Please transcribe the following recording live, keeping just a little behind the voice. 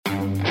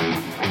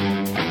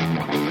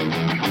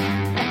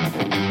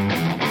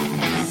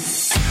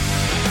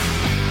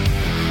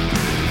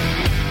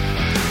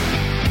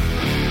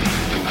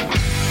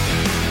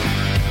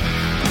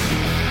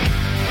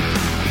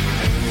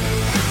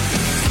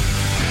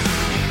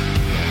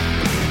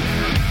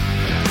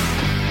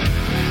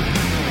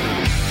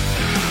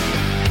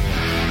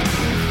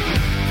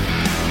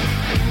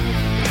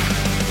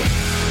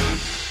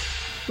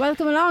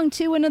Welcome along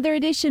to another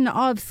edition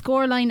of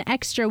Scoreline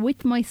Extra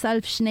with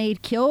myself,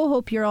 Sinead Keogh.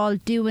 Hope you're all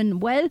doing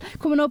well.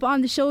 Coming up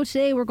on the show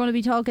today, we're going to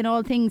be talking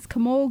all things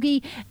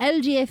camogie,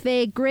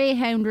 LGFA,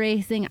 greyhound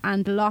racing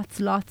and lots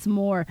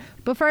more.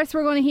 But first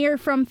we're going to hear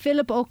from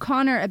Philip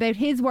O'Connor about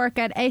his work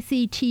at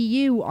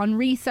SETU on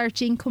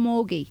researching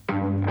camogie.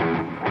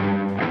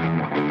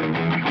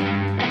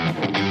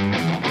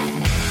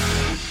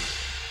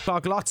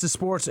 Lots of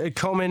sports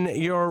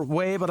coming your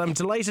way, but I'm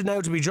delighted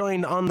now to be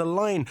joined on the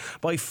line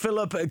by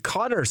Philip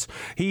Connors.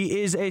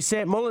 He is a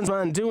St Mullins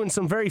man doing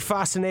some very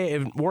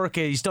fascinating work.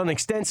 He's done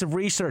extensive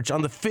research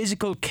on the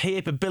physical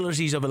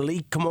capabilities of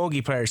elite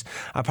camogie players,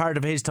 a part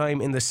of his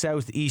time in the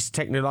South East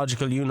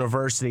Technological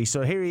University.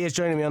 So here he is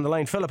joining me on the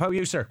line. Philip, how are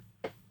you, sir?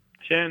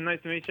 Shane,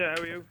 nice to meet you.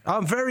 How are you?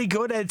 I'm very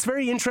good. It's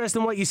very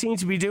interesting what you seem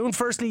to be doing.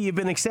 Firstly, you've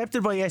been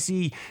accepted by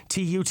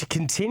SETU to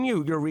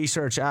continue your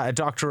research at a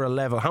doctoral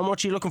level. How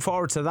much are you looking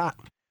forward to that?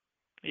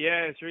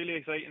 Yeah, it's really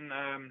exciting.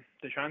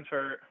 The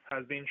transfer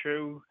has been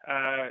through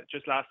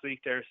just last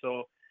week there,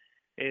 so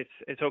it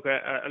took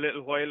a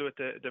little while with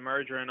the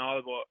merger and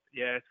all, but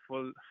yeah, it's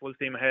full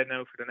steam ahead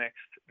now for the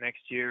next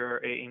year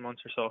or 18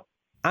 months or so.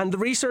 And the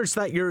research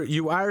that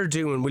you are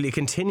doing, will you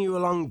continue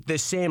along the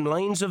same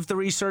lines of the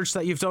research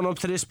that you've done up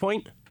to this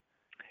point?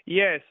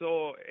 Yeah,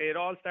 so it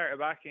all started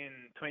back in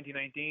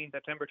 2019,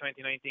 September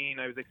 2019.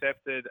 I was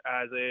accepted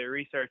as a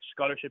research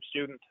scholarship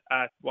student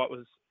at what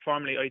was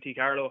formerly IT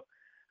Carlow,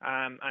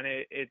 and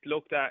it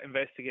looked at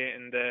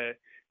investigating the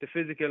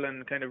physical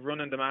and kind of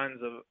running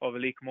demands of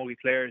elite camogie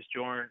players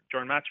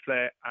during match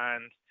play.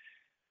 And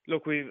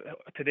look,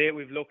 to date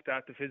we've looked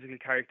at the physical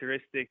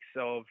characteristics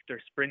of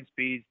their sprint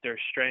speeds, their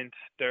strength,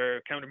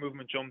 their counter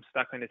movement jumps,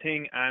 that kind of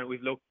thing, and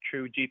we've looked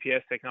through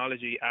GPS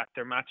technology at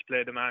their match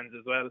play demands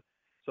as well.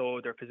 So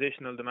their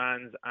positional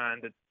demands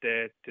and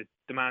the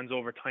demands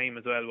over time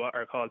as well, what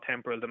are called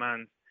temporal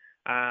demands.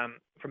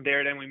 From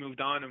there then we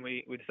moved on and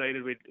we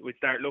decided we'd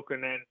start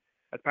looking then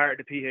as part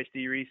of the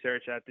PhD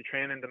research at the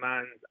training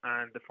demands,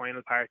 and the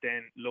final part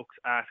then looks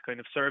at kind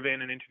of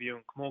surveying and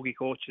interviewing camogie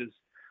coaches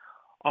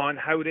on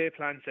how they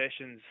plan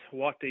sessions,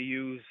 what they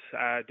use,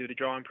 do they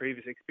draw on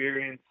previous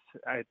experience,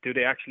 do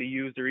they actually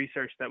use the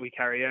research that we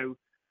carry out,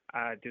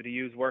 do they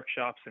use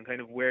workshops, and kind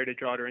of where they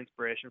draw their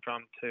inspiration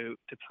from to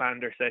plan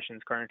their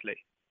sessions currently.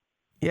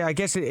 Yeah, I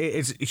guess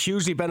it's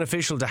hugely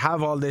beneficial to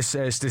have all this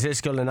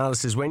statistical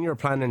analysis when you're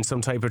planning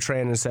some type of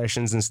training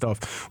sessions and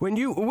stuff.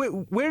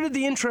 Where did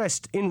the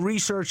interest in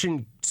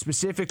researching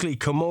specifically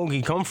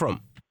camogie come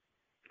from?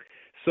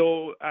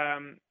 So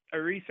a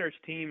research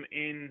team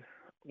in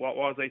what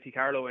was IT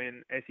Carlow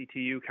in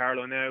SETU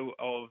Carlow now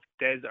of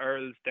Des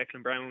Earls,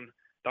 Declan Brown,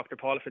 Dr.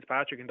 Paula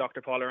Fitzpatrick and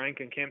Dr. Paula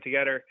Rankin came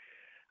together,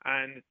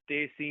 and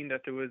they seen that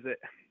there was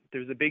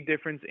a big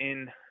difference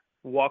in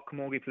what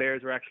camogie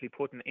players were actually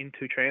putting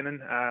into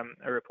training.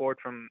 A report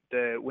from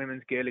the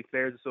Women's Gaelic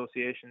Players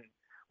Association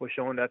was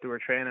showing that they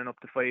were training up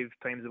to 5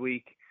 times a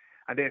week,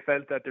 and they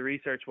felt that the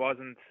research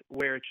wasn't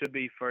where it should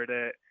be for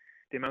the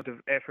amount of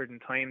effort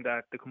and time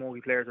that the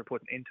camogie players are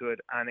putting into it,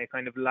 and it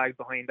kind of lagged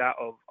behind that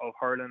of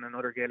hurling and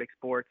other Gaelic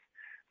sports.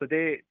 So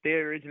they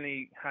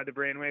originally had the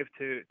brainwave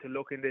to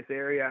look in this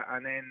area,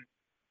 and then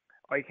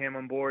I came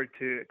on board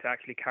to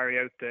actually carry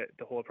out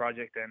the whole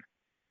project then.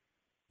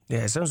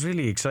 Yeah, it sounds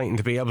really exciting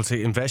to be able to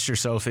invest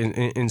yourself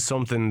in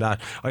something that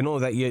I know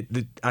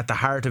that at the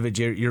heart of it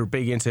you're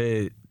big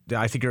into.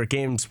 I think you're a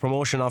games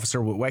promotion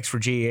officer with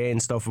Wexford GAA and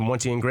stuff, and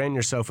once you ingrain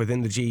yourself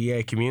within the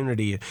GAA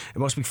community, it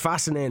must be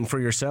fascinating for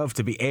yourself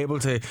to be able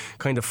to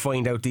kind of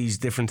find out these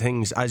different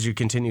things as you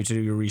continue to do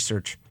your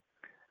research.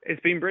 It's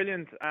been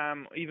brilliant.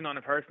 Even on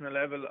a personal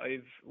level,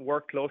 I've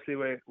worked closely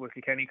with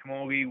Kilkenny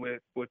Camogie,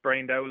 with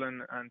Brian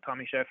Dowling and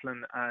Tommy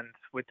Shefflin, and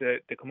with the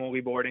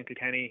Camogie board in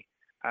Kilkenny,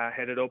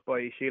 headed up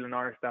by Sheila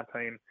Norris that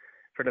time,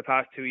 for the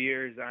past 2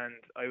 years, and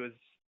I was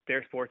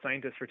their sports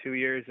scientist for 2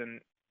 years, and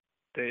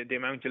the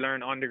amount you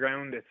learn on the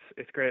ground,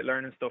 it's great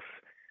learning stuff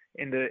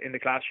in the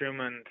classroom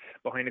and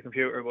behind the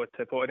computer, but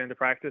to put it into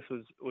practice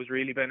was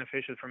really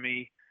beneficial for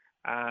me.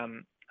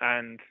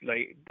 And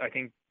like, I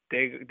think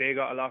they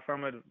got a lot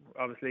from it.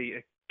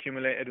 Obviously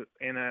accumulated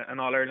in an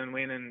All-Ireland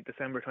win in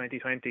December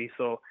 2020,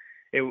 so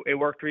it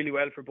worked really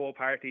well for both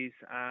parties.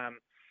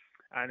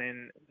 And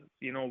then,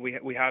 you know,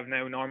 we have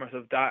now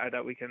normative data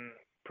that we can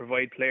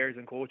provide players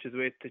and coaches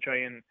with to try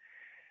and,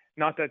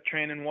 not that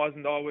training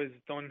wasn't always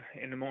done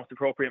in the most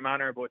appropriate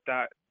manner, but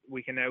that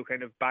we can now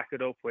kind of back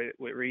it up with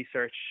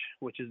research,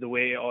 which is the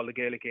way all the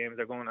Gaelic games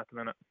are going at the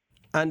minute.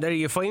 And are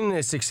you finding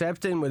it's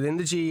accepting within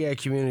the GAA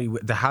community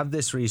to have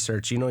this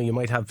research? You know, you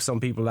might have some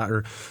people that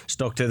are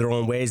stuck to their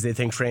own ways. They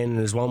think training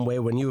is one way.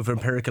 When you have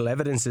empirical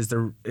evidence,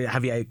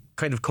 have you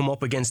kind of come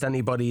up against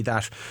anybody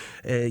that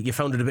you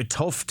found it a bit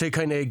tough to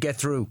kind of get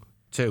through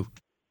to?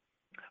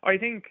 I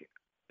think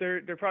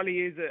there probably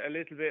is a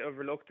little bit of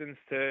reluctance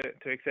to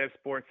accept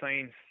sports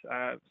science.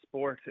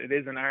 Sport, it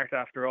is an art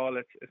after all.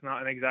 It's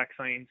not an exact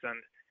science,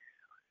 and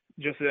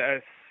just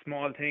a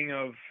small thing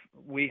of,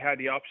 we had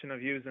the option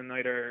of using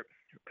either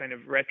kind of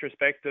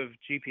retrospective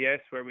GPS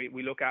where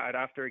we look at it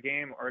after a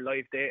game, or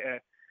live data,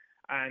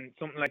 And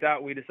something like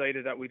that, we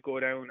decided that we'd go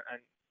down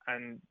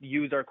and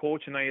use our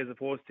coaching eye as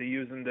opposed to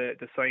using the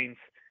science.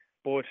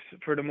 But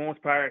for the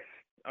most part,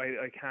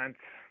 I can't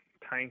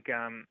thank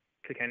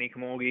Kilkenny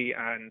Camogie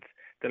and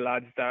the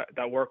lads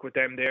that work with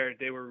them there.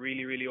 They were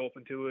really, really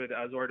open to it,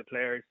 as were the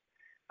players.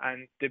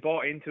 And they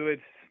bought into it.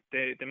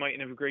 They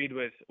mightn't have agreed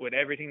with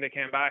everything that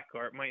came back,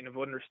 or mightn't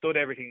have understood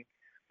everything,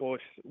 but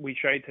we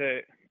tried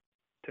to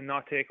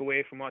not take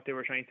away from what they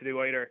were trying to do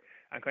either,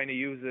 and kind of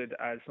use it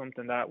as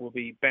something that will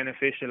be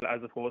beneficial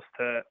as opposed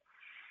to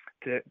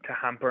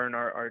hampering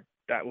or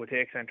that would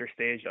take centre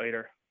stage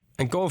either.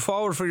 And going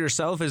forward for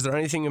yourself, is there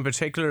anything in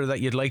particular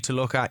that you'd like to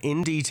look at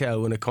in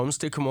detail when it comes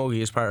to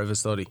camogie as part of a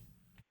study?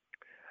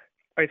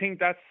 I think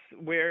that's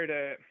where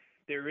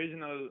the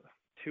original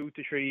 2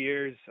 to 3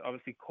 years,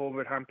 obviously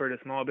COVID hampered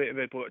a small bit of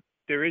it, but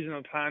the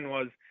original plan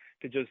was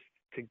to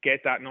get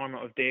that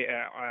normative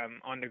data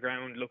on the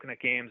ground, looking at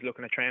games,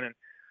 looking at training.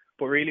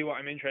 But really what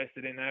I'm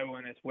interested in now,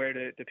 and it's where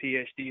the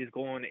PhD is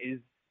going, is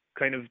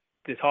kind of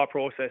the thought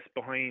process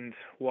behind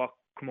what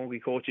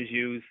camogie coaches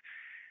use.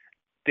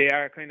 They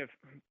are kind of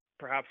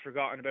perhaps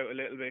forgotten about a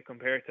little bit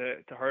compared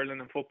to hurling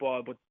and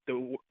football, but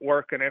the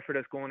work and effort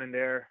that's going in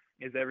there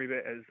is every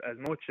bit as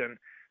much. And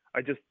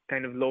I just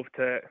kind of love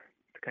to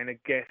kind of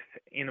get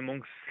in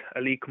amongst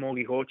elite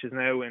camogie coaches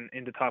now in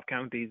the top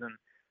counties and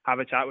have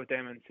a chat with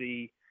them and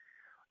see,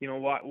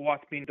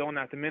 what's being done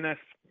at the minute,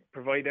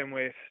 provide them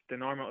with the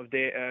normative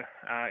data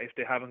if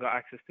they haven't got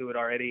access to it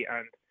already,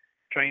 and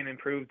try and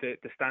improve the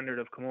standard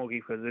of camogie,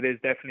 because it is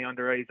definitely on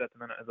the rise at the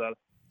minute as well.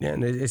 Yeah,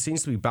 and it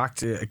seems to be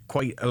backed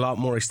quite a lot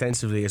more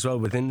extensively as well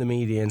within the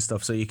media and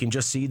stuff, so you can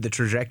just see the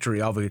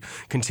trajectory of it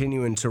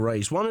continuing to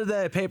rise. One of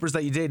the papers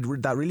that you did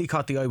that really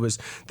caught the eye was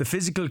the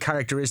physical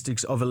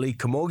characteristics of elite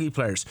camogie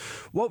players.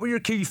 What were your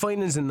key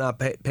findings in that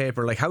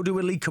paper? Like, how do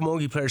elite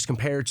camogie players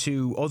compare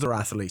to other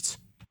athletes?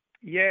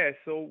 Yeah,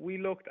 so we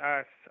looked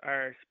at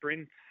our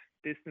sprint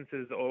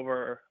distances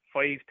over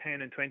 5,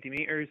 10 and 20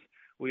 metres.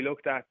 We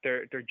looked at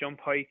their jump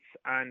heights,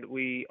 and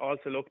we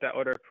also looked at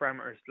other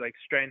parameters like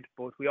strength,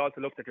 but we also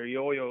looked at their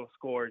yo-yo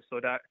scores, so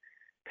that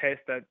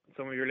test that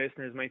some of your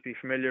listeners might be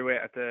familiar with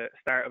at the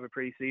start of a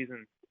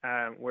pre-season,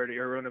 where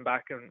you're running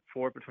back and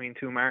forth between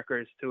two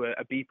markers to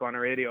a beep on a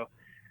radio.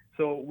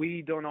 So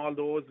we done all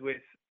those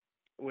with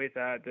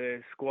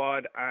the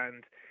squad,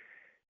 and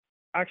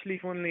actually,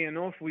 funnily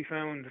enough, we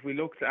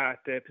looked at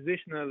the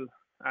positional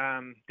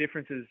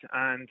differences,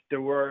 and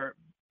there were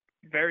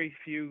very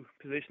few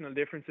positional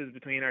differences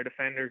between our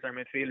defenders, our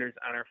midfielders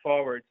and our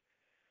forwards.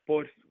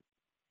 But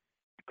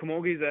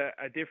camogie is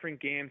a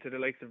different game to the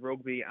likes of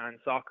rugby and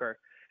soccer,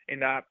 in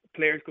that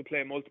players could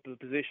play multiple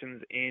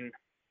positions in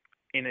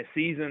a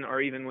season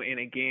or even within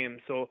a game.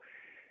 So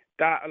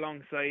that,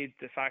 alongside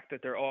the fact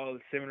that they're all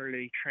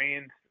similarly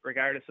trained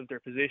regardless of their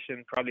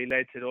position, probably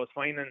led to those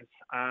findings.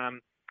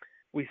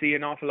 We see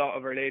an awful lot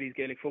of our ladies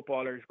Gaelic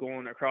footballers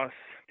going across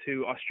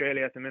to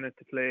Australia at the minute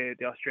to play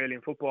the Australian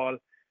football.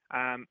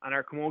 And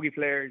our camogie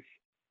players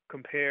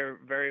compare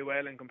very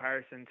well in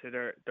comparison to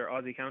their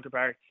Aussie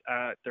counterparts.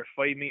 Their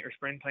 5 metre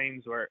sprint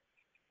times were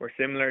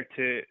similar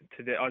to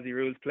the Aussie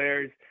rules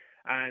players,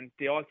 and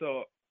they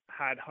also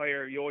had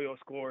higher yo-yo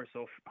scores,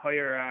 so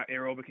higher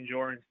aerobic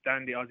endurance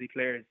than the Aussie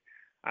players.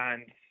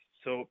 And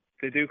so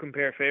they do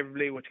compare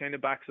favourably, which kind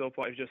of backs up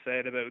what I've just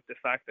said about the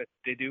fact that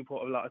they do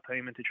put a lot of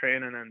time into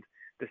training, and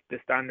the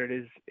standard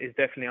is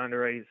definitely on the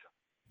rise.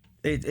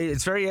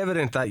 It's very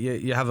evident that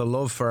you have a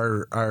love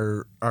for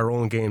our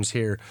own games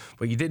here,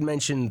 but you did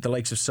mention the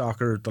likes of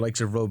soccer, the likes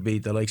of rugby,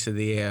 the likes of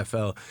the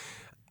AFL.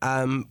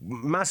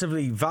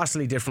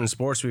 Vastly different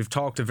sports. We've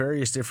talked to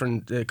various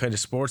different kind of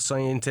sports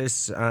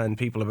scientists and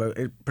people about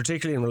it,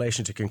 particularly in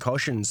relation to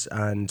concussions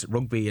and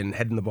rugby and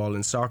heading the ball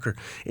in soccer.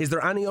 Is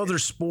there any other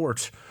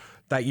sport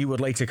that you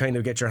would like to kind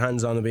of get your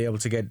hands on and be able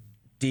to get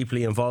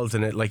deeply involved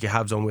in it like you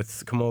have done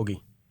with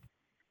camogie?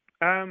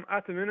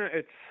 At the minute,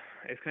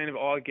 it's kind of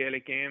all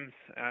Gaelic games.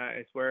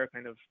 It's where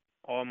kind of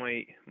all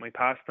my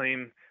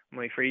pastime,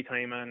 my free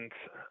time and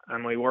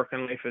my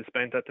working life is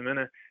spent at the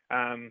minute.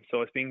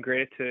 So it's been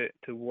great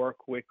to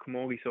work with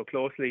camogie so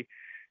closely.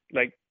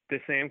 Like, the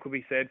same could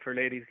be said for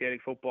ladies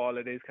Gaelic football.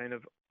 It is kind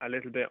of a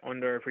little bit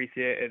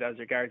underappreciated as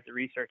regards the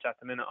research at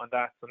the minute on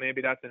that. So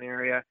maybe that's an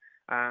area.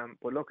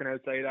 But looking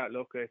outside that,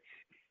 it's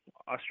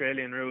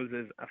Australian rules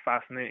is a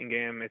fascinating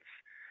game.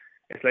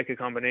 It's like a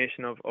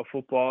combination of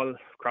football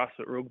crossed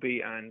with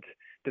rugby, and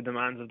the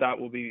demands of that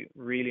will be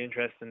really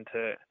interesting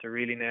to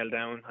really nail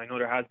down. I know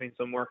there has been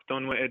some work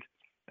done with it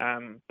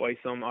by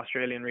some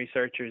Australian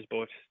researchers,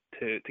 but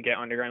to get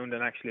on the ground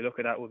and actually look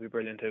at that would be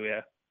brilliant too,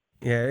 yeah.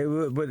 Yeah,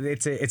 but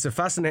it's a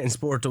fascinating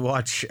sport to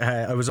watch.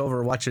 I was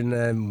over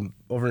in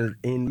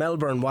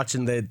Melbourne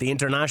watching the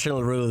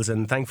international rules,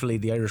 and thankfully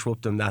the Irish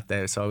whooped them that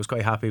day, so I was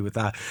quite happy with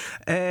that.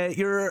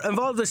 You're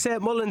involved with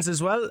St Mullins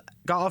as well.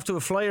 Got off to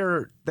a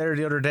flyer there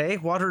the other day.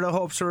 What are the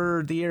hopes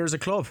for the year as a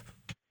club?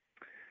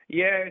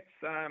 Yeah, it's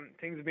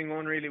things have been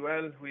going really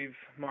well. We've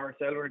Maurice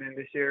Elward in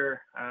this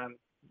year,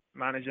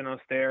 managing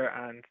us there,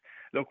 and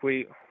look,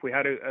 we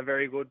had a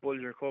very good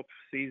Bulger Cup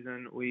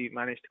season. We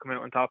managed to come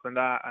out on top in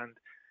that, and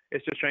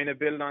it's just trying to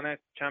build on it.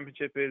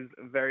 Championship is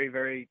very,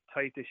 very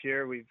tight this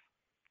year. We've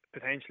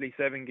potentially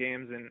 7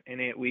 games in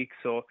 8 weeks,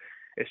 so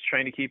it's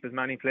trying to keep as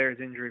many players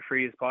injury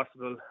free as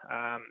possible.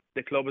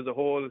 The club as a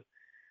whole,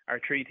 our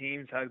 3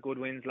 teams had good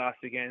wins last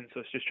weekend, so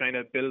it's just trying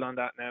to build on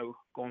that now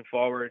going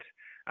forward,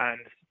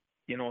 and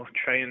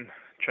try and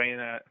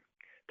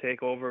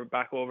take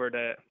back over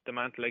the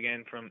mantle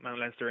again from Mount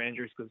Leinster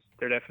Rangers, because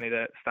they're definitely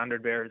the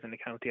standard bearers in the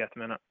county at the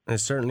minute. They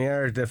certainly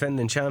are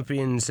defending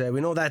champions. We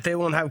know that they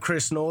won't have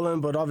Chris Nolan,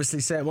 but obviously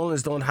St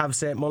Mullins don't have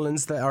St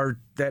Mullins,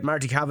 that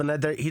Marty Cavan.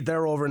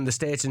 They're over in the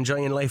States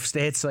enjoying life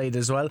stateside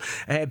as well.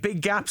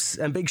 Big gaps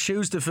and big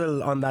shoes to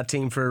fill on that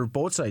team for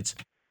both sides.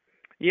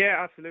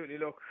 Yeah, absolutely.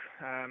 Look,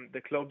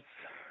 the clubs,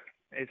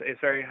 it's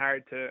very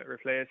hard to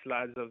replace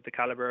lads of the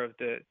calibre of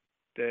the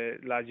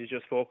lads you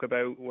just spoke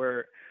about.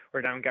 We're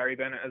down Gary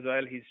Bennett as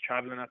well. He's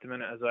travelling at the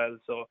minute as well.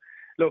 So,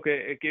 look,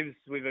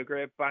 we've a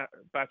great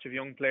batch of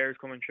young players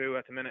coming through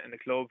at the minute in the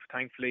club,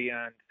 thankfully,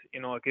 and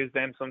it gives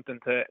them something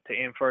to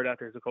aim for. That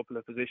there's a couple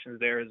of positions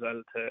there as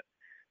well to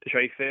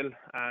try fill,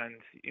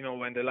 and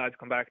when the lads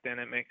come back, then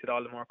it makes it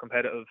all the more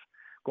competitive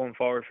going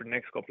forward for the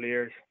next couple of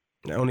years.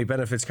 It only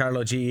benefits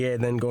Carlow GAA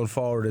then going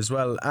forward as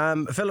well.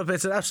 Philip,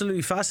 it's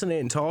absolutely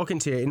fascinating talking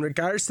to you. In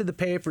regards to the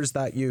papers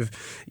that you've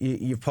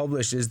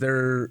published, is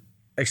there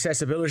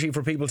accessibility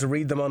for people to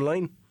read them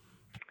online?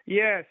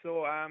 Yeah,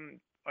 so I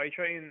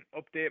try and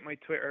update my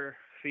Twitter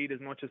feed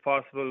as much as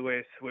possible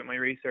with my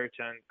research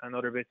and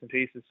other bits and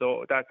pieces.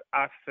 So that's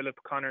at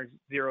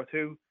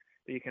PhilipConnors02.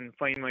 You can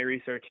find my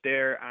research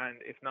there,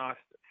 and if not,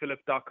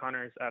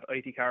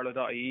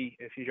 philip.connors@itcarlow.ie.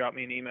 If you drop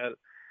me an email,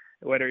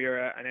 whether you're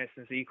an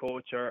S&C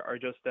coach or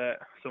just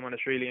someone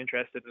that's really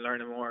interested in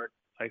learning more,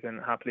 I can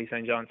happily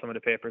send you on some of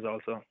the papers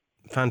also.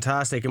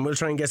 Fantastic, and we'll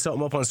try and get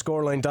something up on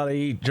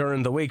scoreline.ie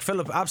during the week.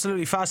 Philip,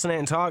 absolutely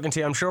fascinating talking to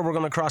you. I'm sure we're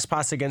going to cross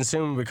paths again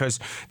soon, because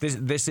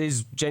this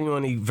is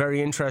genuinely very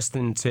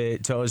interesting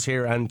to us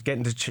here, and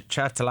getting to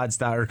chat to lads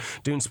that are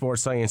doing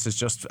sports science is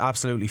just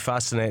absolutely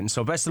fascinating.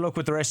 So best of luck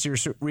with the rest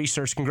of your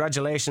research.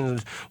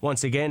 Congratulations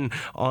once again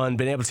on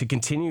being able to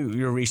continue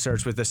your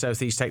research with the South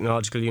East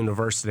Technological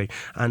University,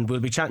 and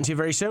we'll be chatting to you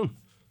very soon.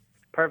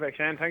 Perfect,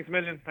 Shane. Thanks a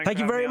million. Thank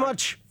you very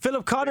much.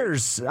 Philip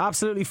Connors,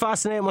 absolutely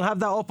fascinating. We'll have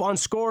that up on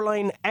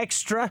Scoreline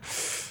Extra.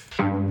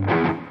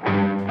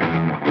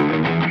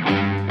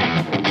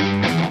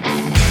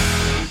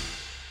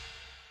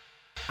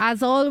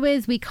 As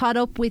always, we caught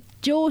up with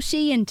Joe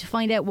Sheehan to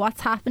find out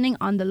what's happening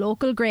on the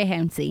local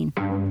greyhound scene.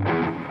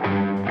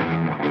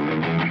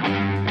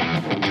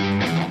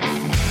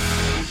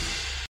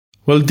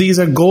 Well, these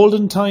are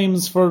golden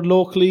times for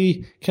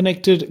locally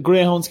connected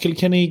greyhounds.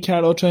 Kilkenny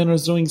Carlow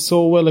trainers doing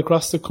so well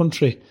across the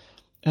country.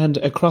 And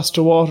across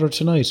the water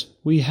tonight,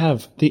 we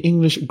have the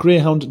English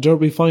Greyhound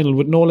Derby final,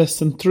 with no less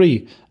than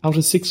 3 out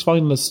of 6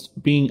 finalists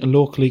being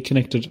locally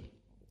connected.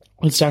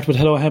 We'll start with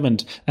Hello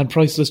Hammond and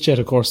Priceless Jet,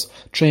 of course,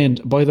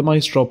 trained by the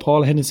maestro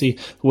Paul Hennessy,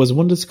 who has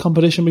won this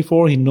competition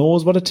before. He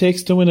knows what it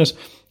takes to win it,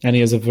 and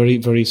he has a very,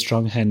 very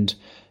strong hand.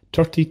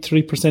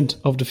 33%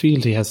 of the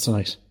field he has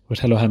tonight with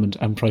Hello Hammond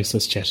and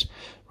Priceless Jet.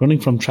 Running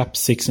from trap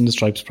 6 in the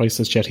stripes,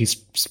 Priceless Jet, he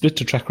split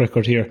the track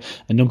record here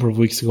a number of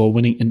weeks ago,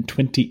 winning in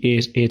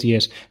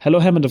 28.88. Hello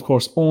Hammond, of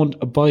course, owned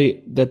by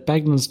the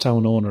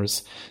Bagnallstown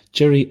owners,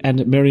 Jerry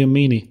and Miriam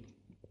Meany,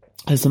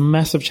 has a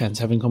massive chance,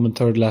 having come in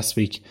third last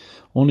week,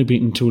 only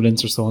beaten 2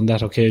 lengths or so on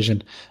that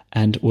occasion,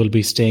 and will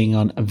be staying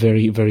on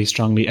very, very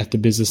strongly at the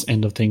business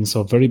end of things.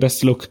 So very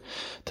best luck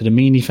to the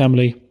Meany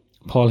family,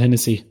 Paul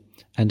Hennessy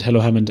and Hello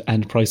Hammond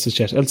and Priceless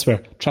Jet.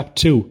 Elsewhere, trap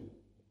 2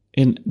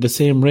 in the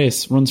same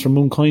race runs from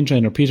Mooncoin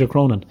trainer Peter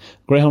Cronin,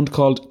 greyhound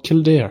called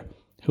Kildare,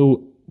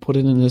 who put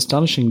in an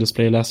astonishing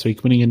display last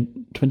week, winning in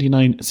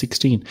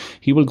 29.16.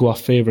 He will go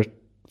off favourite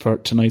for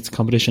tonight's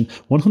competition.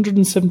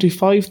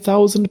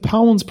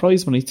 £175,000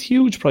 prize money. It's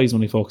huge prize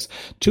money, folks.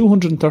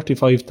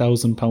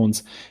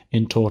 £235,000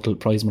 in total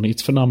prize money.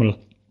 It's phenomenal.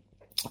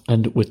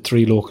 And with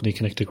 3 locally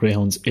connected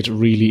greyhounds, it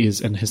really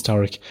is an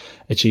historic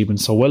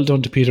achievement. So well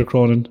done to Peter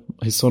Cronin,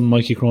 his son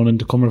Mikey Cronin,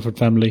 the Comerford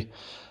family,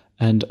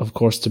 and of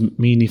course the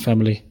Meany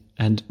family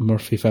and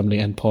Murphy family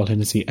and Paul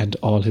Hennessy and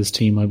all his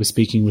team. I was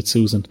speaking with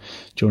Susan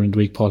during the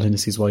week, Paul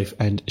Hennessy's wife,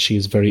 and she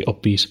is very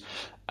upbeat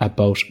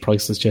about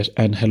Priceless Jet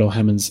and Hello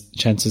Hammond's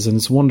chances, and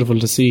it's wonderful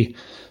to see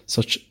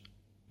such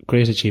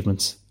great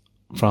achievements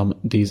from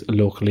these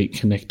locally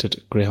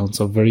connected greyhounds.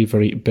 So very,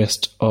 very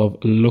best of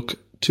luck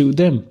to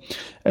them.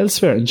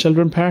 Elsewhere, in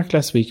Sheldon Park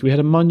last week, we had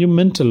a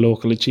monumental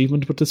local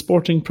achievement with the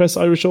Sporting Press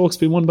Irish Oaks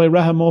being won by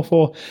Raha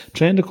Mofo,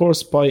 trained of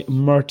course by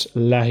Mert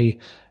Lahi,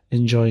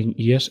 enjoying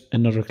yet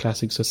another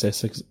classic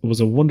success. It was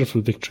a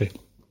wonderful victory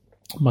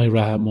by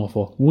Raha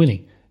Mofo,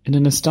 winning in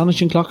an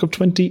astonishing clock of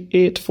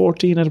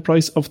 28.14 at a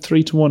price of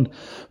 3-1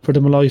 for the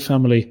Malloy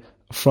family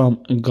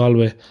from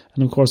Galway.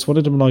 And of course, one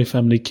of the Malloy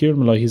family, Kieran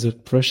Malloy, he's a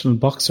professional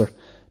boxer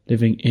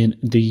living in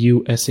the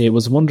USA. It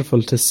was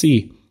wonderful to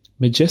see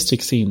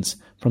majestic scenes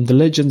from the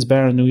Legends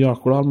Bar in New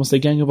York, where almost a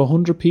gang of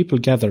 100 people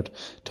gathered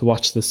to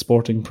watch the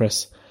Sporting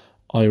Press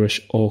Irish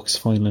Oaks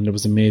final, and there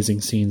was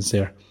amazing scenes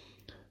there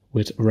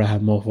with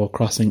Raham Mofo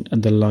crossing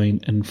the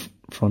line in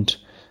front.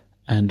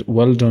 And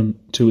well done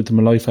to the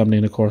Malloy family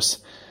and, of course,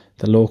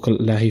 the local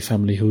Lahey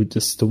family, who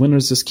the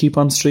winners just keep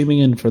on streaming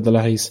in for the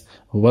Laheys.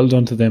 Well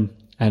done to them,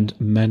 and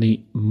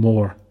many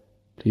more,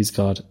 please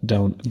God,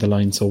 down the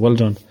line. So well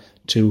done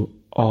to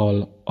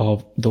all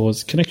of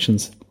those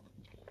connections.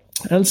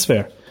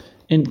 Elsewhere,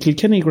 in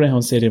Kilkenny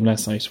Greyhound Stadium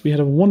last night, we had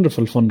a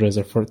wonderful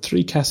fundraiser for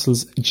Three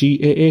Castles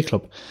GAA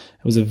Club.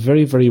 It was a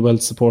very, very well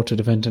supported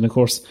event, and of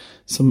course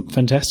some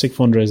fantastic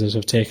fundraisers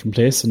have taken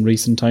place in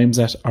recent times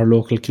at our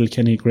local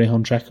Kilkenny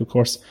Greyhound track. Of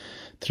course,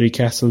 Three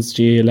Castles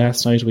GAA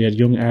last night. We had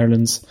Young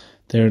Ireland's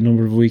there a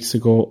number of weeks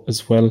ago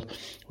as well.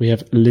 We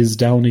have Liz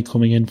Downey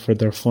coming in for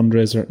their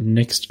fundraiser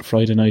next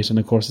Friday night, and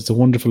of course it's a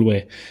wonderful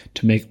way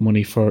to make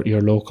money for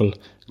your local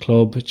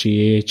club,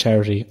 GAA,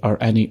 charity or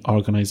any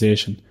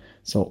organisation.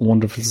 So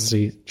wonderful to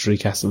see Three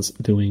Castles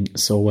doing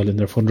so well in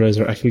their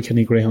fundraiser at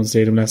Kilkenny Greyhound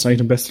Stadium last night,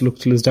 and best of luck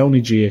to Liz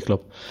Downey GAA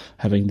Club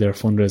having their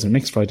fundraiser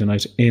next Friday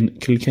night in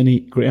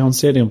Kilkenny Greyhound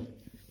Stadium.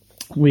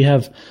 We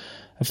have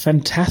a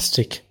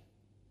fantastic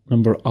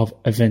number of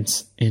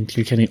events in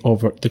Kilkenny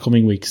over the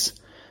coming weeks,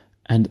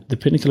 and the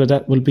pinnacle of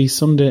that will be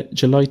Sunday,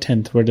 July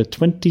 10th, where the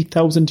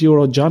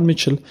 €20,000 John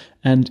Mitchell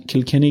and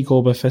Kilkenny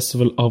Goba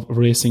Festival of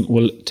Racing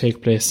will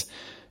take place.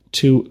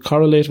 To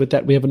correlate with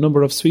that, we have a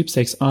number of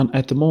sweepstakes on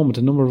at the moment,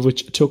 a number of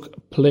which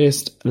took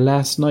place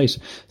last night,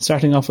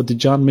 starting off with the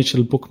John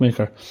Mitchell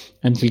Bookmaker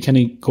and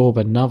Kilkenny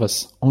Goba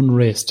Novice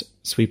Unraced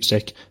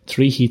sweepstake.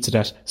 3 heats of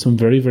that. Some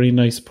very, very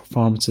nice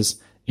performances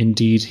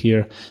indeed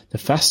here. The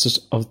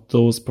fastest of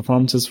those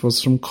performances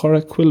was from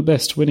Cora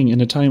Quillbest, winning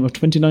in a time of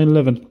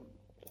 29.11.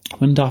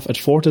 Went off at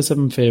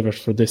 4-7 favourite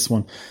for this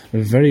one.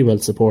 Very well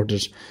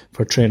supported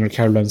for trainer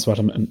Carol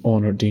Lansbottom and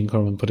owner Dean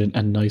Curran put in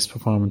a nice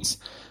performance.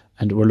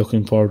 And we're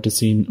looking forward to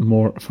seeing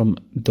more from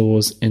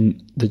those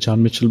in the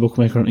John Mitchell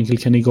Bookmaker and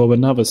Kilkenny Goba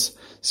Novice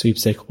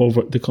sweepstake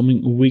over the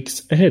coming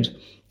weeks ahead.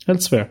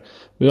 Elsewhere,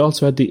 we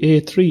also had the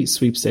A3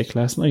 sweepstake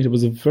last night. It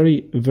was a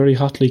very, very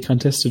hotly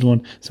contested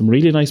one. Some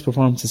really nice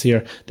performances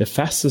here. The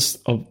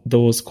fastest of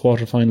those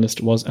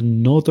quarter-finalists was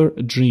Another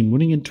Dream,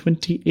 winning in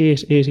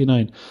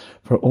 28.89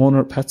 for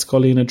owner Pat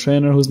Scully and a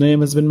trainer whose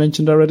name has been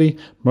mentioned already,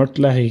 Mert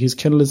Lahey. His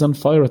kennel is on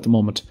fire at the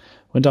moment.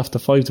 Went off the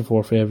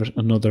 5-4 favourite,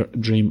 Another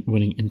Dream,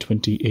 winning in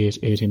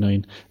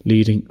 28.89,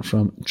 leading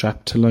from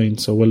trap to line.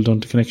 So well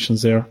done to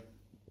connections there.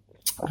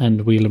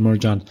 And we'll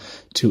emerge on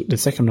to the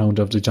second round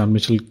of the John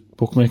Mitchell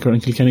Bookmaker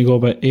and Kilkenny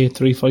Goba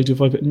A3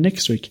 525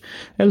 next week.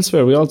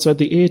 Elsewhere, we also had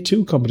the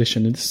A2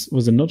 competition, and this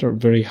was another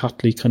very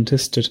hotly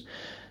contested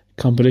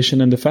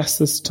competition, and the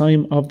fastest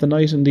time of the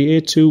night in the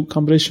A2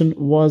 competition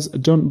was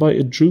done by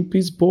a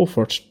Droopy's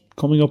Beaufort,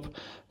 coming up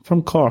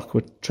from Cork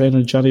with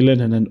trainer Johnny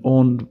Lennon and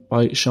owned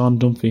by Sean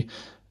Dunphy,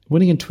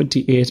 winning in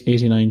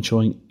 28.89,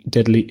 showing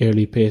deadly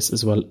early pace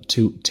as well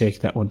to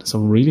take that one.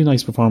 Some really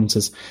nice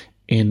performances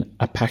in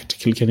a packed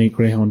Kilkenny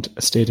Greyhound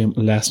Stadium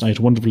last night.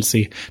 Wonderful to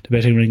see. The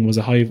betting ring was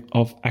a hive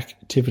of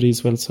activity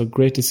as well, so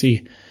great to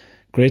see.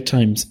 Great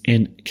times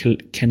in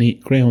Kilkenny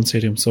Greyhound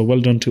Stadium. So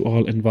well done to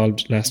all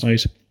involved last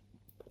night.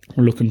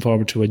 We're looking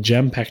forward to a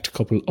jam-packed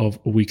couple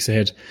of weeks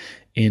ahead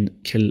in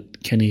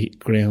Kilkenny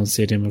Greyhound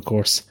Stadium, of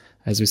course,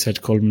 as we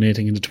said,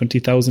 culminating in the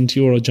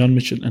 €20,000 John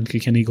Mitchell and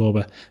Kilkenny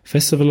Goba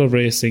Festival of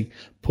Racing.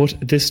 Put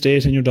this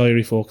date in your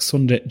diary, folks,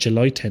 Sunday,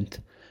 July 10th.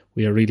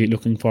 We are really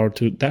looking forward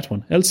to that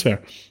one.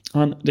 Elsewhere,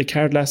 on the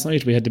card last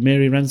night, we had the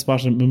Mary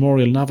Ransbottom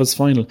Memorial Novice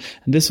Final,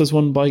 and this was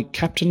won by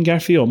Captain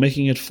Garfio,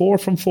 making it 4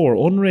 from 4,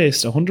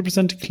 unraced,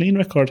 100% clean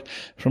record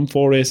from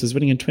 4 races,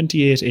 winning in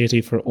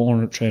 28.80 for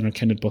owner trainer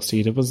Kenneth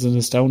Bustede. It was an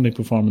astounding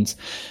performance,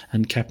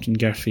 and Captain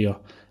Garfio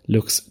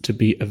looks to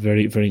be a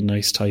very, very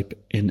nice type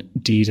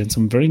indeed, and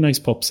some very nice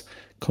pups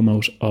come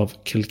out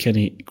of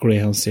Kilkenny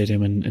Greyhound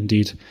Stadium, and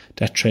indeed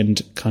that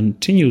trend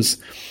continues.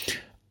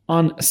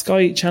 On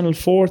Sky Channel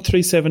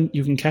 437,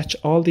 you can catch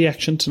all the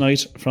action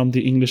tonight from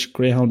the English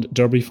Greyhound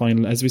Derby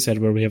final, as we said,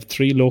 where we have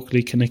 3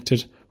 locally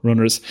connected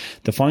runners.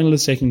 The final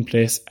is taking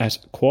place at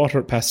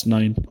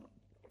 9:15.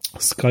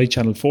 Sky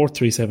Channel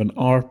 437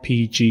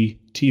 RPG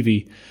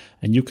TV,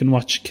 and you can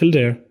watch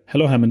Kildare,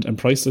 Hello Hammond and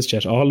Priceless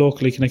Jet, all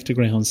locally connected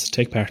greyhounds,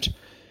 take part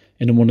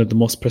in one of the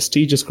most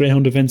prestigious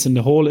greyhound events in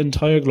the whole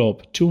entire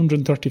globe.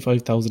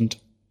 €235,000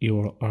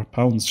 or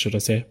pounds, should I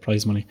say,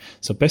 prize money.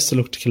 So best of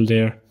luck to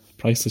Kildare,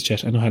 Priceless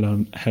Jet, and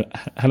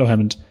Hello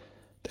Hammond,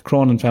 the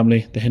Cronin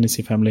family, the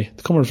Hennessy family,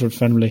 the Comerford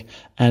family,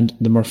 and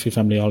the Murphy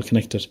family, all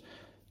connected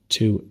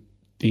to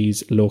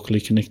these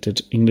locally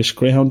connected English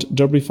Greyhound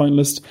Derby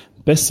finalists.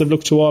 Best of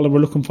luck to all, and we're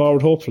looking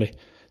forward, hopefully,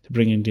 to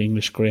bringing the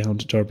English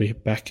Greyhound Derby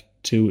back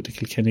to the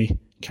Kilkenny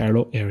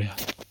Carlow area.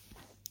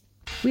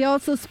 We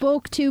also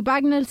spoke to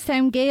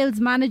Bagnallstown Gales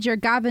manager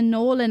Gavin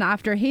Nolan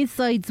after his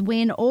side's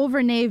win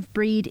over Nave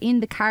Breed in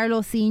the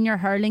Carlow Senior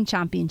Hurling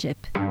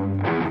Championship.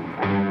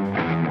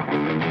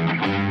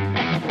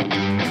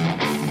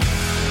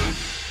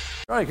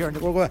 Right, Kieran,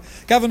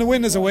 Gavin, the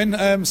win is a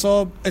win,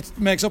 so it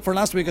makes up for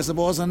last week, I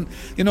suppose. And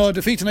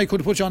defeat tonight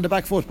could have put you on the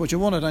back foot, but you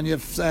won it, and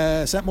you've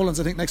St Mullins,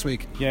 I think, next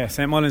week. Yeah,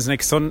 St Mullins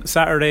next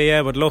Saturday.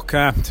 Yeah, but look,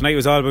 tonight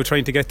was all about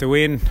trying to get the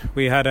win.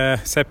 We had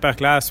a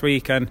setback last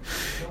week, and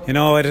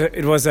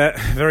it was a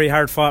very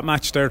hard fought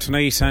match there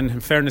tonight. And in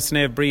fairness to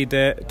Naomh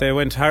Bríd, they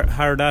went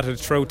hard at it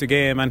throughout the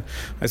game, and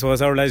I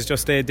suppose our lads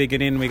just stayed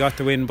digging in. We got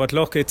the win, but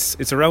look,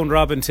 it's a round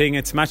robin thing.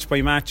 It's match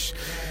by match.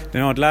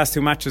 The last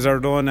two matches are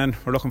done, and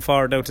we're looking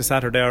forward out to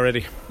Saturday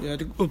already. Yeah,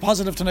 the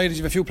positive tonight is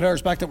you have a few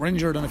players back that were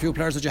injured and a few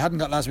players that you hadn't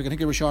got last week. I think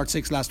you were short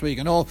 6 last week.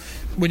 I know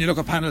when you look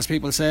at panels,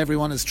 people say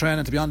everyone is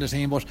training to be on the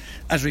team, but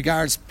as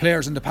regards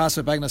players in the past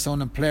with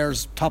Bagenalstown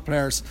and top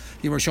players,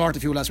 you were short a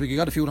few last week. You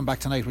got a few of them back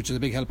tonight, which is a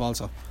big help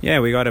also.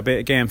 Yeah, we got a bit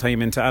of game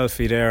time into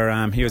Alfie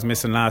there. He was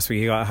missing last week.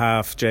 He got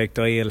half. Jake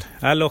Doyle.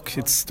 Look,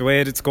 it's the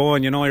way it's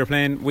going. You're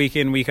playing week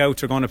in, week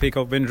out. You're going to pick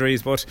up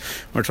injuries, but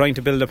we're trying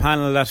to build a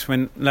panel that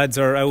when lads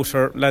are out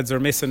or lads are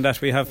missing,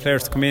 that we have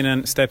players to come in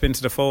and step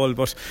into the fold.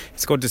 But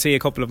it's good to see a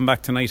couple of them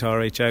back tonight,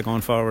 alright,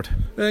 going forward.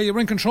 You were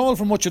in control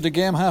for much of the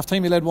game. Half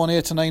time you led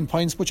 1-8 to 9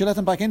 points, but you let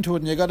them back into it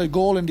and you got a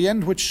goal in the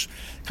end which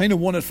kind of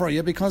won it for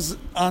you, because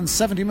on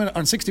 60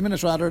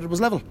 minutes rather, it was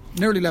level,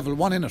 nearly level,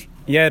 one in it.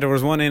 Yeah, there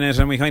was one in it,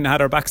 and we kind of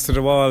had our backs to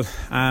the wall.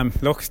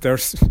 Look,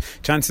 there's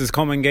chances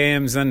come in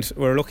games, and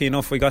we're lucky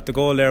enough we got the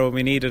goal there when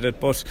we needed it.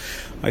 But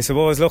I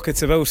suppose, look,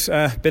 it's about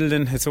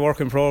building. It's a work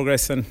in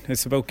progress, and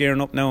it's about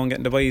gearing up now and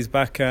getting the boys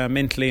back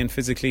mentally and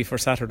physically for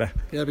Saturday.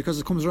 Yeah, because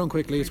it comes around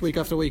quickly. It's week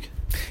after week.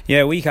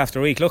 Yeah, week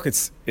after week. Look,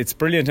 it's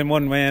brilliant in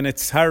one way, and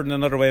it's hard in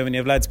another way when you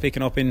have lads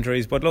picking up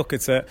injuries. But look,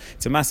 it's a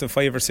massive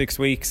 5 or 6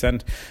 weeks,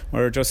 and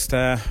we're just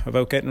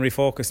about getting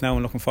refocused now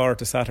and looking forward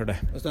to Saturday.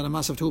 Is that a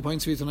massive 2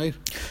 points for you tonight?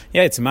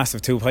 Yeah, it's a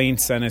massive 2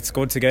 points, and it's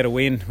good to get a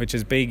win, which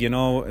is big.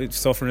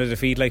 Suffering a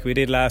defeat like we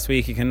did last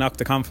week, you can knock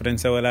the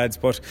confidence out of lads.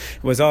 But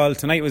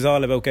tonight was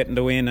all about getting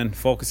the win and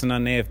focusing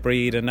on Naomh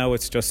Bríd, and now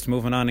it's just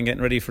moving on and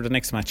getting ready for the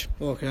next match.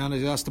 Okay, and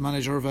I asked the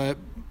manager of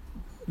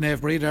Naomh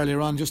Bríd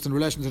earlier on, just in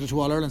relation to the 2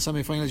 All-Ireland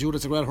semi-finals.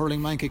 It's a great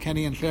hurling, man,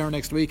 Kilkenny and Clare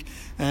next week.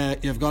 You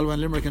have Galway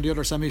and Limerick in the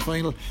other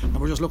semi-final, and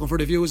we're just looking for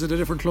the views of the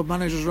different club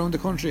managers around the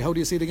country. How do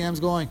you see the games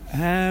going?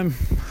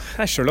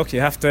 Sure, look,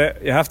 you have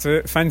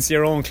to fancy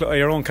your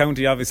own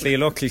county, obviously.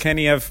 Look,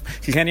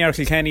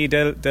 Kilkenny.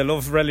 They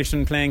love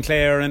relishing playing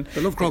Clare, and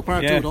they love Croke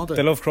Park too, don't they?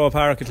 They love Croke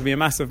Park. It'll be a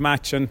massive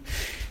match, and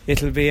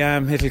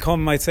it'll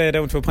come, I'd say,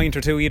 down to a point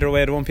or two either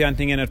way. There won't be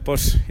anything in it,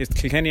 but it's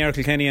Kilkenny,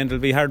 and it'll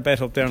be hard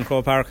bet up there in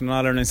Croke Park in the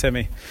All-Ireland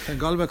semi. Can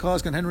Galway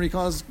can Henry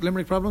cause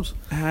Limerick problems?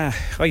 I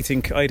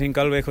think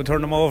Galway could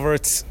turn them over.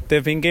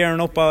 They've been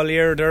gearing up all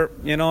year.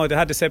 They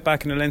had to set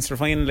back in the Leinster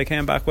final. They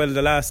came back well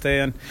the last day,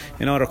 and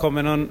they're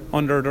coming on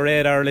under the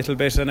radar a little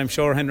bit, and I'm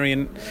sure Henry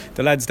and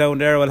the lads down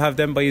there will have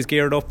them boys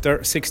geared up.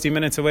 They're 60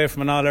 minutes away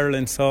from an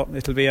All-Ireland, so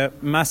it'll be a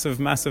massive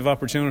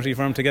opportunity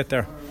for them to get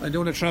there. I'm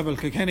doing a treble,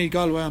 Kilkenny,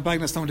 Galway and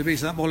Bagenalstown to beat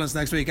St Mullins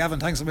next week. Gavin,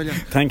 thanks a million.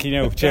 Thank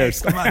you.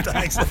 Cheers. Come on,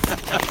 thanks.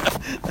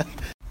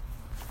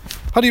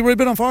 Paddy, you were a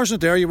bit unfortunate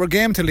there. You were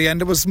game till the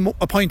end. There was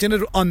a point in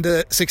it on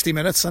the 60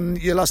 minutes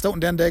and you lost out,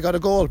 and then they got a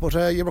goal, but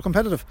you were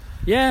competitive.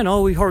 Yeah,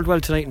 no, we hurled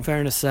well tonight, in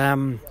fairness.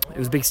 It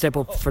was a big step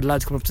up for the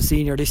lads coming up to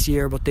senior this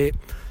year, but they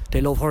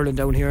love hurling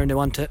down here, and they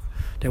want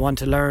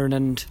to learn,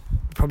 and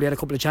probably had a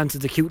couple of chances.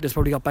 The cuteness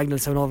probably got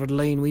Bagenalstown over the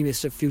line. We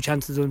missed a few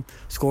chances,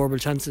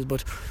 scoreable chances,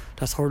 but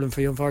that's hurling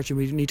for you,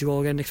 unfortunately. We need to go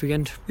again next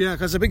weekend. Yeah,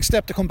 because it's a big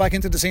step to come back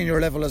into the senior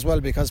level as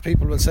well, because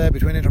people will say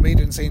between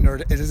intermediate and senior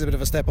it is a bit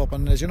of a step up,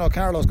 and as you know,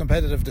 Carlow's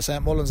competitive, the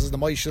St Mullins, the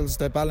Michels,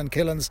 the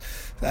Ballinkillens,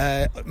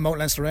 Mount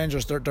Leinster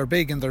Rangers, they're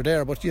big and they're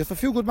there, but you have a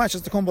few good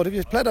matches to come. But if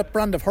you play that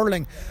brand of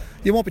hurling,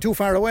 you won't be too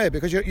far away,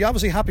 because you're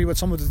obviously happy with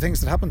some of the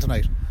things that happened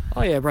tonight.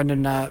 Oh yeah,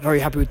 Brendan, very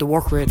happy with the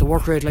work rate,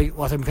 like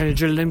what I'm kind of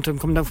drilling into. I'm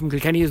coming down from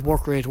Kilkenny is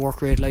work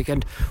rate, like,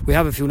 and we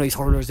have a few nice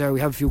hurlers there. We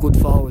have a few good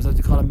forwards, as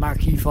they call them,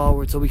 marquee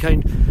forwards, so we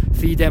kind of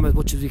feed them as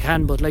much as we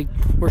can. But like,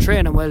 we're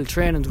training well,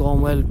 training's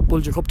going well.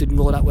 Bulger Cup didn't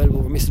go that well,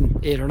 but we're missing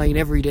 8 or 9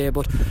 every day.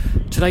 But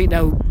tonight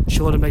now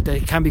showed them like they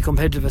can be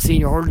competitive as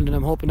senior hurling, and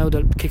I'm hoping now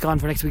they'll kick on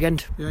for next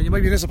weekend. Yeah, you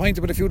might be disappointed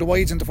with a few of the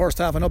wides in the first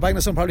half. I know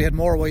Bagenalstown probably had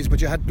more wides,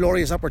 but you had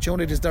glorious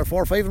opportunities there.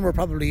 4 or 5 of them were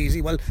probably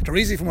easy. Well, they're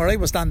easy from where I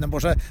was standing,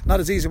 but not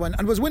as easy when,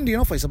 and it was windy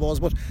enough, I suppose,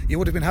 but you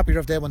would have been happier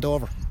if they went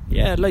over.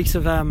 Yeah, likes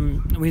of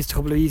we missed a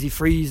couple of easy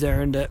frees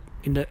there in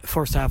the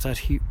first half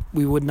that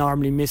we would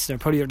normally miss there.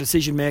 Probably our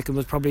decision making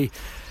was probably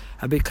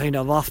a bit kind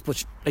of off,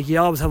 but like, you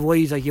always have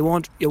ways, like you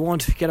won't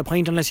get a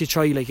point unless you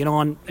try, like,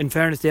 and in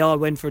fairness, they all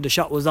went for the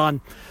shot was on.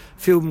 A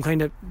few of them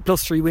kind of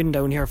 +3 wind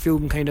down here, a few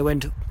of them kind of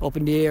went up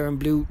in the air and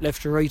blew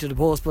left or right to the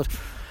post, but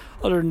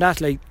other than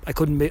that, like, I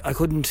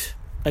couldn't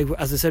like,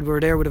 as I said, we were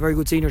there with a very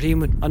good senior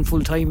team on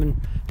full time,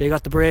 and they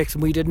got the breaks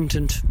and we didn't,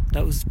 and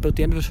that was about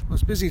the end of it.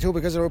 It's busy too,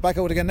 because they're back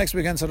out again next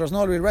weekend, so there's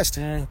no real rest.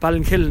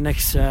 Ballinkill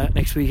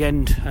next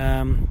weekend,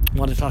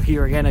 1 o'clock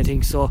here again, I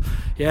think. So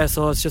yeah,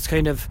 so it's just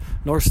kind of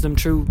nursing them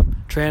through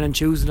training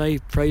Tuesday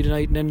night, Friday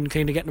night, and then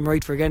kind of getting them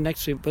right for again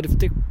next week. But if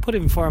they put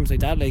in forms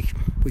like that, like,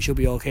 we should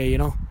be okay,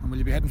 And will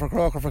you be heading for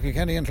Croke or for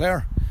Kilkenny and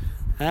Clare?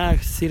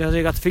 See that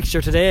they got the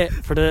fixture today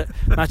for the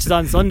matches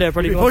on Sunday.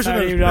 Probably go pushing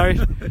it. Right.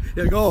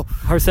 You'll go.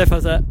 Herself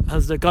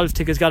has the golf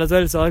tickets got as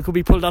well, so I could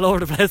be pulled all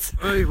over the place.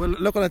 Right, well,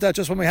 looking at that,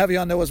 just when we have you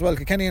on now as well,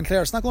 Kilkenny and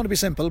Clare, it's not going to be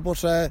simple, but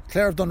Clare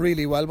have done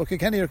really well, but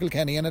Kilkenny are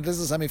Kilkenny, and it is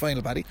a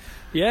semi-final, Paddy.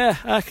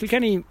 Yeah,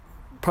 Kilkenny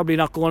probably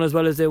not going as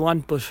well as they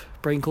want, but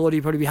Brian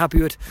Cody probably be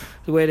happy with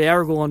the way they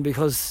are going,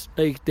 because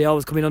like they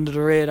always come in under the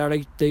radar.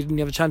 Like they didn't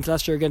have a chance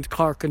last year against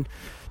Cork and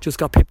just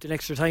got pipped in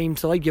extra time,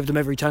 so I'd give them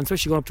every chance,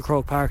 especially going up to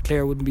Croke Park.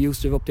 Clare wouldn't be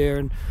used to it up there,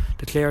 and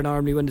the Clare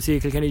normally when they see a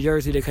Kilkenny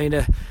jersey it's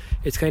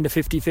kind of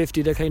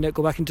 50-50, they kind of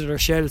go back into their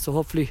shell, so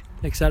hopefully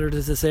next Saturday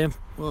is the same.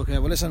 Okay,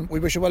 well listen, we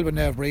wish you well with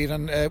Neve Breed,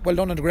 and well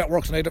done on the great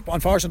work tonight.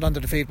 Unfortunate on the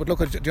defeat, but look,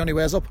 the only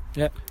way is up.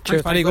 Yeah,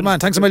 thanks Paddy, good man,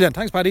 thanks a million.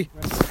 Thanks Paddy.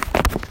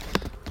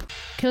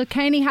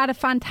 Kilkenny had a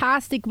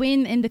fantastic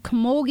win in the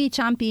Camogie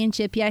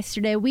Championship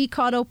yesterday. We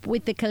caught up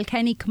with the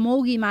Kilkenny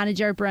Camogie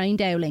manager Brian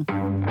Dowling.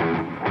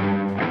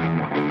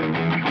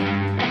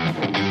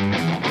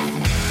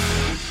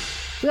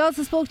 We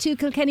also spoke to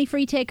Kilkenny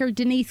free taker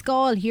Denise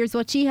Gall. Here's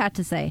what she had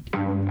to say.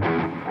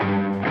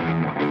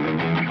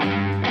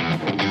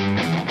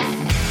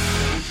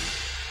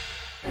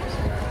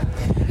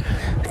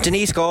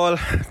 Denise Gall,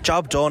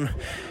 job done.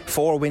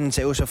 4 wins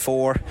out of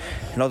 4.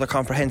 Another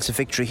comprehensive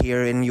victory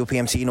here in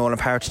UPMC Nolan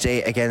Park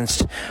today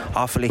against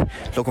Offaly.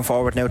 Looking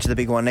forward now to the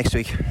big one next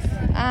week.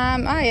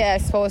 I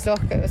suppose,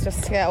 look, it was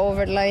just to get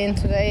over the line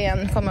today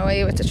and come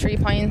away with the 3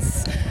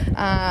 points.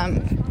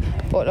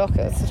 But look,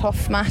 it's a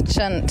tough match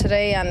and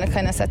today, and it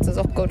kind of sets us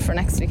up good for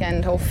next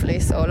weekend, hopefully.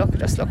 So look,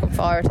 just looking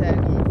forward to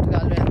going up to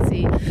Galway and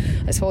see.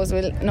 I suppose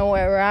we'll know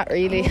where we're at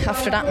really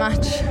after that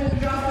match.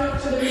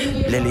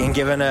 Lillian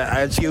Given,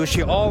 as usual,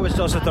 she always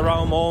does at the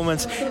wrong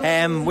moments.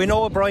 We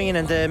know Brian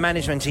and the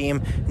management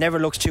team never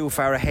looks too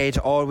far ahead,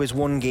 always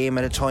one game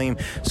at a time.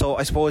 So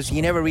I suppose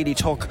you never really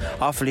took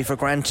Offaly for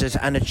granted,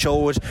 and it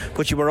showed.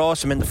 But you were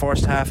awesome in the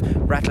first half,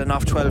 rattling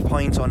off 12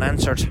 points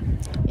unanswered.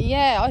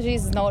 Yeah, oh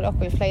Jesus, no, look,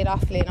 we've played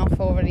Offaly enough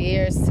over the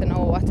years to know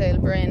what they'll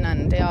bring,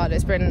 and they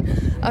always bring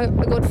a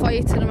good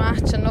fight to the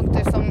match, and look,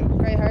 there's some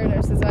great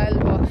hurlers as well.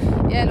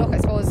 But yeah, look, I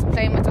suppose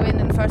playing with the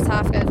wind in the first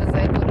half gave us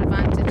a good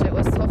advantage. It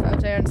was tough out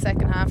there in the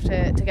second half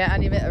to get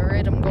any bit of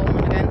rhythm going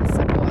against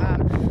it,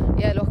 but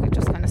yeah, look, it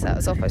just kind of set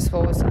us up, I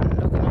suppose,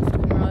 and look enough to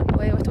come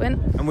away with the win.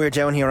 And we're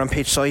down here on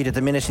pitch side at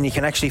the minute, and you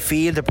can actually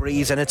feel the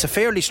breeze, and it's a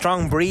fairly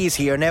strong breeze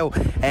here now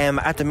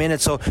at the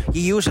minute, so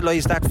you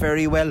utilise that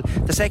very well.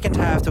 The second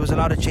half there was a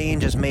lot of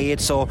changes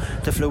made, so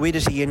the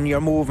fluidity in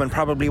your movement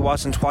probably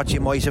wasn't what you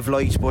might have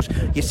liked, but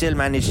you still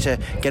managed to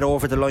get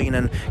over the line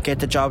and get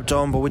the job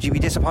done. But would you be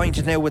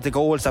disappointed now with the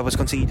goals that was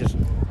conceded?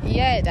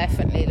 Yeah,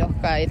 definitely.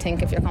 Look, I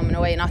think if you're coming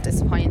away not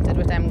disappointed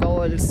with them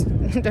goals,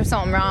 there's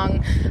something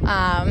wrong.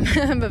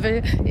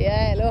 But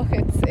yeah, look,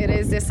 it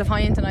is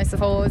disappointing, I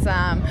suppose.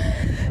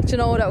 You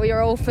know that we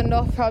were opened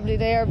up probably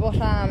there, but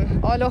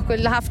look,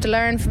 we'll have to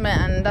learn from it,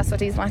 and that's what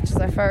these matches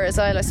are for as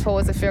well. I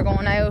suppose if you're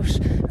going out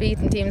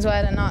beating teams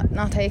well and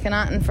not taking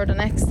that, and for the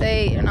next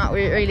day you're not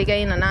really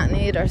gaining that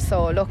either.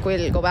 So look,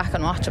 we'll go back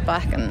and watch it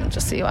back and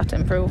just see what to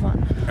improve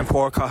on. And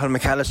poor Cathal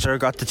McAllister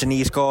got the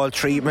Denise Gall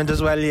treatment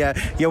as well. Yeah,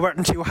 you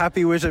weren't too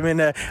happy with him in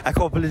a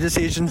couple of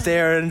decisions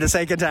there in the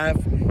second half.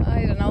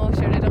 I don't know,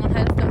 sure they don't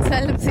help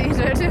themselves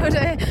either, do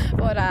they?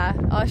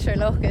 But sure,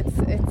 look,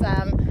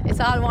 it's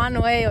all one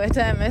way with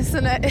them,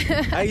 isn't it?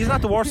 He's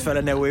not the worst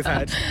fella now we've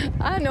had.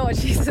 No,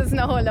 Jesus,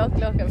 no.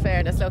 Look, in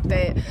fairness, look,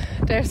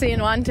 they're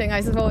seeing one thing,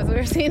 I suppose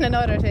we're seeing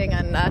another thing,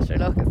 and sure,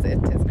 look,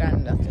 it's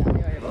grand.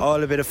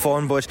 All a bit of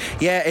fun, but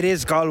yeah, it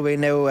is Galway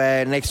now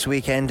next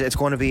weekend. It's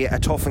going to be a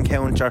tough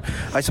encounter.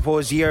 I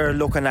suppose you're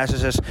looking at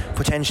it as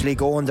potentially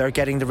going there,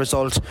 getting the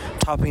result,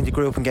 topping the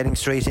group and getting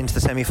straight into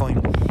the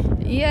semi-final.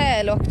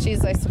 Yeah, look,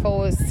 geez, I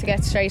suppose to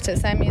get straight to the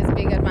semi is a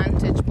big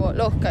advantage, but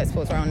look, I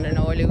suppose we're under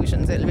no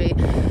illusions. It'll be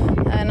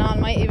an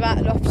almighty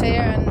battle up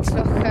there, and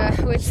look,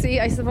 we'll see.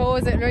 I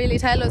suppose it'll really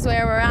tell us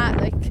where we're at.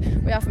 Like,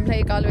 we haven't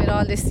played Galway at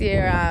all this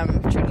year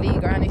through the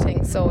league or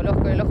anything, so look,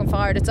 we're looking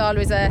forward. It's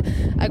always a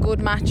good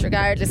match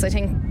regardless. I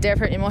think they're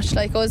pretty much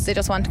like us. They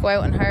just want to go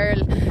out and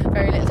hurl,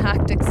 very little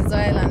tactics as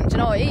well, and you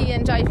know, you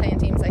enjoy playing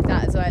teams like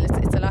that as well.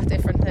 It's a lot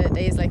different to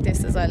days like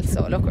this as well,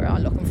 so look, we're all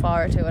looking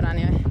forward to it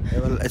anyway. Yeah,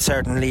 well, it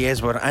certainly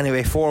is, but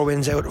anyway, 4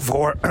 wins out of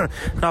 4.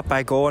 Not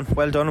bad going.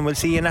 Well done, and we'll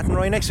see you in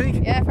Athenry next week.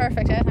 Yeah,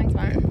 perfect. Yeah, thanks,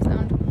 Martin.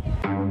 Sound.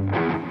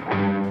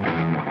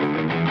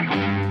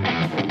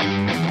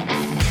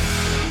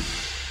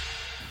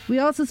 We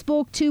also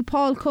spoke to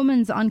Paul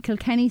Cummins on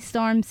Kilkenny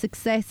Storm's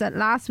success at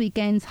last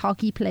weekend's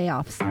hockey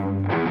playoffs.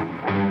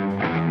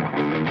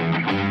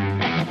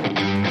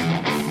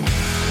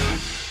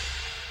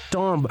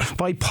 Storm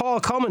by Paul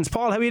Cummins.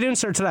 Paul, how are you doing,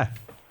 sir, today?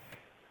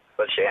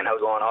 Well, Shane, how's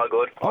it going?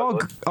 All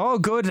good? All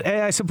good.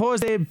 I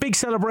suppose the big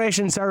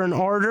celebrations are in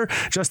order.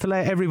 Just to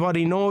let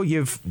everybody know,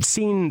 you've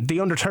seen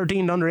the under-13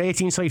 and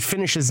under-18 side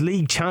finish as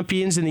league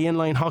champions in the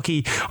Inline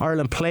Hockey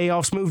Ireland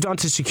playoffs, moved on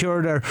to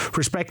secure their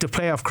respective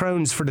playoff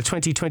crowns for the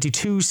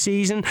 2022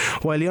 season,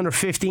 while the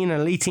under-15 and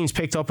elite teams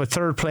picked up a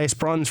third place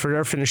bronze for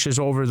their finishes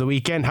over the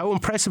weekend. How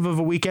impressive of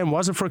a weekend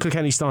was it for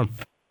Kilkenny Storm?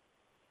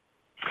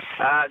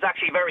 It's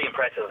actually very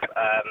impressive.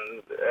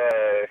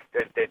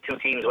 The two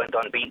teams went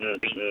on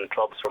beating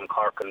clubs from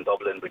Cork and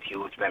Dublin with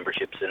huge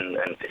memberships and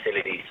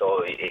facilities,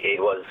 so it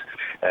was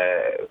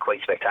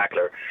quite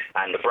spectacular.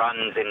 And the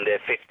bronze in the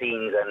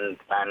 15s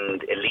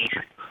and elite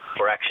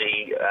were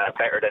actually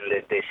better than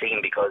the scene,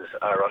 because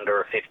our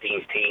under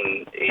 15s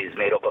team is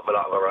made up of a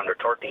lot of our under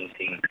 13s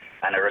team,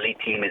 and our elite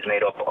team is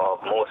made up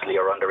of mostly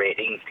our under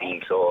 18s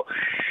team. So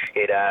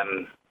it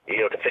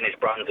to finish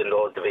bronze in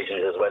those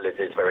divisions as well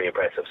is very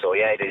impressive. So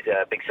yeah, it is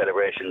big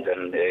celebrations,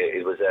 and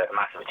it was a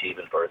massive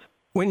achievement for us.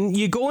 When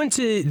you go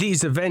into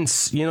these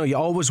events, you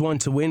always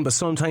want to win, but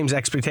sometimes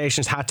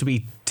expectations had to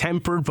be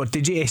tempered. But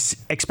did you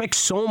expect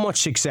so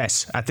much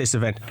success at this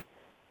event?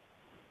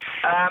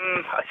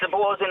 I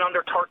suppose in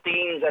under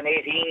 13s and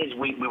 18s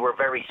we were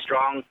very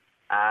strong.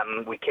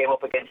 We came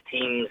up against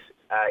teams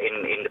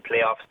in the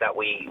playoffs that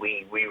we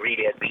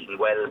really had beaten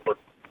well, but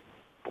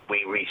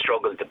we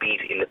struggled to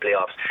beat in the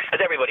playoffs. As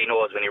everybody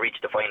knows, when you reach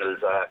the finals,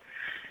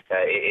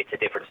 it's a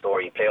different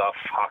story. Playoff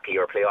hockey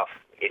or playoff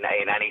in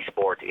any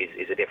sport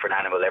is a different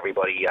animal.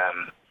 Everybody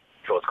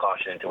throws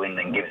caution into wind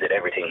and gives it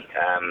everything.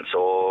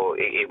 So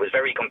it was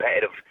very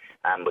competitive,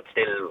 but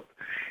still,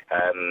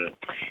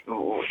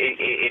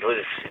 it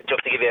was,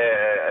 just to give you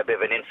a bit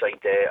of an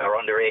insight, our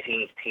under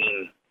 18s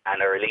team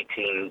and our elite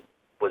team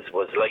was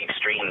live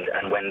streamed,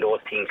 and when those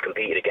teams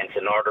competed against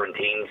the northern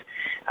teams,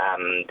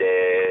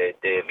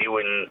 the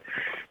viewing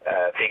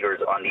figures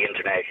on the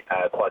internet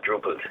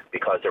quadrupled,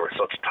 because there were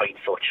such tight,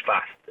 such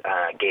fast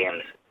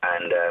games,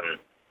 and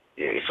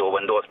so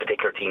when those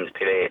particular teams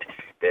played,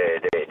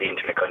 the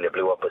internet kind of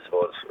blew up, I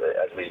suppose,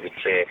 as we would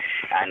say,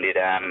 and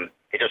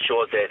it just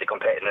shows the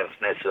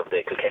competitiveness of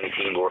the Kilkenny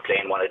team. We were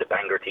playing one of the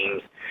banger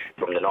teams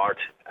from the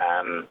north.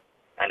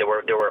 And there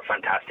were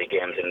fantastic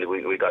games, and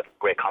we got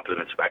great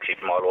compliments actually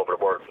from all over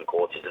the world, from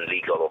coaches and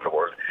leagues all over the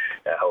world,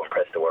 how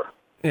impressed they were.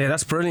 Yeah,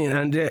 that's brilliant.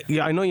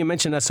 And I know you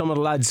mentioned that some of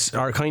the lads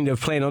are kind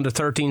of playing under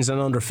 13s and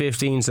under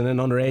 15s and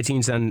then under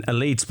 18s and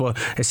elites, but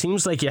it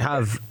seems like you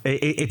have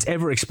it's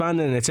ever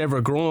expanding, it's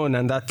ever growing,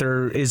 and that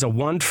there is a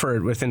want for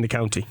it within the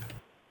county.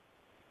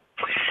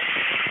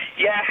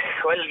 Yeah,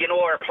 well,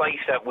 our plight,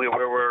 that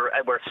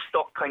we're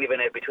stuck kind of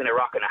between a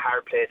rock and a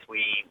hard place.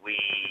 We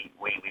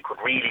could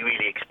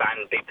really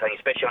expand big time,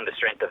 especially on the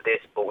strength of this,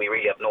 but we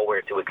really have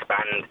nowhere to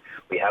expand.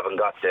 We haven't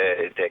got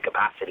the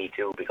capacity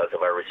to, because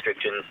of our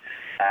restrictions.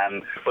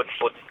 But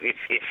if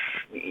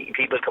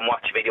people can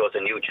watch videos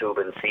on YouTube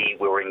and see,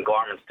 we were in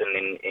Gormanston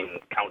in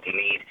County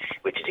Meath,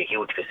 which is a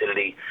huge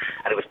facility,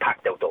 and it was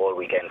packed out the whole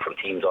weekend from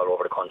teams all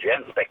over the country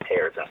and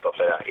spectators and stuff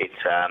like that.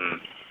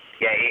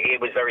 It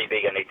was very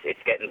big, and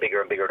it's getting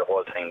bigger and bigger the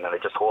whole time, and I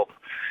just hope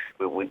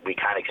we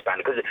can expand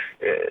it, because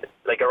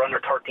like our under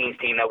 13s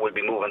team now will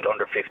be moving to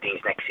under 15s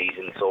next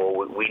season,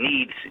 so we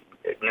need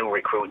new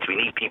recruits, we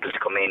need people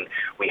to come in.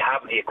 We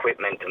have the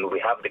equipment and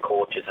we have the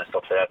coaches and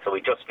stuff like that, so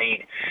we just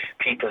need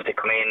people to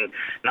come in,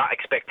 not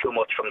expect too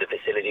much from the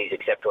facilities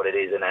except what it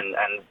is, and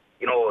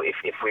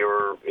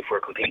if we're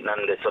competing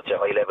on such a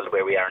high level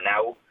where we are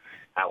now,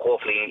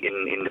 hopefully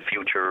in the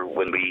future,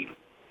 when we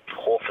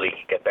hopefully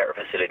get better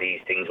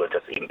facilities, things will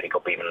just even pick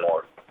up even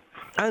more.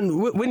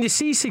 And when you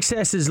see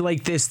successes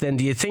like this, then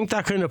do you think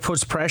that kind of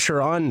puts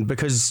pressure on?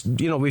 Because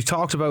we've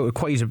talked about it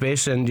quite a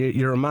bit, and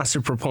you're a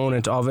massive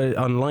proponent of it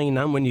online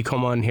and when you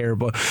come on here,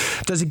 but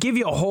does it give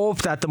you a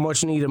hope that the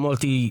much needed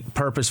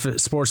multi-purpose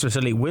sports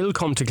facility will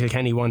come to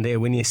Kilkenny one day,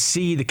 when you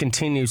see the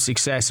continued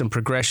success and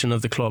progression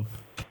of the club?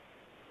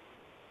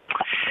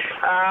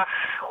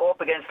 Hope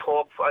against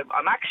hope.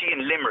 I'm actually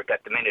in Limerick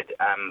at the minute.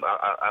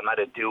 I'm at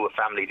a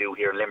family do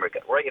here in Limerick,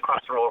 right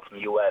across the road from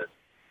UL.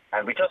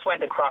 And we just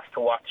went across to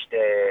watch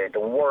the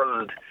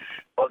World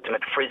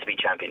Ultimate Frisbee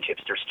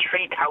Championships. There's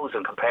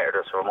 3,000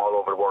 competitors from all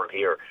over the world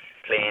here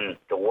playing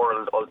the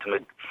World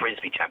Ultimate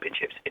Frisbee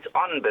Championships. It's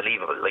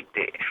unbelievable.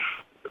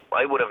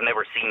 I would have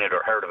never seen it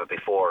or heard of it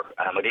before.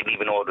 I didn't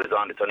even know it was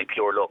on. It's only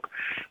pure luck.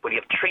 But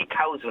you have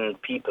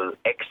 3,000 people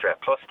extra,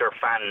 plus their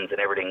fans and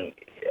everything,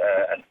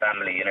 and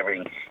family and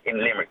everything in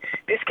Limerick.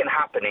 This can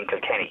happen in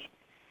Kilkenny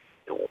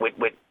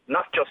with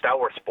not just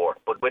our sport,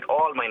 but with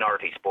all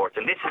minority sports.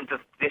 And this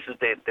is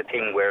the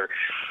thing where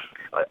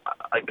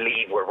I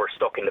believe we're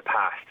stuck in the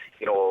past.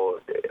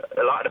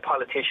 A lot of the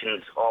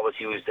politicians always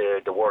use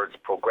the words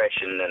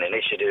progression and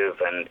initiative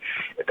and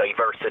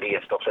diversity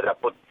and stuff like that.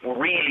 But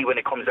really, when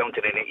it comes down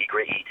to the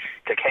nitty-gritty,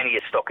 Kilkenny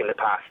is stuck in the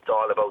past. It's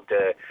all about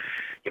the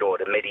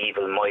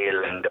medieval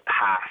mile and the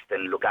past,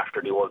 and look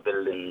after the old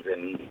buildings.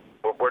 And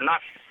we're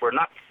not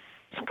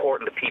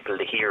supporting the people,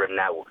 the here and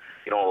now.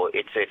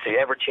 It's an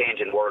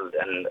ever-changing world,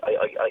 and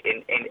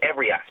in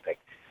every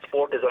aspect.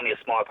 Sport is only a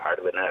small part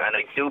of it, and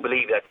I do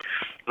believe that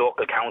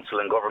local council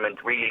and government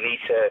really need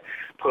to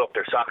put up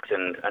their socks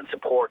and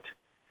support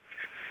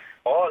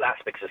all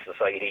aspects of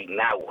society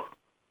now.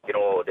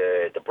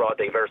 The broad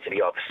diversity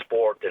of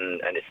sport,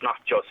 and it's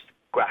not just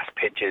grass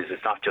pitches,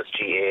 it's not just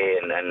GA,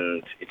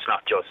 and it's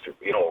not just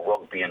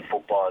rugby and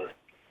football.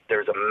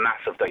 There's a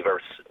massive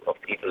diverse of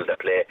people that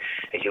play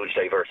a huge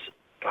diverse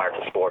part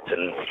of sports,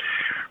 and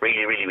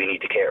really we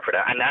need to care for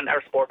that. And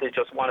our sport is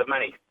just one of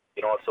many.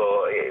 You know,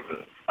 so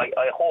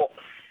I hope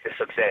the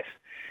success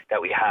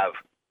that we have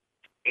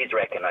is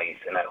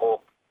recognised, and I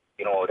hope,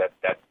 you know,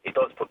 that it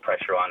does put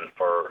pressure on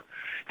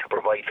to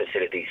provide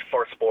facilities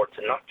for sports,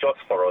 and not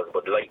just for us,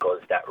 but like us,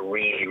 that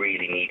really,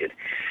 really need it.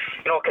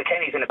 You know,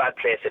 Kilkenny's in a bad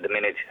place at the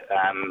minute.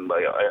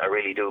 I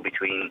really do,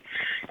 between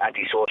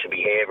antisocial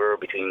behaviour,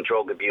 between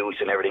drug abuse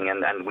and everything,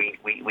 and we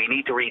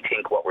need to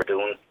rethink what we're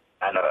doing.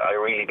 And I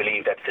really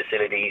believe that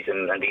facilities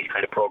and these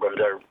kind of programs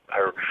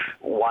are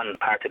one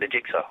part of the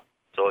jigsaw.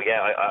 So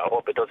yeah, I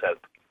hope it does help.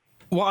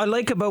 What I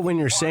like about when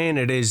you're saying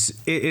it is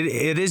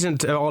it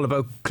isn't all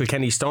about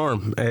Kilkenny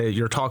Storm.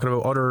 You're talking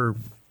about other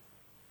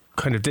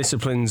kind of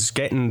disciplines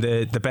getting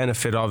the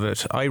benefit of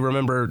it. I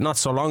remember not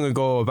so long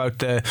ago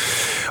about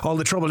all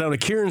the trouble down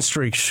at Kieran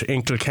Street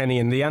in Kilkenny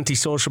and the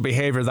antisocial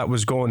behaviour that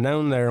was going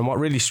down there, and what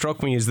really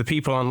struck me is the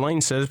people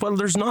online said, well,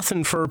 there's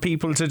nothing for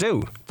people to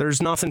do.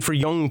 There's nothing for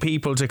young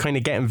people to kind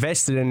of get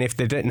invested in if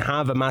they didn't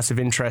have a massive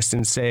interest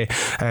in, say,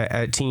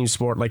 a team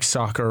sport like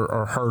soccer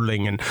or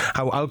hurling, and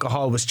how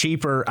alcohol was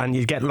cheaper and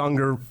you'd get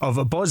longer of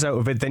a buzz out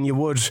of it than you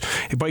would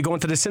by going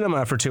to the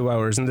cinema for 2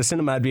 hours, and the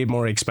cinema would be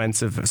more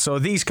expensive. So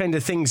these kind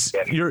of things,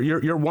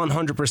 you're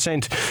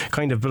 100%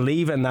 kind of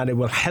believing that it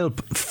will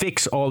help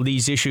fix all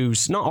these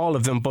issues, not all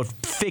of them, but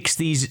fix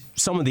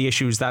some of the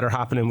issues that are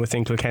happening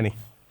within Kilkenny.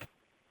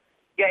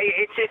 Yeah,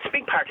 it's a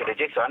big part of the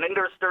jigsaw. I mean,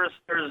 there's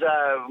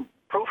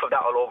proof of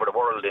that all over the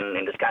world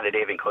in the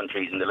Scandinavian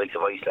countries and the likes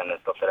of Iceland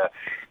and stuff like that.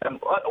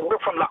 We're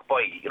from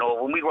Lochboy. You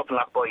know, when we grew up in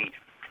Lochboy,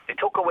 they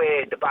took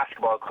away the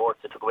basketball courts,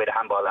 they took away the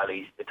handball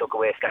alleys, they took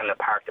away Scanlon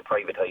Park to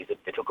privatise it,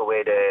 they took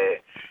away the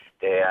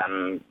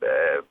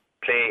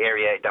play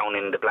area down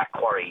in the Black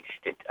Quarry,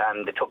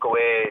 and they took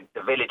away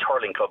the village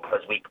hurling club because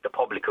the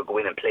public could go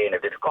in and play in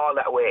it. They took all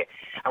that away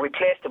and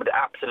replaced it with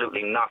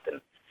absolutely nothing.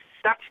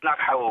 That's not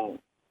how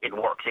it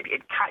works.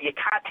 You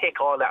can't take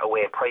all that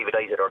away,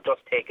 privatise it, or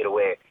just take it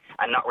away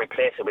and not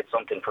replace it with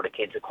something for the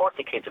kids. Of course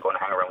the kids are going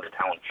to hang around the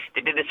town.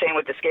 They did the same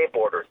with the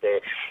skateboarders.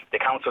 The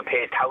council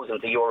paid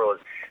thousands of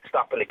euros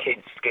stopping the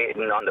kids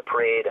skating on the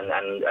parade and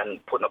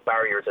putting up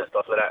barriers and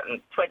stuff like that. And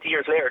 20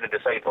 years later they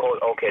decide,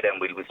 oh, okay, then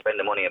we'll spend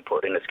the money and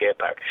put it in the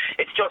skate park.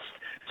 It's just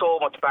so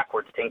much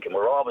backwards thinking.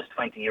 We're always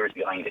 20 years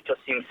behind. It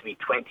just seems to be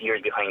 20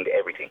 years behind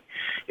everything.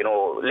 You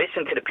know,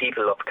 listen to the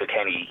people of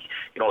Kilkenny.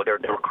 You know, they're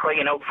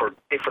crying out for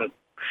different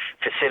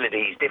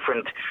facilities,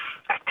 different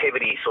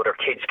activities so their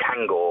kids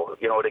can go.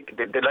 You know,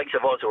 the likes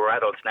of us who are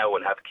adults now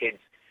and have kids,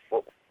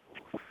 well,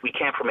 we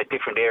came from a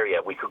different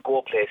area. We could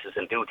go places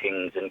and do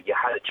things, and you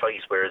had a choice,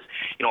 whereas,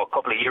 you know, a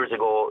couple of years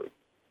ago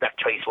that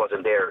choice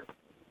wasn't there.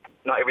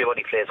 Not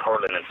everybody plays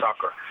hurling and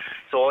soccer.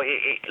 So,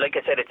 like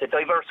I said, it's a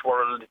diverse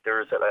world.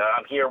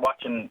 I'm here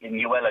watching in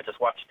UL. I just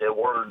watched the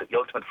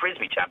Ultimate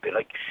Frisbee Champion.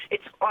 Like,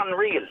 it's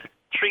unreal.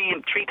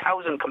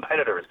 3,000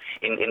 competitors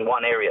in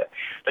one area.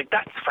 Like,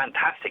 that's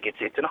fantastic. It's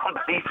an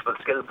unbelievable,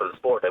 skillful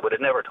sport. I would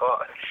have never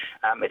thought.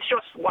 It's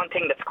just one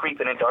thing that's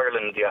creeping into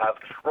Ireland. You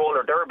have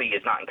roller derby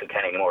is not in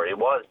Kilkenny anymore. It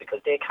was because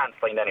they can't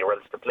find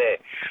anywhere else to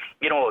play.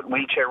 You know,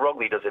 wheelchair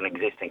rugby doesn't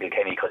exist in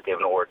Kilkenny because they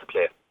have nowhere to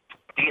play.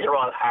 These are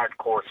all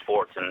hardcore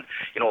sports, and,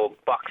 you know,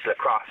 box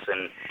lacrosse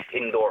and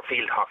indoor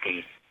field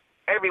hockey.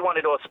 Every one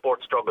of those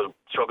sports struggle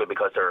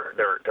because they're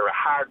a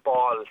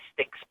hardball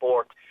stick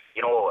sport.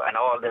 You know, and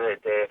all the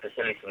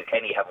facilities in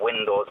Kilkenny have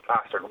windows,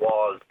 plastered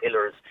walls,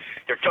 pillars.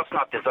 They're just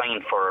not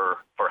designed for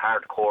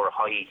hardcore,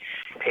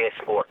 high-paced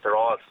sports. They're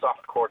all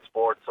soft court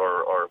sports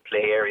or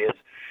play areas.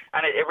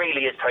 And it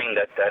really is time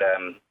that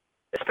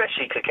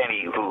especially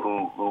Kilkenny,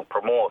 who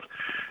promote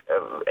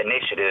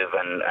initiative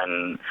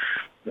and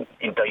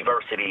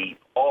diversity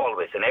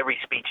always in every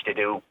speech they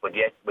do, but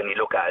yet when you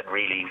look at it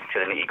really to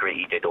the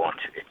nitty-gritty, they don't.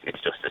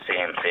 It's just the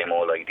same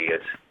old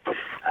ideas,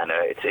 and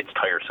it's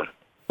tiresome.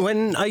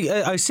 When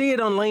I see it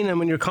online, and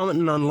when you're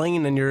commenting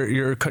online and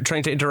you're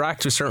trying to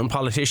interact with certain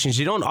politicians,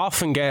 you don't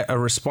often get a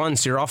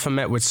response. You're often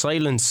met with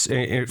silence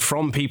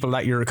from people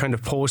that you're kind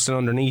of posting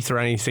underneath or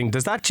anything.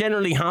 Does that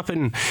generally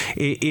happen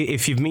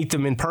if you meet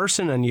them in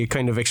person and you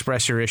kind of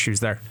express your issues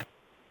there?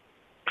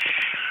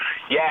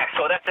 Yeah,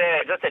 so that's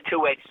a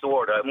two-edged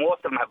sword.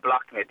 Most of them have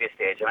blocked me at this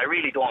stage, and I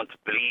really don't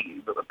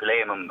blame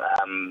them.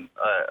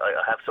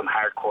 I have some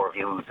hardcore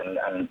views,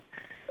 and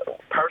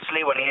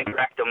personally, when I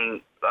interact with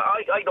them,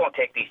 I don't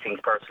take these things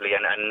personally,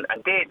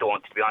 and they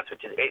don't, to be honest with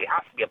you. It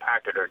has to be a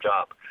part of their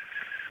job.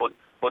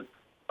 But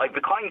I've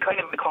kind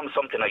of become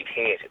something I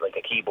hate, like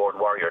a keyboard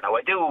warrior. Now,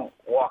 I do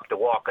walk the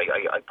walk.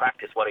 I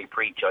practice what I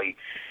preach. I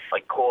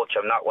coach.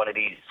 I'm not one of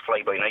these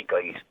fly-by-night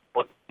guys.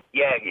 But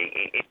yeah,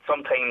 it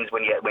sometimes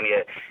when you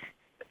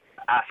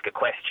ask a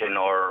question,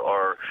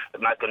 or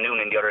Malcolm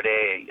Noonan the other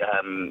day,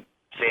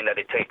 saying that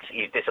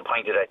he's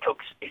disappointed that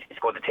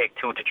it's going to take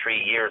 2 to 3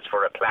 years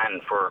for a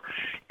plan for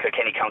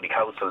Kilkenny County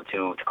Council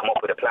to come up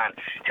with a plan.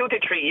 2 to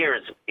 3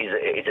 years is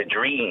a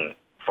dream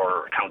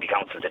for County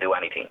Council to do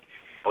anything.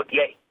 But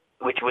yeah,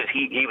 which was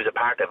he was a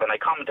part of, and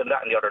I commented on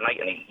that the other night,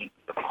 and he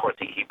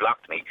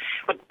blocked me.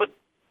 But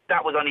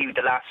that was only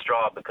the last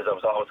straw, because I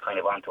was always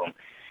kind of onto him.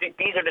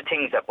 these are the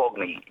things that bug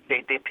me.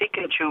 They pick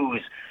and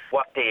choose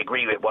what they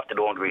agree with, what they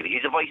don't agree with.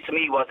 His advice to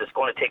me was it's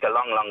going to take a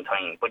long, long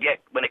time. But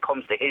yet, when it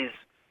comes to his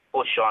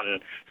push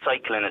on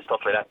cycling and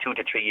stuff like that, 2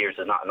 to 3 years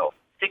is not enough.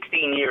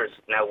 16 years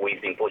now we've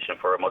been pushing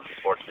for a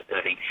multi-sports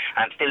facility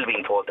and still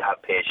being told to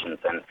have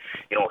patience and,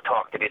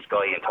 talk to this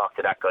guy and talk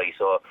to that guy.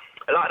 So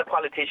a lot of the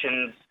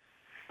politicians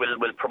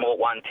will promote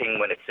one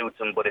thing when it suits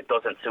them, but it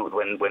doesn't suit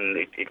when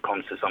it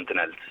comes to something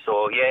else.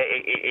 So, yeah,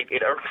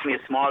 it irks me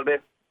a small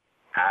bit.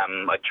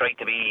 I try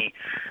to be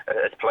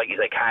as polite as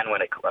I can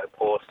when I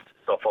post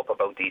stuff up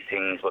about these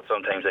things, but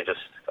sometimes I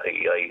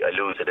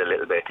lose it a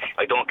little bit.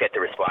 I don't get the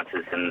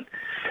responses, and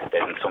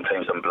then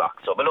sometimes I'm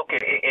blocked. So, but look,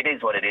 it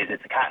is what it is.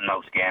 It's a cat and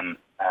mouse game.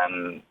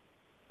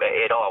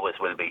 It always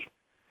will be.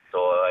 So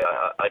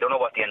I don't know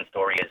what the end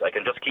story is. I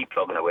can just keep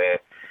plugging away.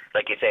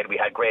 Like you said, we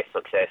had great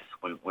success.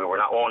 We were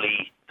not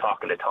only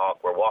talking the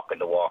talk, we're walking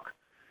the walk.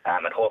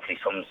 And hopefully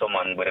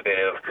someone with a bit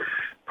of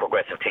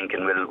progressive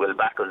thinking will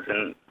back us,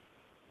 and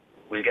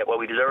we'll get what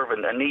we deserve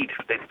and need.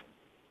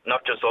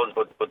 Not just us,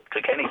 but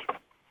Kilkenny.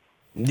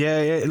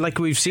 Yeah, like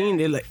we've seen,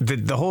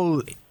 the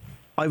whole...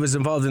 I was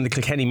involved in the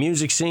Kilkenny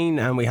music scene,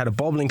 and we had a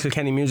bubbling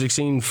Kilkenny music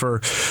scene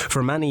for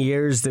many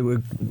years. They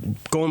were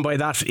going by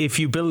that, if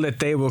you build it,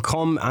 they will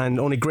come, and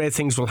only great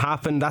things will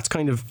happen. That's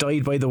kind of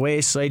died by the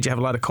wayside. You have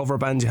a lot of cover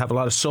bands, you have a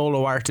lot of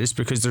solo artists,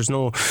 because there's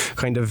no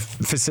kind of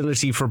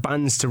facility for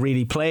bands to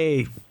really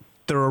play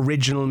their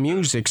original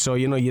music. So,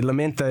 you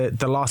lament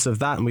the loss of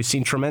that, and we've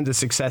seen tremendous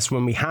success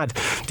when we had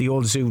the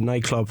Old Zoo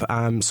nightclub.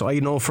 So I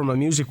know from a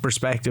music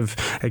perspective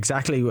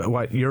exactly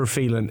what you're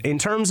feeling. In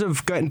terms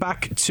of getting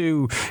back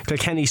to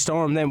Kilkenny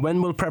Storm, then,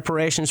 when will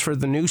preparations for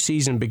the new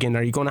season begin?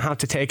 Are you going to have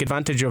to take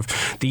advantage of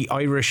the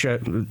Irish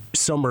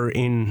summer,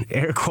 in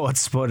air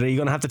quotes, but are you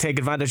going to have to take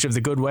advantage of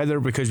the good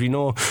weather? Because we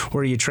know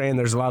where you train,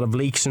 there's a lot of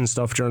leaks and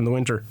stuff during the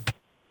winter.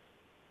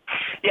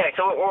 Yeah,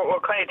 so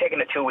we're kind of taking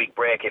a 2-week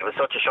break. It was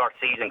such a short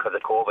season because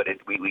of COVID.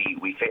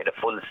 We fitted a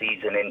full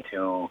season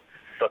into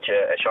such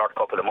a short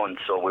couple of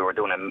months. So we were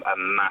doing a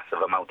massive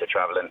amount of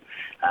travelling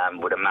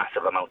with a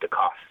massive amount of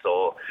cost.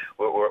 So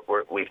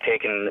we've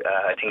taken,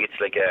 I think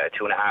it's like a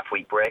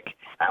 2.5-week break,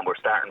 and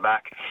we're starting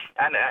back.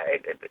 And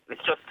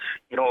it's just,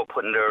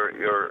 putting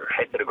your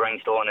head to the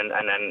grindstone and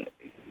then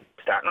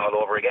starting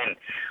all over again.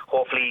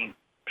 Hopefully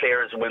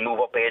players will move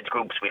up age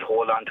groups. We'll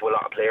hold on to a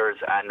lot of players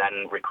and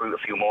then recruit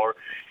a few more.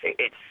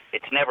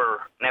 It's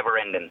never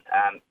ending.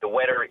 The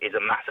weather is a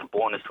massive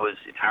bonus to us.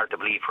 It's hard to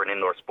believe for an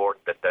indoor sport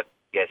that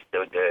yes,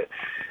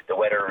 the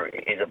weather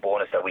is a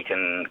bonus that we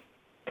can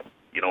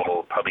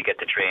probably get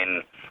to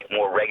train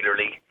more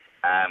regularly.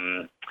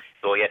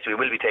 So yes, we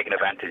will be taking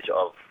advantage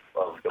of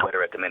the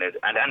weather at the minute,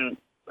 and then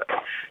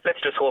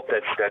let's just hope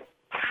that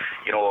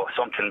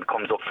something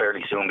comes up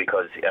fairly soon,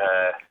 because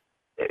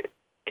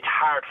it's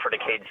hard for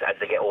the kids as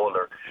they get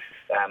older.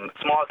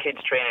 Small kids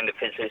training the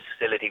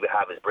facility we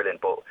have is brilliant,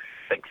 but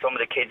like some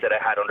of the kids that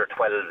I had under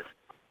 12s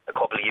a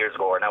couple of years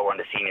ago are now on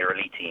the senior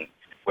elite team,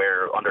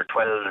 where under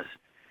 12s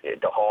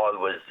the hall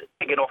was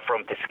big enough for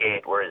them to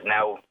skate, whereas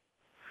now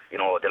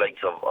the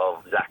likes of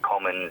Zach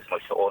Cummins, my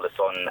oldest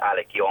son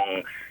Alec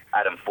Young,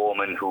 Adam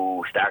Foreman,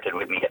 who started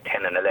with me at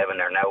 10 and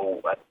 11, are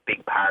now a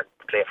big part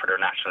to play for their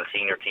national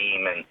senior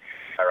team and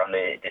are on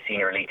the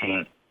senior elite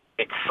team.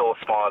 It's so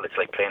small, it's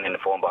like playing in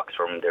the phone box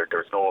from there.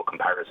 There's no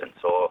comparison.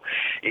 So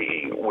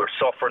we're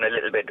suffering a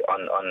little bit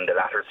on the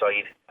latter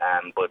side,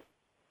 but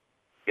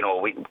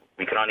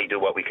we can only do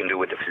what we can do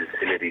with the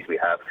facilities we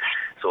have.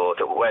 So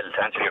to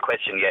answer your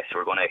question, yes,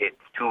 we're going to hit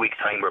 2 weeks'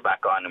 time, we're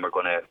back on, and we're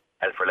going to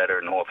hell for leather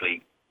and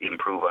hopefully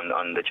improve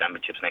on the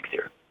championships next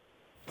year.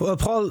 Well,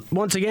 Paul,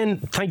 once again,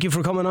 thank you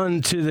for coming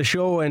on to the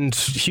show, and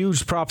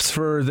huge props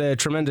for the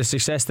tremendous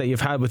success that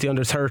you've had with the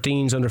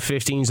under-13s,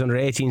 under-15s,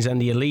 under-18s and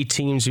the elite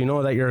teams. You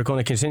know that you're going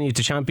to continue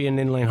to champion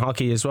inline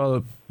hockey as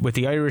well with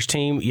the Irish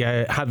team. You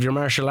have your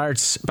martial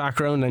arts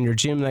background and your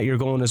gym that you're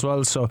going as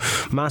well, so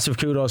massive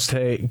kudos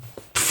to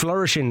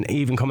flourishing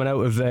even coming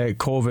out of the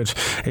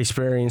COVID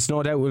experience.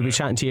 No doubt we'll be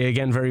chatting to you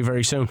again very,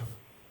 very soon.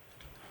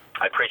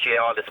 I appreciate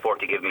all the support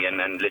you give me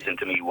and listen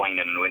to me whining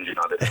and whinging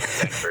all this.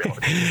 Thanks very much.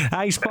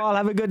 Thanks, Paul.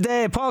 Have a good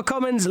day. Paul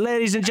Cummins,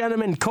 ladies and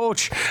gentlemen,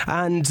 coach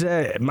and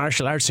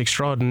martial arts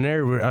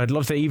extraordinaire. I'd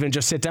love to even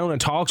just sit down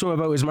and talk to him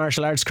about his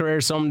martial arts career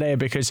someday,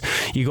 because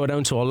you go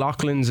down to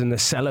O'Loughlin's and the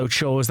sellout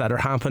shows that are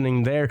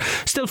happening there.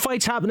 Still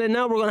fights happening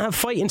now. We're going to have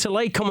Fight Into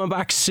Light coming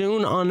back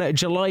soon on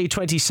July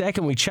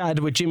 22nd. We chatted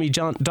with Jimmy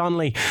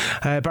Donnelly,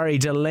 Barry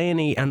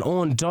Delaney and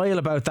Owen Doyle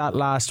about that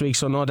last week,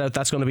 so no doubt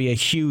that's going to be a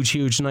huge,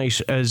 huge night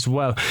as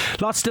well.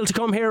 Lots still to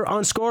come here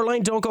on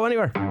Scoreline. Don't go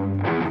anywhere.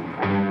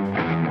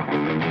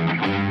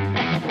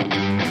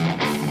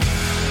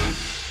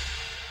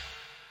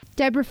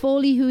 Deborah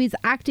Foley, who is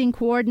acting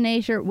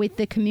coordinator with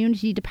the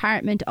community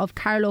department of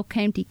Carlow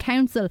County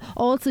Council,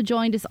 also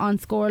joined us on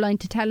Scoreline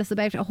to tell us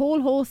about a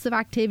whole host of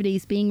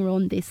activities being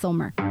run this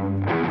summer.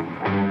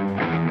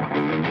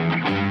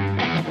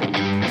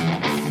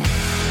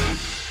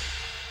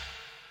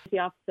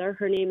 Officer.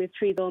 Her name is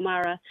Treva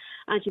O'Mara,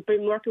 and she's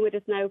been working with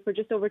us now for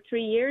just over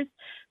 3 years.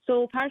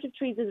 So part of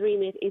Teresa's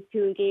remit is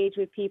to engage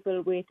with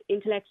people with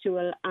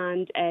intellectual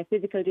and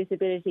physical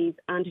disabilities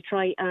and to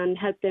try and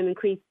help them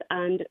increase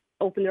and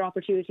open their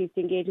opportunities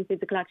to engage in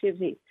physical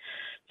activities.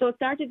 So it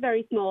started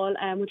very small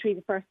when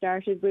Teresa first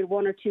started with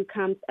 1 or 2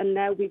 camps, and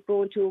now we've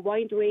grown to a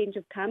wide range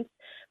of camps.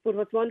 But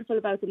what's wonderful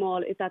about them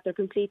all is that they're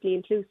completely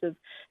inclusive.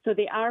 So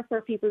they are for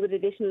people with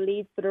additional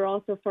needs, but are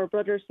also for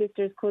brothers,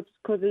 sisters,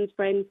 cousins,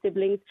 friends,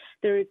 siblings.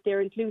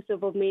 They're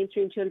inclusive of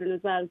mainstream children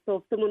as well. So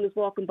if someone was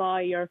walking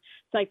by or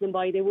cycling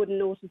by, they wouldn't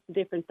notice the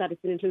difference that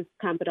it's an inclusive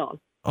camp at all.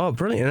 Oh,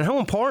 brilliant. And how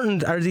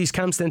important are these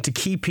camps then to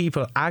keep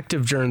people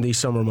active during these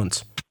summer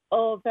months?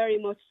 Oh, very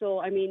much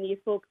so. I mean, you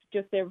spoke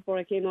just there before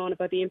I came on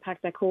about the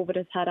impact that COVID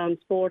has had on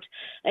sport.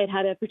 It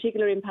had a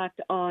particular impact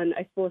on,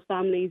 I suppose,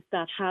 families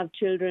that have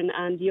children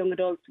and young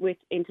adults with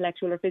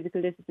intellectual or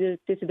physical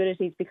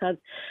disabilities, because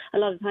a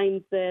lot of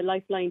times the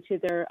lifeline to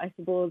their, I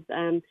suppose,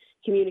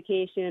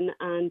 communication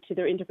and to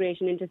their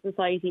integration into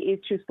society is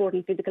through sport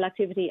and physical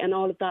activity, and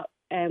all of that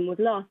was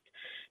lost.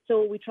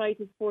 So we tried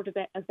to support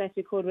as best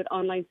we could with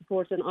online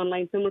support and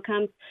online summer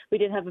camps. We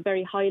did have a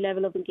very high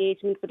level of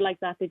engagement, but like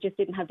that, they just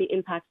didn't have the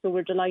impact. So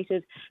we're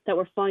delighted that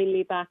we're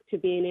finally back to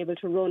being able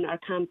to run our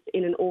camps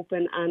in an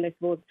open and, I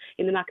suppose,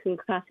 in the maximum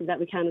capacity that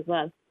we can as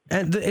well.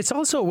 And it's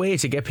also a way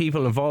to get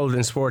people involved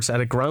in sports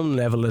at a ground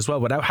level as well,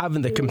 without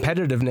having the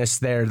competitiveness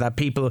there that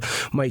people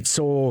might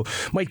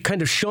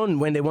kind of shun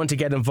when they want to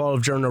get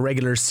involved during a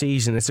regular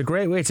season. It's a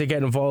great way to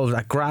get involved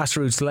at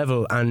grassroots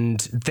level and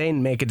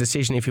then make a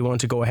decision if you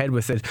want to go ahead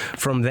with it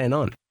from then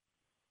on.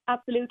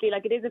 Absolutely.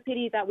 Like, it is a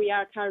pity that we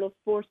are Carlow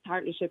Sports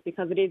Partnership,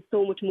 because it is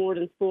so much more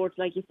than sport.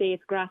 Like you say,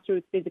 it's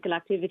grassroots physical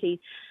activity,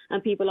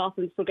 and people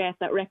often forget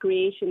that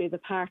recreation is a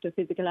part of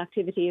physical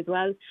activity as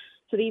well.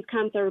 So these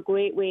camps are a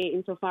great way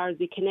insofar as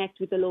we connect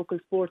with the local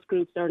sports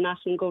groups or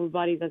national governing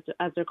bodies,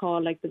 as they're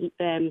called, like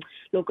the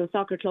local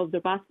soccer clubs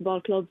or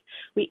basketball clubs.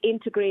 We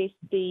integrate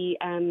the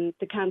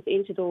camps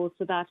into those,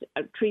 so that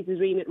Teresa's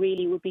remit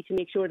really would be to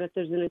make sure that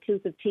there's an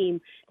inclusive team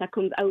that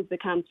comes out of the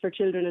camps for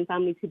children and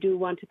families who do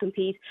want to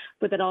compete,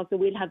 but that also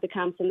we'll have the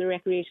camps and the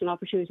recreational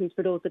opportunities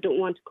for those that don't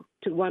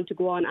want to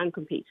go on and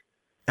compete.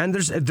 And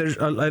there's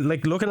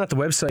like looking at the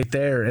website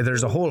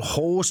there's a whole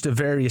host of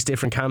various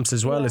different camps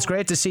as well. Yeah. It's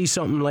great to see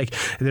something like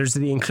there's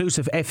the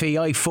inclusive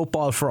FAI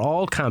Football for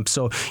All camp.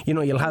 So, you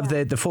know, you'll have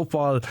the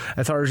Football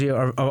Authority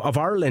of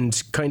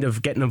Ireland kind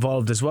of getting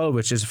involved as well,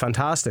 which is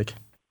fantastic.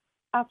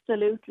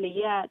 Absolutely,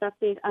 yeah, that's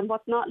it. And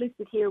what's not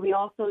listed here, we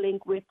also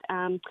link with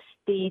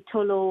the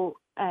Tullow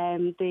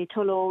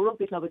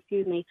Rugby Club,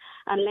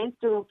 and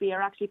Leinster Rugby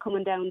are actually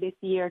coming down this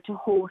year to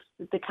host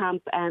the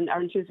camp,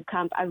 our inclusive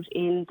camp out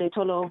in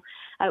Carlow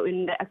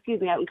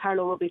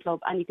Rugby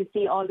Club, and you can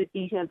see all the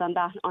details on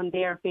that on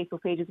their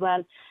Facebook page as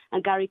well.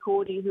 And Gary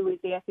Cody, who is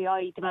the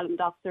FAI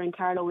Development Officer in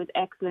Carlow, is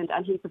excellent,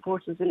 and he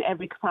supports us in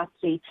every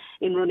capacity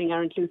in running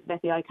our inclusive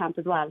FAI camp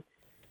as well.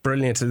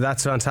 Brilliant.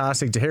 That's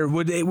fantastic to hear.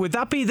 Would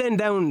that be then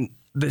down,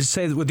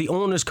 say, would the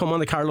owners come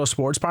on the Carlow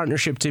Sports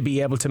Partnership to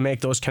be able to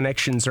make those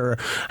connections, or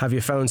have you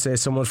found, say,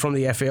 someone from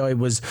the FAI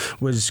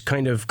was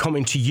kind of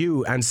coming to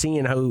you and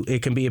seeing how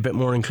it can be a bit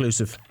more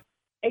inclusive?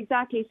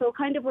 Exactly. So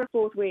kind of work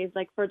both ways.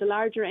 Like for the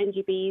larger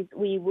NGBs,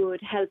 we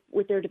would help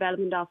with their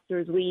development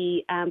officers.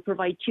 We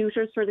provide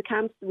tutors for the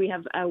camps. We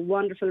have a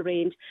wonderful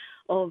range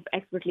of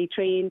expertly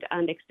trained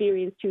and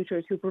experienced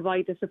tutors who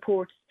provide the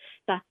support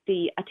that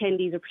the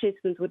attendees or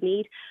participants would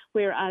need,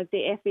 whereas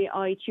the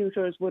FAI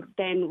tutors would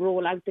then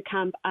roll out the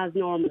camp as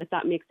normal, if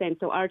that makes sense.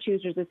 So our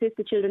tutors assist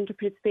the children to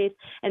participate,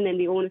 and then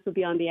the onus will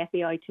be on the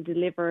FAI to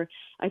deliver,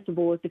 I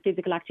suppose, the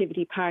physical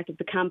activity part of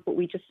the camp, but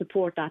we just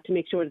support that to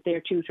make sure that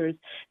their tutors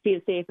feel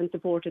safe and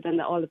supported, and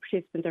that all the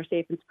participants are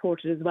safe and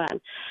supported as well.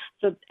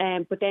 So,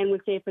 but then we'll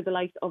say for the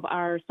likes of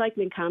our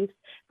cycling camps,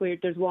 where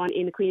there's one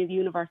in the Queen of the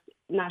Universe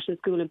National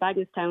School in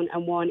Bagenalstown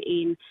and one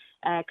in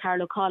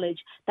Carlow College,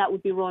 that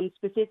would be run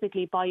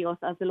specifically by us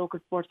as the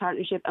local sports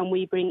partnership, and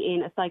we bring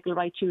in a cycle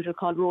right tutor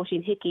called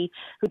Roisin Hickey,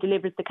 who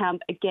delivers the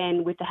camp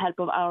again with the help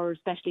of our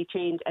specially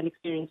trained and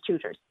experienced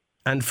tutors.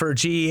 And for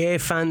GAA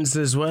fans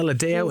as well, a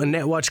day out in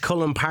Netwatch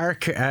Cullen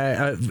Park,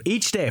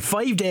 each day,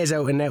 5 days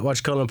out in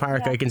Netwatch Cullen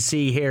Park, I can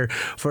see here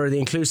for the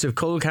inclusive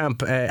Cull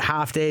Camp,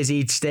 half days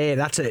each day.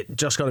 That's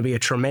just going to be a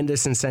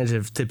tremendous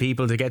incentive to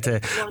people to get to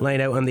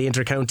line out on the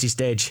inter-county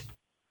stage.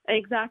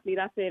 Exactly,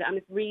 that's it, and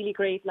it's really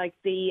great. Like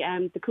the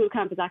Cull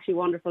Camp is actually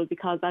wonderful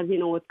because, as you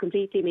know, it's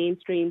completely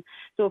mainstream.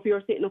 So if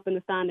you're sitting up in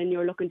the stand and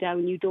you're looking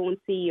down, you don't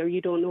see or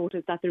you don't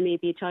notice that there may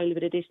be a child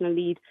with additional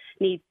needs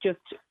just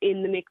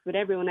in the mix with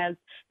everyone else.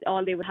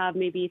 All they would have,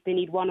 maybe if they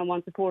need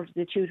one-on-one support, is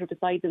a tutor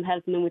beside them,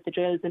 helping them with the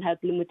drills and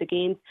helping them with the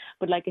games.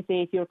 But like I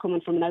say, if you're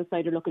coming from an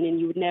outsider looking in,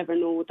 you would never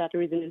know that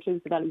there is an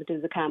inclusive element to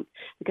the camp,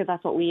 because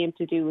that's what we aim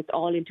to do. It's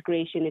all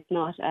integration. It's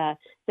not a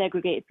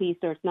segregated piece,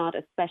 or it's not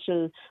a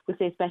special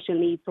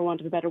needs, for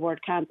want of a better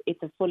word, camp.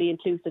 It's a fully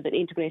inclusive and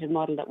integrated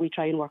model that we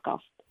try and work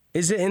off.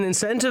 Is it an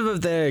incentive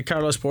of the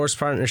Carlow Sports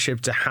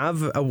Partnership to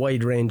have a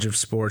wide range of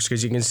sports?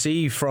 Because you can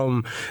see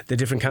from the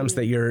different camps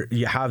that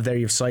you have there,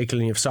 you have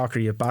cycling, you have soccer,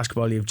 you have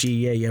basketball, you have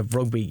GAA, you have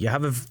rugby, you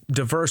have a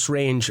diverse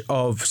range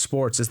of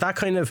sports. Is that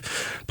kind of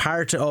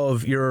part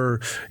of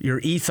your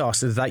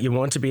ethos, is that you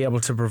want to be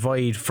able to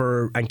provide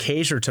for and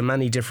cater to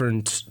many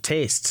different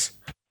tastes?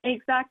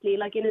 Exactly.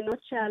 Like in a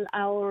nutshell,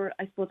 our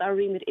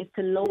remit is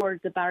to lower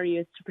the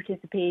barriers to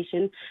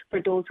participation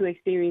for those who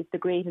experience the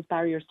greatest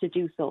barriers to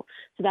do so.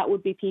 So that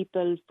would be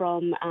people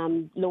from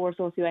lower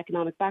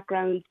socioeconomic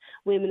backgrounds,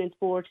 women in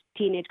sport,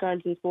 teenage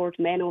girls in sport,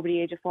 men over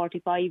the age of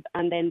 45,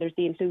 and then there's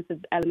the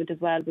inclusive element as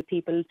well with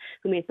people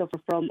who may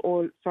suffer from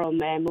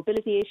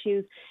mobility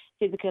issues,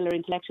 physical or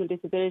intellectual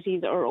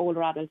disabilities, or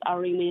older adults. Our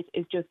remit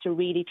is just to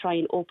really try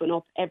and open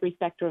up every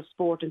sector of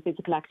sport and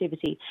physical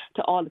activity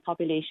to all the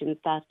populations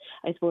that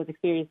I suppose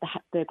experience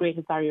the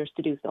greatest barriers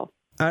to do so.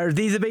 Are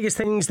these the biggest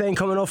things then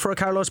coming up for a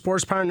Carlow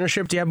Sports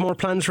Partnership? Do you have more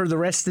plans for the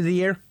rest of the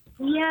year?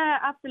 Yeah,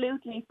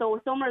 absolutely.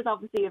 So summer is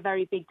obviously a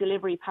very big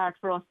delivery part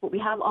for us, but we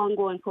have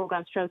ongoing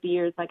programs throughout the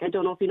years. Like, I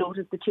don't know if you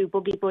noticed the 2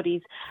 Boogie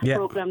Buddies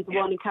programs,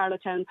 one in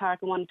Carlowtown Park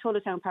and one in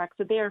Tullatown Park.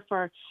 So they're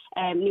for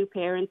new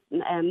parents,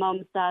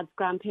 mums, dads,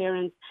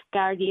 grandparents,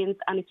 guardians,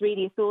 and it's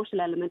really a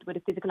social element with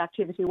a physical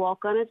activity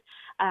walk on it.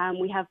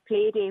 We have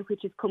Play Day,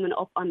 which is coming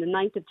up on the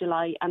 9th of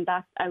July, and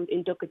that's out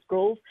in Duckett's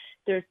Grove.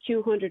 There's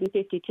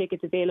 250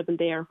 tickets available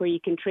there where you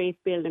can trace,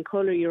 build and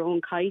colour your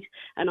own kite,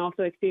 and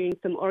also experience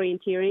some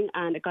orienteering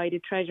and a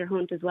guided treasure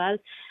hunt as well.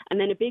 And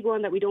then a big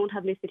one that we don't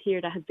have listed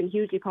here that has been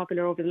hugely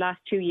popular over the last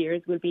 2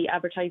 years, we'll be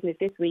advertising it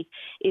this week,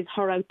 is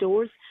Her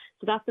Outdoors.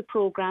 So that's the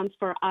programme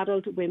for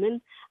adult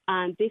women.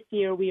 And this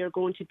year we are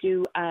going to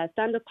do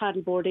stand-up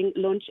paddleboarding,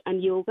 lunch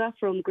and yoga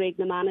from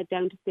Graignamanagh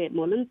down to St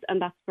Mullins,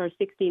 and that's for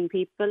 16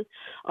 people.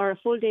 Or a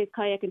full day's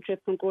kayaking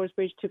trip from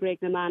Goresbridge to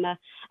Graignamanagh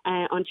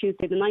on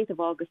Tuesday the 9th of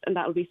August, and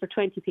that will be for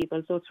 20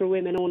 people, so it's for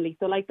women only.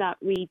 So like that,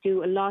 we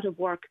do a lot of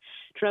work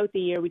throughout the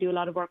year. We do a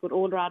lot of work with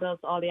older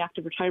adults, all the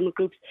active retirement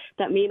groups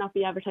that may not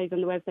be advertised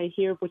on the website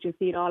here, but you'll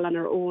see it all on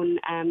our own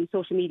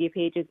social media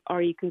pages,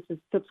 or you can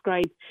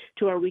subscribe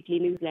to our weekly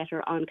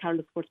newsletter on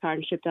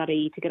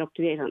carlowsportspartnership.ie to get up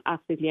to date on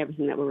absolutely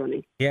everything that we're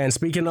running. Yeah, and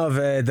speaking of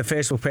the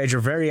Facebook page,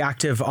 you're very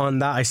active on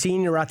that. I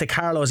seen you're at the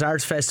Carlow's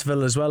Arts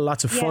Festival as well,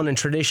 lots of fun and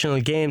traditional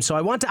games. So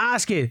I want to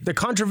ask you, the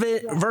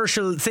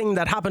controversial thing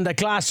that happened at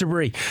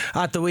Glastonbury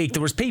at the week,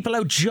 there was people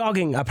out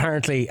jogging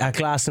apparently at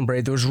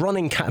Glastonbury, there was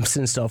running camps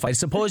and stuff. I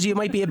suppose you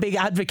might be a big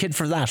advocate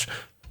for that.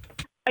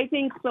 I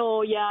think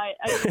so, yeah.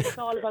 It's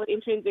all about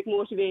intrinsic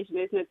motivation,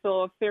 isn't it?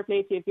 So fair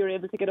play to you if you're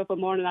able to get up a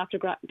morning after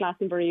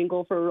Glastonbury and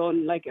go for a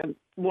run, like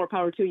more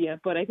power to you.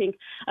 But I think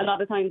a lot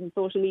of times in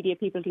social media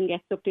people can get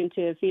sucked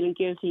into feeling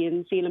guilty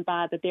and feeling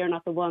bad that they're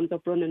not the ones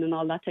up running and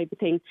all that type of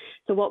thing.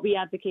 So what we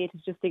advocate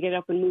is just to get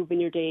up and move in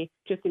your day,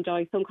 just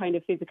enjoy some kind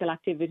of physical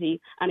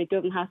activity, and it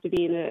doesn't have to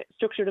be in a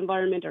structured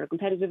environment or a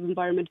competitive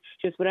environment,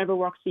 just whatever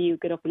works for you,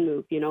 get up and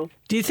move, you know.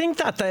 Do you think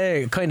that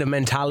the kind of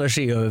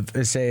mentality of,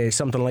 say,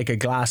 something like a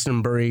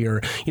Glastonbury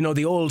or, you know,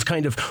 the old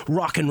kind of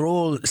rock and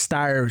roll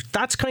star,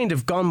 that's kind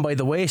of gone by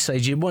the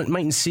wayside? You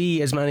mightn't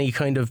see as many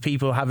kind of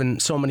people having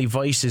so many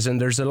voices,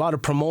 and there's a lot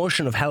of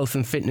promotion of health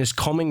and fitness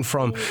coming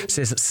from,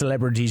 say,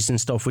 celebrities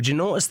and stuff. Would you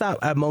notice that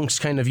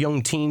amongst kind of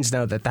young teens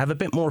now, that they have a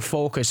bit more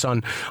focus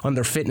on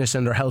their fitness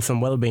and their health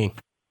and well-being?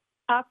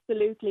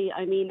 Absolutely.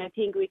 I mean, I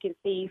think we can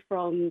see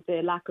from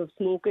the lack of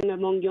smoking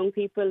among young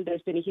people,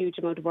 there's been a huge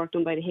amount of work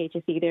done by the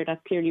HSE there that's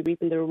clearly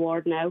reaping the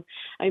reward now.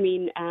 I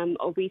mean,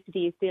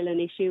 obesity is still an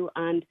issue,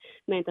 and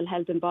mental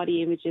health and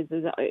body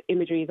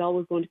imagery is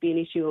always going to be an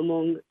issue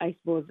among, I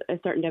suppose, a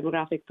certain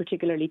demographic,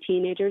 particularly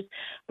teenagers.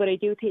 But I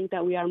do think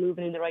that we are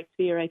moving in the right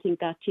sphere. I think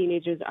that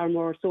teenagers are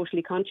more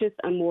socially conscious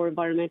and more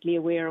environmentally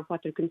aware of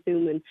what they're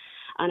consuming.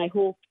 And I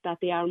hope that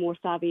they are more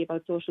savvy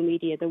about social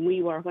media than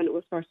we were when it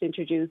was first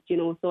introduced, you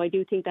know. So I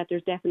do think that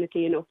there's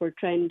definitely an upward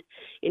trend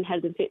in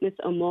health and fitness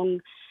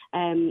among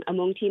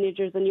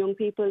teenagers and young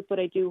people, but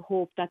I do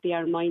hope that they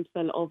are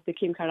mindful of the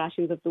Kim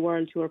Kardashians of the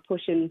world who are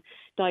pushing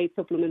diet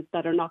supplements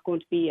that are not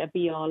going to be a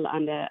be-all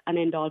and an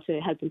end-all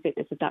to health and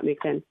fitness, if that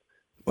makes sense.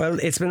 Well,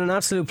 it's been an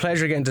absolute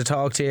pleasure getting to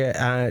talk to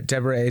you,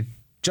 Deborah.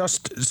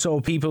 Just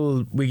so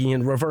we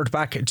can revert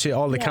back to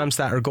all the camps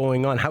that are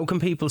going on, how can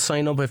people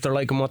sign up if they're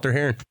liking what they're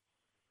hearing?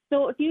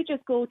 So if you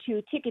just go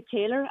to Ticket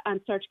Tailor and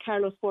search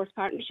Carlow Sports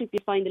Partnership,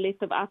 you'll find a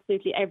list of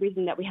absolutely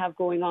everything that we have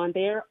going on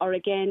there. Or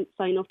again,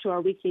 sign up to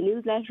our weekly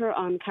newsletter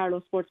on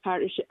Carlow Sports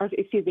Partnership,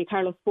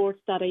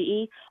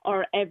 carlowsports.ie,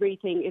 or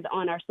everything is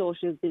on our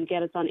socials. You'll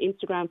get us on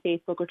Instagram,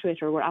 Facebook or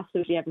Twitter. We're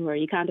absolutely everywhere.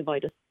 You can't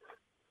avoid us.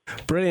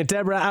 Brilliant,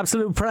 Deborah.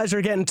 Absolute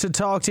pleasure getting to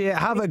talk to you.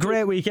 Have a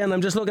great weekend.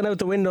 I'm just looking out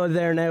the window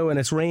there now and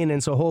it's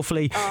raining, so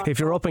hopefully if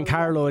you're up in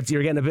Carlow,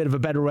 you're getting a bit of a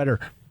better weather.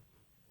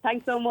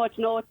 Thanks so much.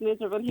 No, it's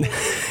miserable here.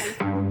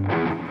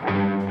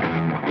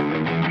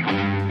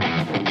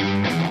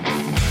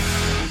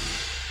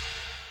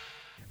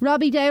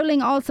 Robbie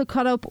Dowling also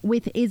caught up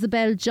with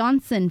Isabel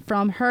Johnson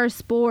from Her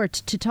Sport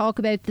to talk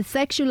about the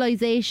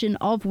sexualisation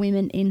of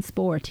women in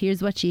sport.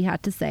 Here's what she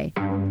had to say.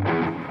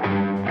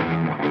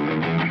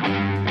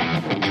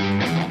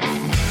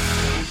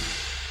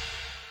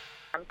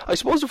 I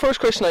suppose the first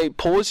question I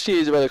posed to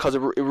you, Isabella, because it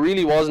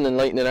really was an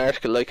enlightening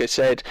article, like I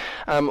said,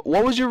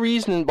 what was your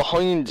reasoning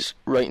behind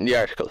writing the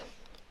article?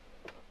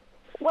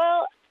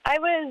 Well, I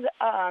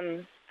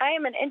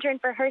am an intern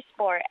for Her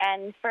Sport,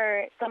 and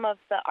for some of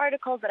the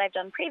articles that I've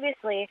done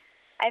previously,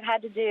 I've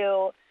had to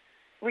do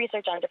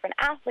research on different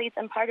athletes,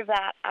 and part of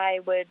that I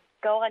would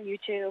go on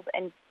YouTube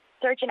and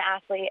search an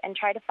athlete and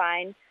try to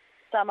find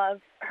some of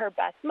her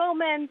best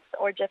moments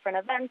or different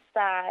events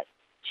that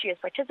she has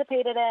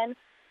participated in.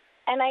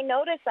 And I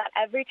noticed that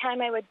every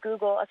time I would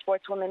Google a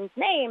sportswoman's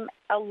name,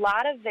 a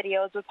lot of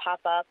videos would pop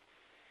up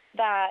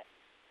that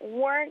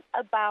weren't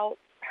about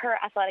her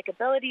athletic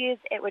abilities.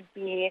 It would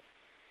be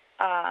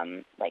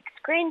like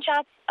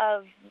screenshots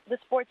of the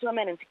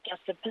sportswoman in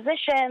suggested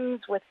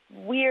positions with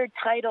weird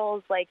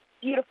titles like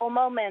beautiful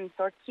moments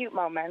or cute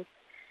moments.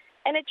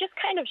 And it just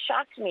kind of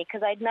shocked me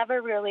because I'd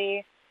never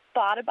really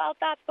thought about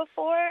that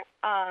before.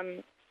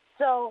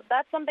 So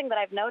that's something that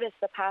I've noticed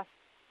the past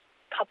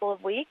couple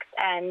of weeks,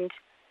 and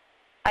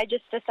I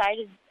just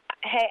decided,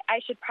 hey, I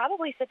should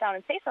probably sit down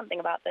and say something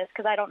about this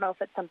because I don't know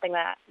if it's something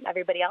that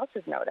everybody else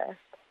has noticed.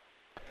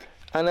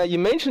 And you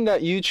mentioned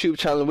that YouTube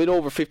channel with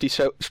over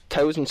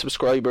 50,000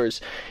 subscribers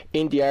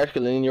in the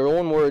article, and in your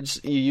own words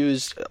you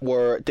used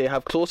were they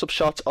have close-up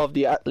shots of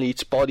the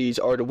athletes' bodies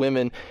or the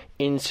women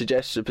in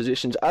suggested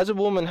positions. As a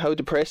woman, how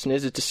depressing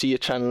is it to see a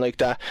channel like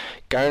that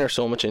garner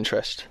so much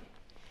interest?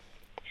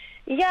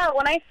 Yeah,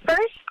 when I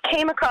first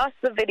came across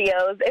the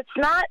videos, it's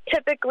not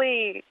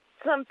typically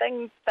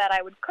something that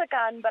I would click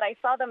on, but I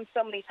saw them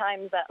so many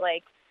times that,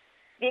 like,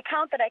 the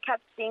account that I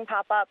kept seeing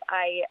pop up,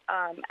 I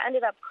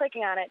ended up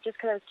clicking on it just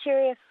because I was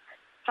curious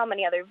how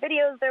many other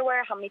videos there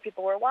were, how many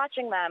people were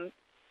watching them.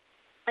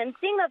 And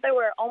seeing that there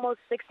were almost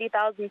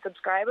 60,000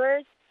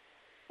 subscribers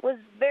was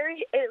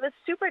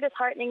super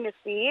disheartening to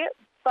see,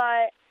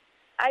 but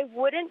I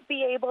wouldn't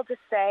be able to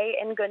say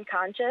in good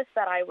conscience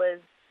that I was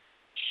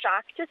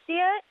shocked to see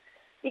it,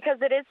 because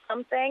it is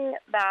something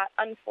that,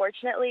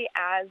 unfortunately,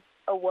 as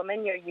a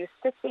woman, you're used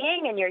to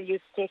seeing, and you're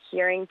used to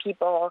hearing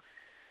people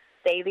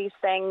say these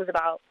things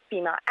about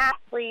female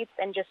athletes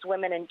and just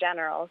women in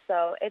general.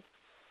 So it's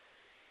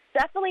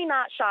definitely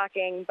not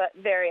shocking, but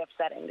very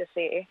upsetting to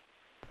see.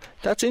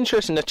 That's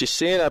interesting that you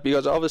say that,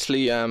 because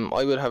obviously I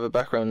would have a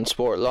background in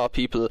sport. A lot of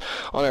people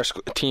on our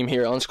team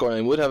here on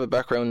Scoreline would have a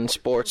background in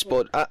sports,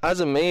 but as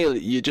a male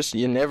you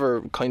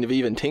never kind of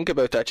even think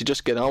about that. You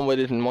just get on with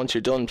it, and once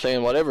you're done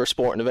playing whatever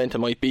sporting event it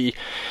might be,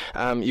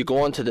 you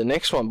go on to the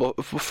next one.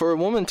 But for a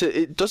woman,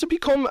 does it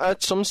become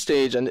at some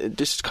stage, and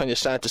this is kind of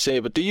sad to say,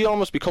 but do you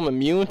almost become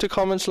immune to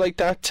comments like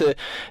that?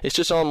 It's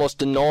just almost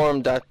the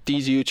norm that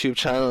these YouTube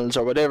channels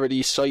or whatever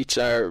these sites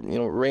are,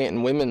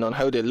 rating women on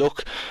how they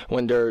look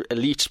when they're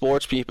elite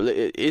sports people.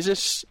 Is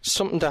this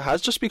something that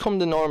has just become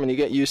the norm and you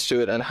get used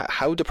to it, and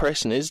how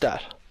depressing is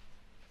that?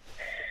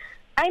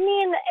 I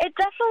mean,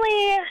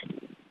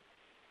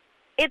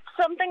 it's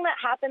something that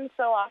happens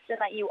so often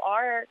that you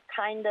are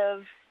kind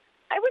of,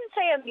 I wouldn't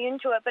say immune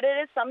to it, but it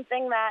is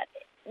something that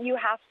you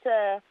have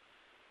to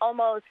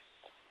almost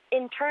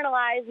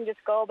internalize and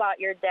just go about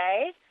your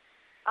day.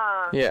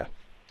 Yeah.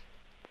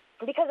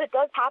 Because it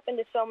does happen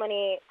to so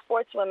many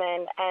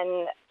sportswomen,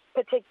 and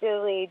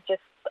particularly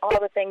just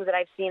all the things that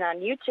I've seen on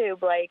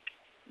YouTube. Like,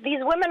 these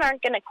women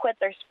aren't going to quit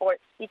their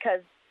sports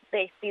because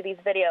they see these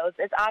videos.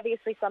 It's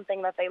obviously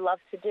something that they love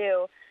to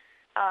do.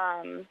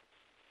 And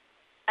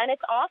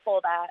it's awful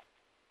that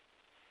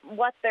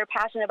what they're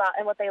passionate about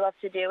and what they love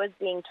to do is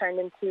being turned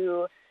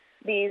into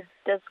these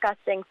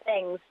disgusting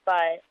things.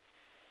 But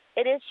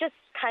it is just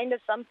kind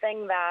of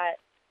something that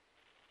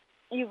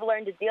you've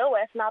learned to deal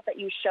with. Not that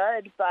you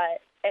should,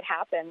 but it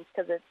happens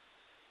because it's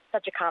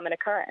such a common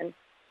occurrence.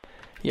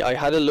 Yeah, I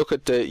had a look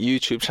at the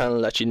YouTube channel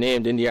that you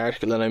named in the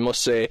article, and I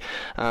must say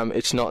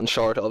it's nothing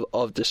short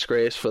of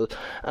disgraceful.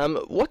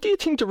 What do you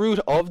think the root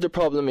of the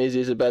problem is,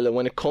 Isabella,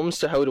 when it comes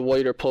to how the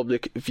wider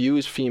public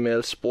views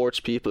female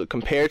sports people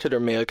compared to their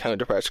male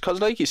counterparts?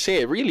 Because, like you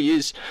say, it really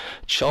is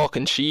chalk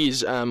and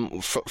cheese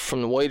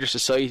from the wider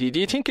society. Do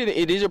you think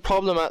it is a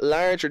problem at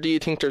large, or do you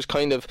think there's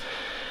kind of,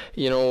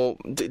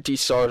 these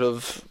sort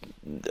of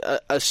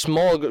a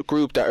small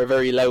group that are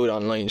very loud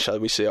online, shall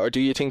we say, or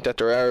do you think that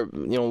there are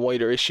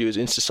wider issues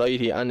in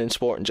society and in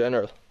sport in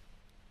general?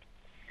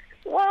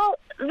 Well,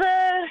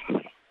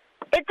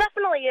 it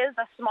definitely is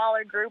a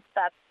smaller group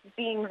that's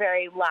being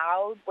very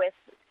loud with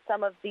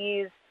some of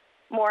these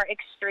more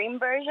extreme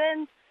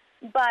versions,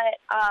 but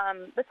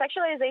the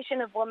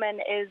sexualization of women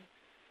is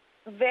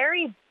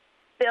very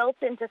built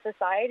into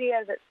society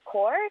as its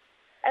core,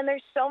 and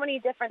there's so many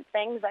different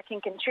things that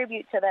can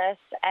contribute to this,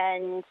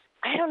 and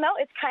I don't know,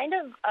 it's kind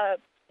of a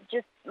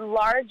just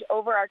large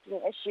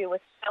overarching issue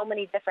with so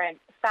many different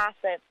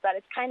facets that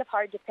it's kind of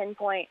hard to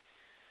pinpoint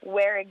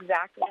where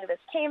exactly this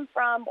came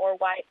from or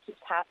why it keeps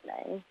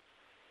happening.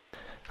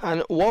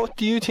 And what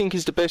do you think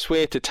is the best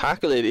way to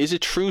tackle it? Is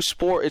it through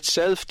sport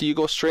itself? Do you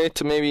go straight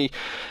to maybe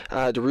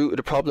the root of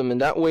the problem in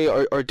that way,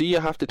 or do you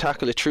have to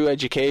tackle it through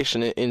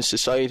education in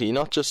society,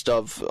 not just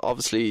of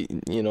obviously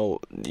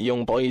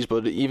young boys,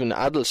 but even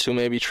adults who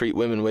maybe treat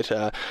women with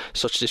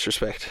such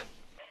disrespect?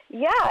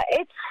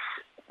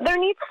 There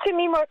needs to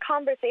be more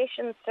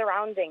conversations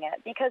surrounding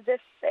it, because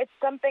if it's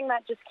something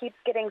that just keeps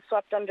getting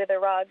swept under the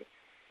rug,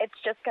 it's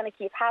just going to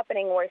keep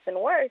happening worse and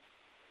worse.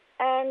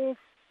 And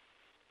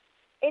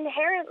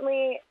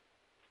inherently,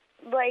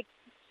 like,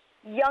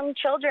 young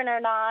children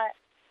are not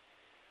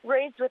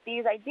raised with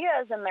these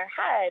ideas in their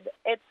head.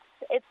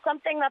 It's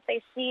something that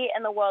they see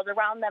in the world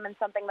around them and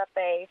something that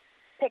they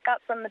pick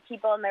up from the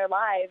people in their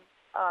lives.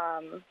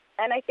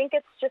 And I think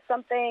it's just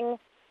something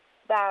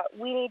that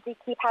we need to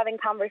keep having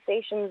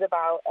conversations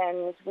about,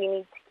 and we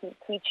need to keep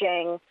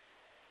teaching.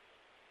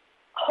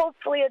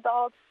 Hopefully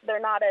adults,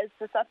 they're not as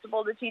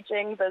susceptible to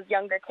teaching as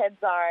younger kids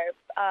are,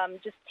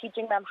 just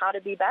teaching them how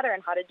to be better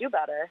and how to do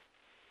better.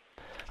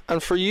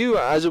 And for you,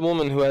 as a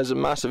woman who has a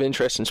massive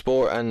interest in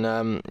sport and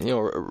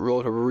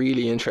wrote a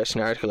really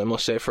interesting article, I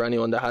must say, for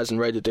anyone that hasn't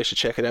read it, they should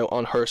check it out,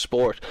 on Her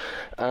Sport.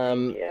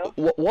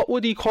 What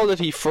would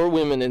equality for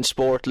women in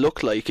sport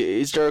look like?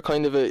 Is there a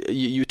kind of a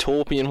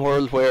utopian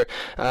world where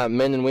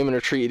men and women are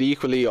treated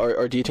equally,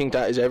 or do you think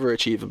that is ever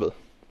achievable?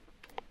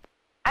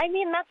 I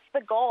mean, that's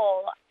the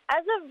goal.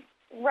 As of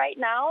right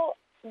now,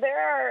 there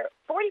are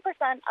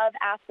 40% of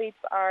athletes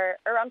are,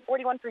 around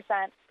 41%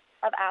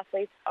 of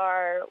athletes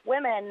are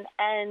women,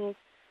 and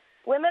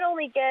women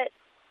only get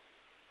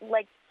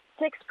like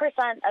 6%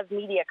 of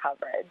media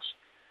coverage.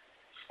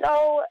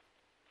 So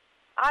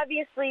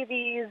obviously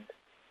these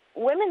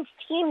women's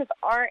teams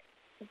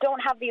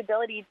don't have the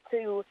ability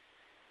to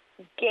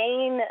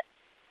gain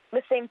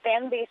the same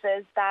fan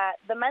bases that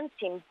the men's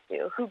teams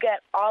do, who get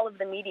all of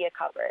the media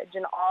coverage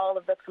and all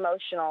of the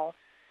promotional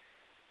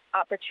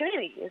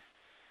opportunities.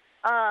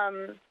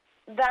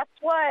 That's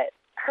what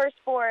Her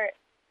Sport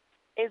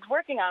is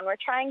working on. We're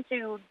trying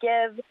to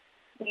give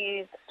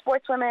these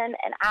sportswomen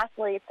and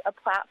athletes a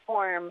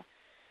platform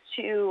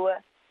to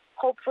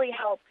hopefully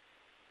help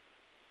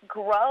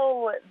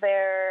grow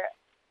their,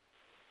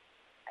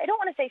 I don't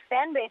want to say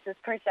fan bases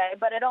per se,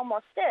 but it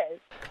almost is.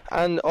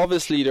 And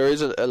obviously there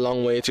is a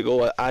long way to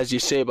go, as you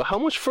say, but how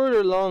much further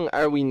along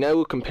are we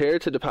now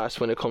compared to the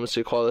past when it comes to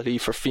equality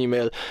for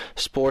female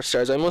sports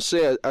stars? I must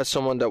say, as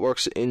someone that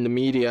works in the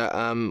media,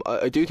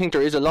 I do think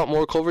there is a lot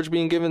more coverage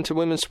being given to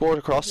women's sport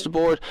across the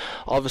board.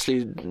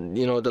 Obviously,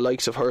 the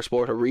likes of Her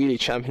Sport are really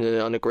championing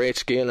it on a great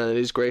scale, and it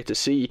is great to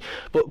see.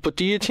 But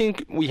do you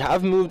think we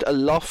have moved a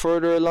lot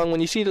further along? When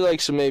you see the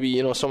likes of maybe,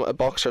 a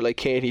boxer like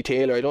Katie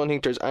Taylor, I don't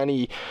think there's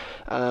any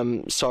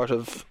sort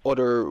of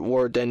other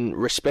word than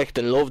respect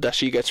and love that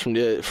she gets from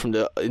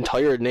the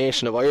entire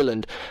nation of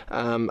Ireland,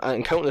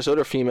 and countless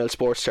other female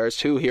sports stars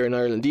too here in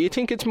Ireland. Do you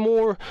think it's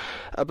more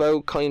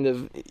about kind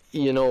of, do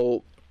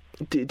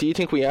you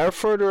think we are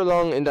further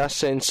along in that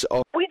sense?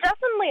 We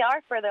definitely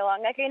are further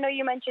along. Like, I know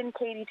you mentioned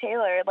Katie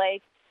Taylor.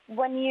 Like,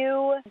 when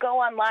you go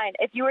online,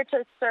 if you were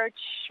to search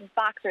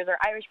boxers or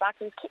Irish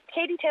boxers,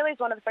 Katie Taylor is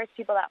one of the first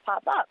people that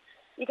pop up,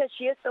 because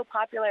she is so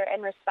popular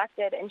and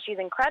respected, and she's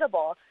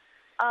incredible.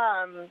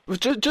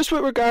 Just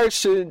with regards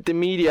to the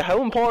media,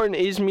 how important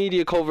is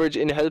media coverage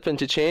in helping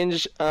to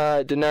change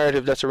the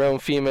narrative that's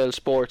around female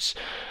sports?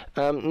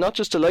 Not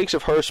just the likes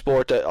of Her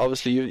Sport that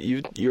obviously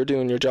you're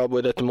doing your job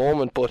with at the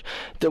moment, but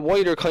the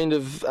wider kind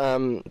of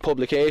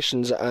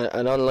publications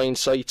and online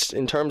sites,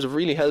 in terms of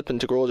really helping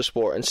to grow the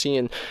sport and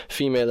seeing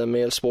female and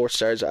male sports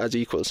stars as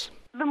equals.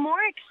 The more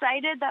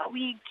excited that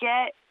we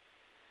get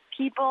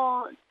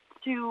people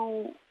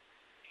to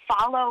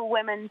follow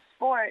women's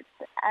sports,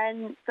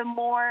 and the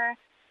more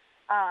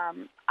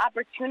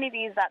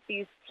opportunities that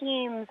these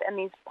teams and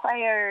these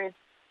players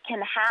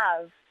can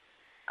have.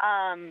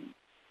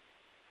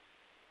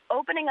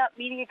 Opening up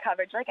media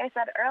coverage, like I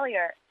said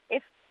earlier,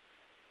 if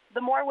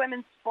the more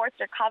women's sports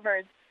are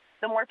covered,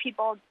 the more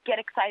people get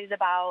excited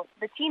about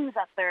the teams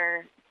that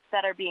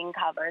are being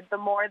covered, the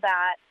more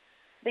that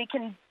they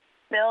can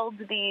build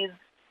these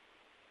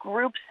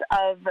groups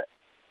of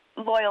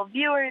loyal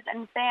viewers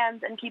and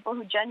fans and people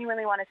who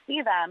genuinely want to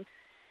see them.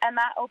 And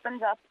that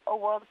opens up a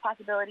world of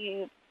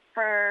possibility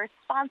for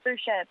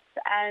sponsorships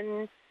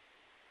and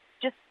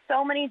just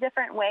so many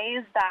different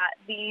ways that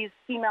these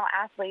female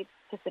athletes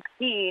to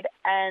succeed.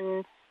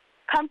 And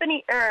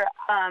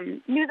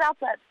news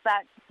outlets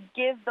that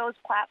give those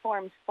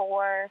platforms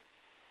for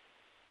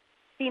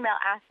female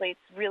athletes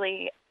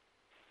really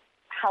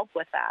help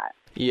with that.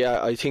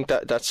 Yeah, I think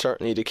that's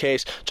certainly the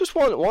case. Just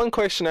one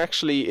question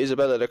actually,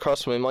 Isabella, that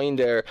crossed my mind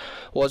there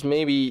was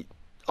maybe,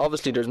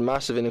 obviously there's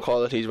massive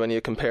inequalities when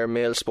you compare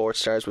male sports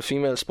stars with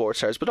female sports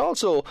stars, but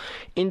also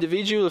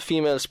individual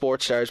female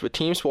sports stars with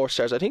team sports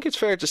stars. I think it's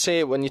fair to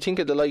say, when you think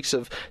of the likes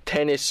of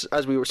tennis,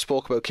 as we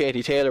spoke about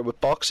Katie Taylor with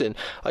boxing,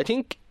 I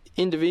think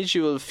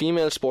individual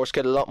female sports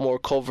get a lot more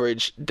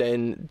coverage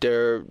than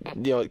their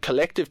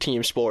collective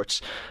team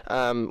sports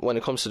when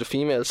it comes to the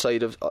female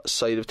side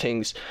of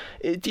things.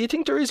 Do you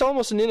think there is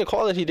almost an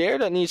inequality there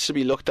that needs to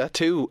be looked at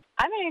too?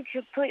 I'm being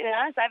completely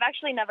honest, I've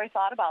actually never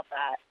thought about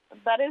that.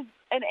 That is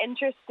an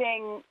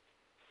interesting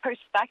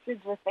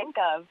perspective to think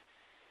of.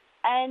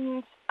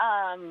 And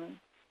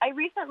I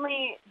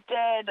recently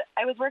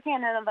I was working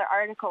on another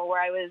article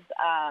where I was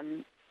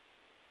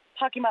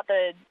talking about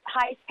the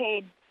highest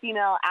paid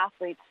female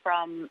athletes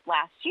from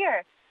last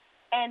year,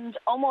 and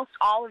almost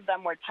all of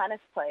them were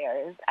tennis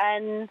players.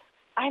 And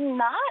I'm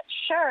not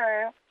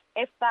sure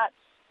if that's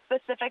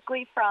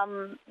specifically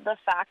from the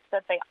fact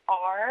that they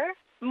are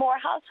more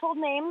household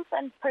names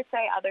than per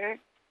se other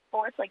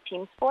sports like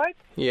team sports.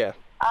 Yeah.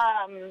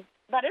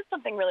 That is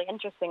something really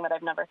interesting that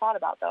I've never thought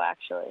about, though,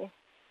 actually.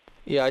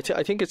 Yeah, I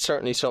think it's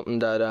certainly something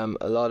that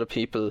a lot of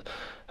people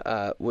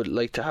would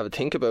like to have a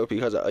think about,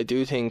 because I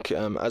do think,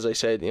 as I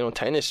said,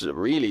 tennis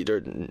really,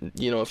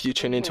 if you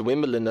tune into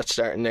Wimbledon that's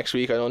starting next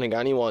week, I don't think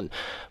anyone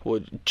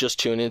would just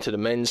tune into the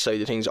men's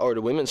side of things or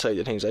the women's side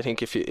of things. I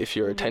think if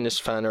you're a tennis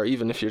fan, or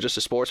even if you're just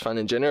a sports fan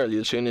in general,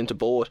 you'll tune into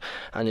both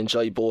and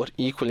enjoy both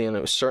equally, and I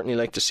would certainly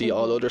like to see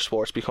all other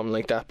sports become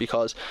like that,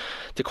 because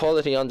the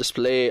quality on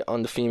display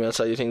on the female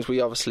side of things,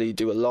 we obviously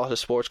do a lot of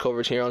sports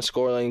coverage here on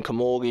Scoreline,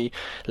 camogie,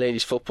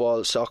 ladies football,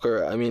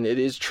 soccer. I mean, it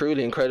is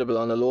truly incredible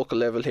on a local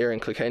level here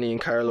in Kilkenny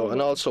and Carlow,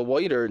 and also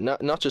wider,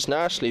 not just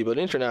nationally but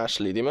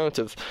internationally. The amount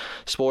of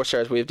sports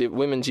stars, we have the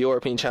Women's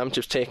European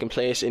Championships taking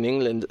place in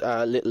England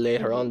a little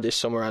later on this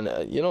summer,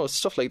 and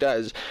stuff like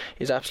that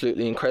is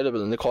absolutely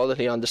incredible, and the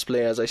quality on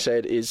display, as I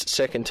said, is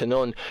second to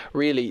none,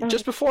 really.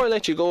 Just before I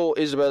let you go,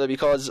 Isabella,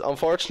 because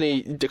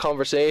unfortunately the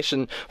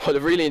conversation, while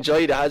I've really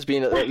enjoyed it, has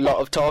been a lot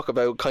of talk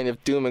about kind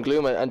of doom and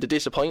gloom and the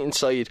disappointing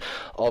side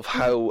of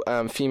how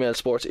female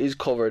sports is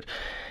covered.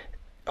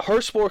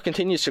 Her Sport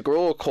continues to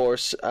grow, of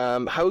course.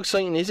 How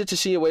exciting is it to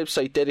see a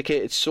website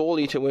dedicated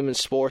solely to women's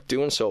sport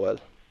doing so well?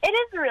 It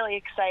is really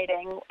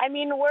exciting. I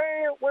mean,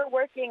 we're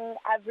working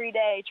every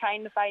day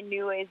trying to find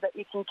new ways that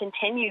we can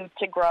continue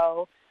to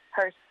grow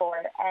Her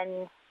Sport,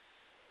 and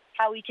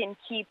how we can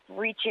keep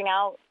reaching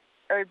out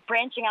or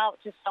branching out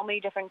to so many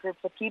different groups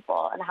of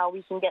people, and how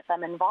we can get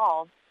them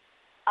involved.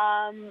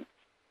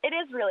 It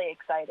is really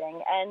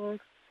exciting, and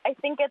I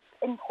think it's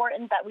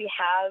important that we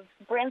have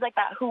brands like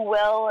that who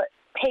will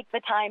take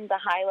the time to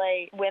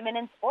highlight women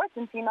in sports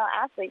and female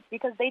athletes,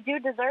 because they do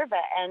deserve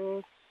it,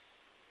 and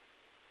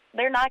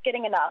they're not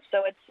getting enough.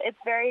 So it's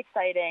very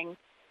exciting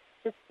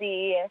to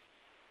see,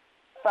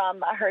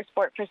 from a Her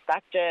Sport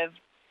perspective,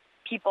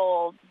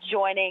 people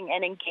joining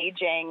and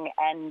engaging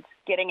and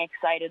getting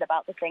excited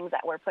about the things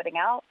that we're putting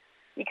out,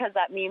 because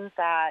that means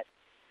that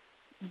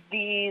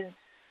these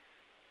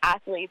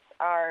athletes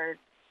are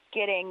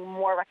getting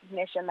more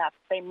recognition that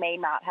they may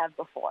not have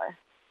before.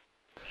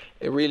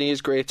 It really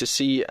is great to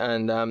see,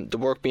 and the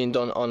work being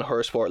done on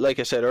Her Sport. Like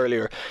I said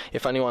earlier,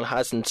 if anyone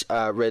hasn't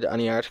read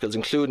any articles,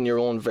 including your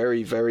own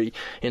very, very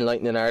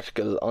enlightening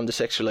article on the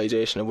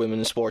sexualisation of women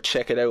in sport,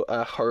 check it out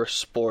at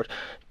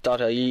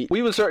hersport.ie.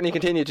 We will certainly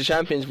continue to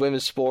champion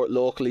women's sport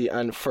locally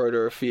and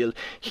further afield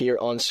here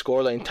on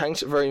Scoreline.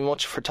 Thanks very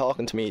much for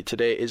talking to me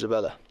today,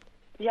 Isabella.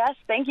 Yes,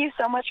 thank you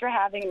so much for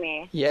having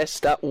me.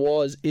 Yes, that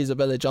was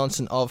Isabella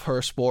Johnson of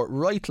Her Sport,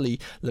 rightly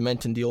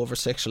lamenting the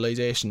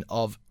over-sexualisation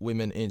of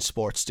women in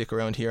sport. Stick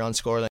around here on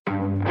Scoreline.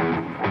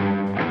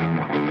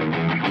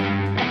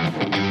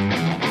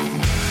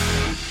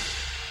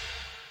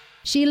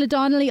 Sheila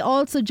Donnelly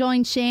also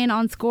joined Shane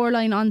on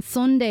Scoreline on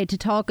Sunday to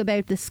talk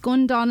about the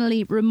Scun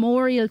Donnelly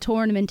Memorial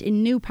Tournament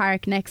in New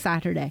Park next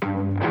Saturday.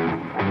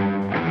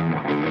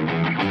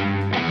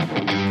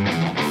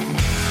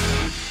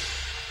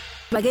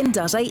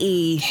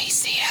 Plugin.ie.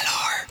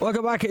 KCLR.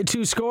 Welcome back to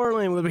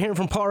Scoreline. We'll be hearing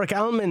from Pádraig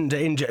Almond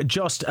in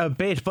just a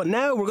bit, but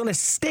now we're going to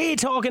stay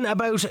talking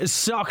about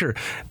soccer.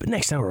 But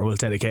next hour we'll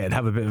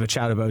have a bit of a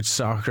chat about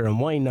soccer, and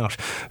why not?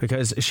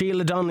 Because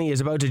Sheila Donnelly is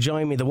about to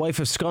join me, the wife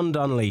of Scun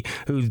Donnelly,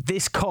 who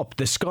this cup,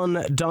 the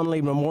Scun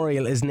Donnelly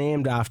Memorial, is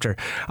named after.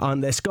 On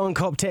the Scun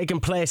Cup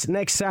taking place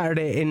next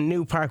Saturday in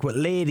New Park, with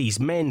ladies,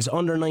 men's,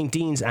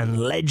 under-19s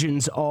and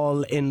legends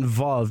all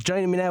involved.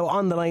 Joining me now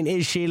on the line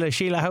is Sheila.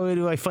 Sheila, how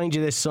do I find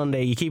you this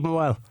Sunday? You keeping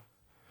well?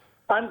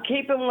 I'm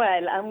keeping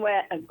well. I'm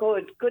well.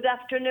 Good. Good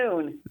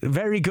afternoon.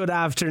 Very good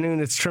afternoon.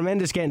 It's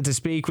tremendous getting to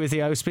speak with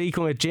you. I was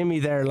speaking with Jimmy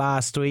there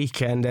last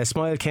week, and a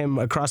smile came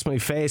across my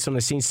face when I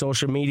seen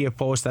social media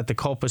posts that the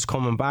Cup is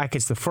coming back.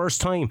 It's the first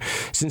time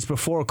since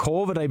before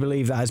COVID, I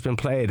believe, that has been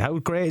played. How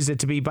great is it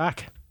to be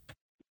back?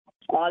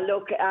 Oh,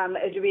 look,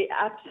 it'll be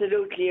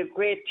absolutely a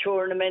great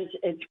tournament.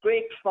 It's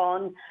great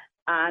fun.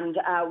 And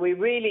we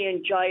really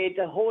enjoyed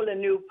the whole of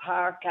New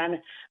Park, and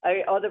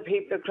other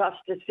people across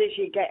the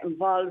city get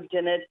involved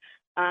in it.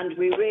 And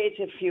we raise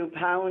a few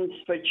pounds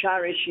for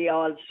charity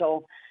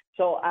also.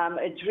 So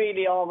it's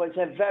really always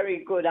a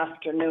very good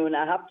afternoon,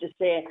 I have to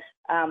say.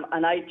 And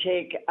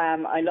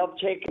I love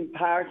taking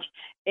part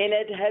in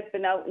it,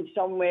 helping out in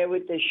some way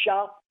with the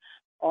shop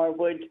or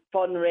with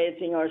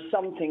fundraising or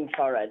something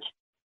for it.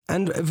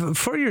 And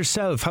for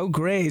yourself, how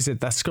great is it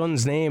that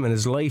Scun's name and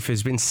his life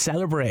has been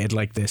celebrated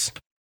like this?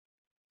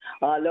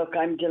 Oh, look,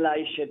 I'm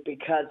delighted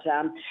because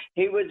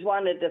he was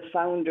one of the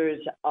founders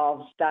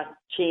of that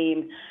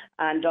team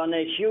and done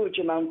a huge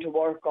amount of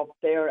work up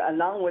there,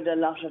 along with a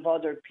lot of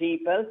other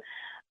people.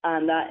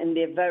 And in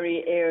the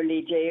very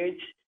early days,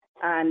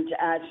 And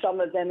some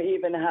of them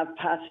even have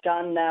passed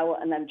on now.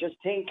 And I'm just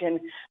thinking,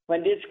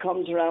 when this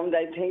comes around,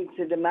 I think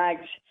to the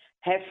Mags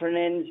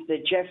Heffernans, the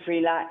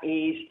Jeffrey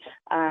Latties,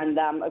 and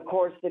of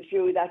course the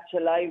few that's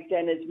alive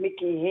then is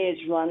Mickey Hayes,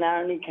 Ron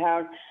Arnie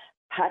Carr,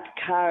 Pat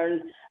Carroll,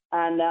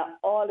 and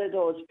all of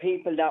those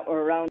people that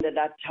were around at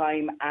that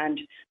time and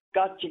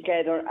got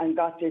together and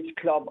got this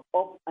club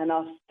up and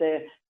off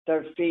their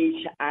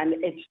feet. And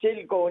it's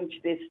still going to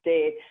this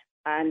day.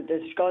 And the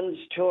Scuns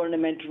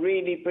tournament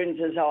really brings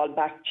us all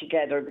back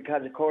together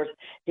because, of course,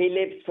 he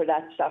lived for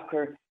that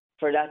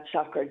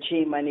soccer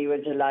team when he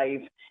was alive.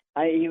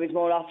 He was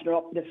more often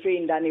up the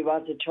field than he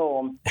was at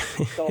home.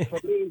 So for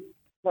me,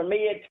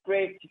 it's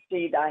great to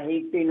see that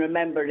he's been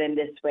remembered in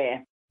this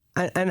way.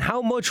 And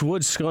how much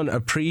would Scun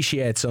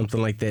appreciate something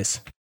like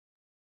this?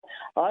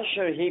 Oh,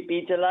 sure, he'd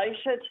be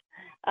delighted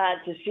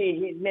to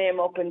see his name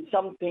up in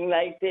something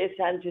like this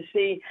and to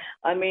see,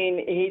 I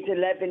mean, he's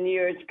 11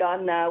 years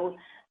gone now,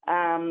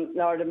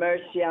 Lord have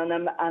mercy on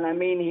him. And I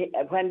mean,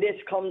 when this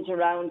comes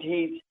around,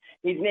 his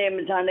name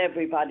is on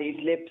everybody's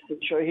lips. I'm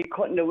sure he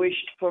couldn't have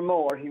wished for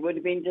more. He would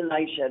have been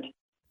delighted.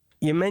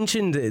 You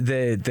mentioned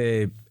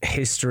the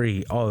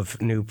history of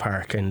New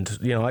Park, and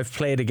you know I've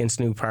played against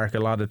New Park a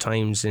lot of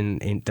times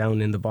in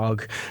down in the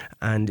bog,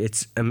 and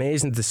it's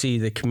amazing to see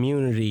the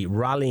community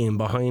rallying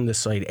behind the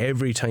side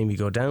every time you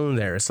go down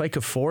there. It's like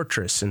a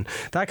fortress, and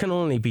that can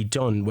only be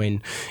done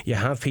when you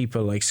have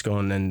people like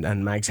Scun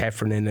and Mags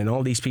Heffernan and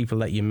all these people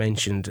that you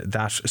mentioned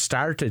that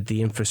started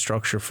the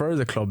infrastructure for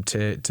the club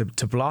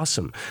to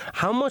blossom.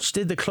 How much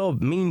did the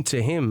club mean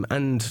to him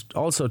and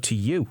also to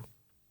you?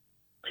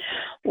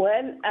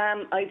 Well,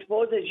 I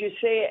suppose, as you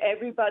say,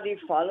 everybody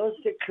follows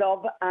the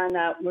club, and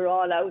we're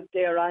all out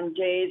there on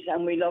days,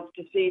 and we love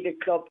to see the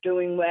club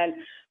doing well.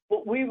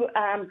 But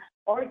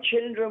our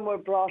children were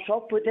brought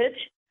up with it,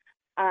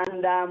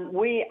 and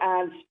we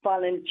as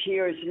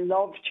volunteers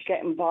loved to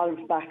get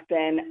involved back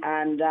then,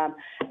 and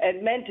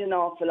it meant an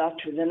awful lot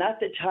to us. And at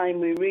the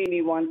time, we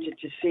really wanted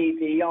to see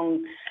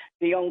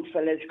the young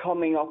fellas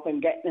coming up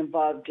and getting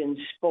involved in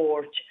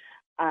sport,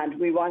 and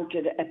we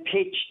wanted a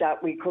pitch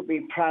that we could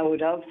be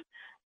proud of.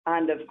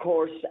 And of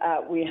course,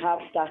 we have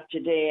that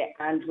today,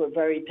 and we're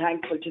very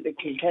thankful to the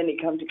Kilkenny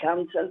County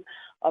Council,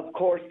 of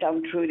course,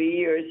 down through the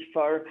years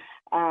for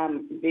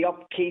the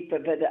upkeep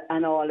of it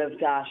and all of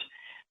that.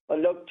 But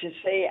look, to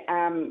say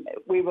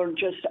we were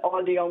just,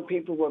 all the young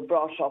people were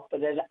brought up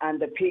with it, and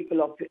the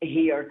people up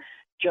here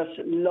just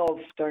love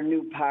their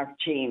New Park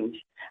teams.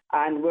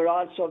 And we're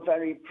also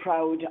very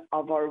proud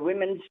of our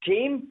women's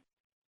team.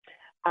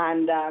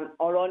 And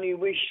our only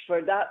wish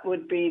for that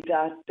would be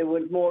that there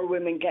would more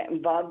women get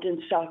involved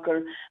in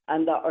soccer,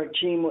 and that our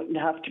team wouldn't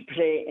have to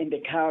play in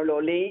the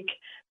Carlow League,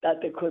 that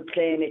they could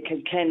play in the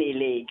Kilkenny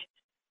League.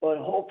 But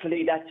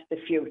hopefully that's the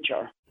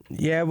future.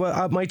 Yeah,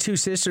 well, my two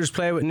sisters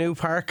play with New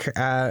Park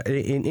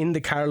in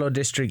the Carlow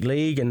District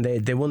League, and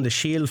they won the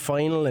Shield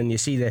final, and you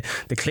see the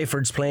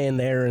Cliffords playing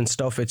there and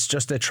stuff. It's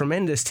just a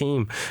tremendous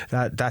team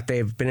that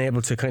they've been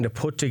able to kind of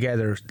put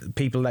together,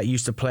 people that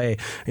used to play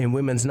in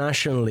Women's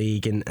National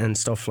League and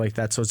stuff like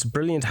that. So it's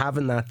brilliant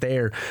having that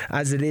there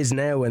as it is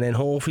now, and then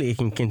hopefully it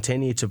can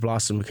continue to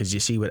blossom, because you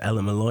see with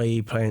Ella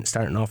Malloy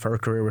starting off her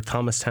career with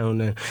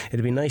Thomastown,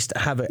 it'd be nice to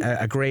have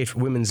a great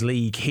women's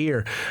league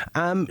here.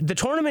 The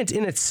tournament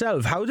in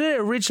itself, how did it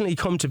originally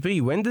come to be?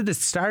 When did it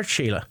start,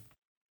 Sheila?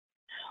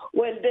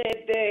 Well,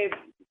 the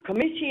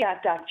committee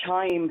at that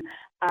time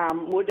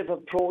would have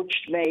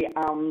approached me,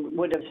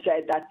 would have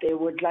said that they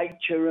would like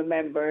to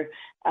remember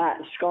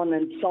Scun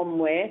in some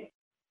way,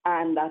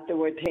 and that they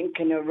were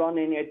thinking of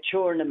running a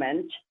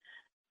tournament.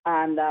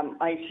 And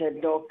I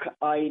said, look,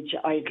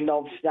 I'd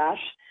love that.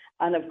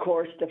 And of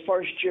course, the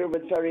first year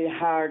was very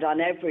hard on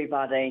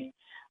everybody,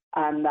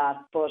 and that,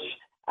 but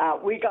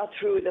we got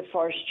through the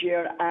first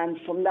year, and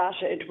from that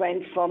it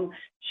went from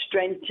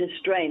strength to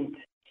strength.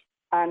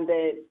 And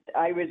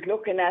I was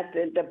looking at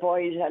the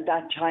boys at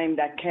that time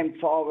that came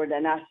forward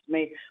and asked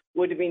me,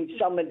 would have been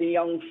some of the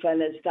young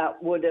fellas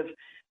that would have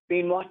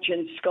been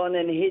watching Scun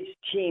and his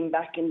team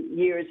back in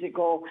years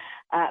ago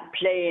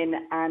playing,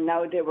 and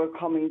now they were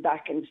coming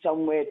back in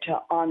some way to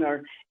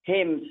honour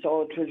him.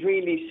 So it was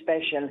really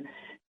special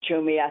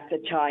to me at the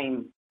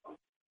time.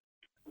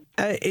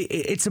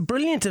 It's a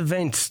brilliant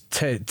event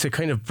to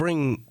kind of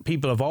bring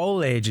people of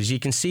all ages. You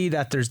can see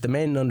that there's the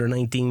men under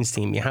 19s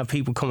team, you have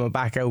people coming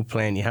back out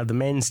playing, you have the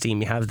men's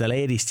team, you have the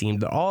ladies team,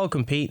 they're all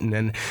competing,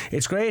 and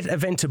it's a great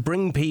event to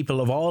bring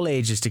people of all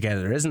ages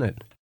together, isn't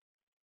it?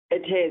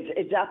 It is.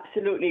 It's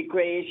absolutely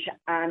great,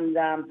 and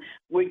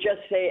we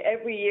just say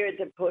every year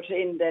they put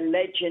in the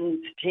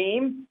Legends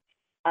team,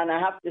 and I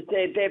have to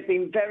say they've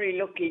been very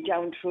lucky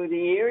down through the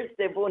years.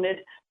 They've won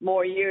it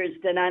more years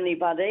than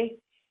anybody.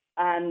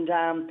 And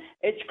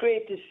it's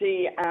great to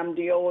see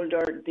the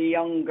older, the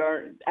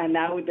younger, and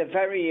now the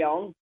very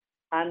young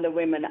and the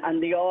women,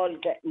 and they all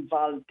get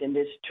involved in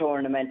this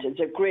tournament. It's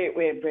a great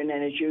way of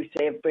bringing, as you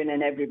say, of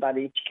bringing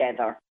everybody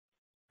together.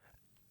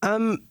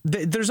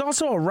 There's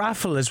also a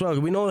raffle as well.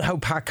 We know how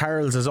Pat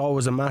Carroll's is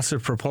always a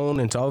massive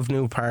proponent of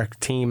New Park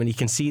team, and you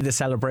can see the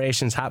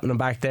celebrations happening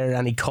back there.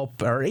 Any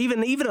cup or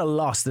even a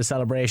loss, the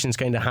celebrations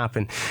kind of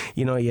happen.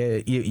 You know,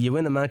 you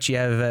win a match, you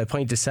have a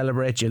point to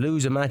celebrate. You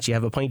lose a match, you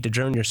have a point to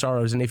drown your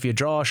sorrows. And if you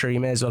draw, sure, you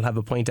may as well have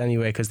a point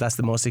anyway, because that's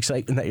the most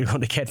excitement that you're going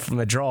to get from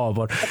a draw.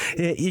 But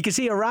you can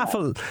see a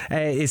raffle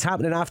is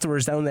happening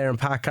afterwards down there in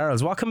Pat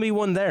Carroll's. What can be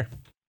won there?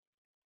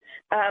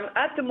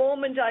 At the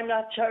moment, I'm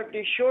not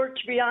terribly sure,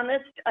 to be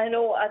honest. I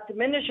know at the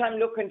minute I'm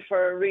looking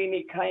for a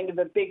really kind of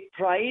a big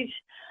prize,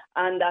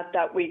 and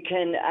that we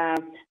can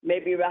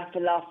maybe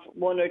raffle off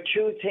one or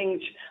two things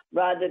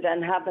rather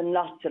than having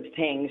lots of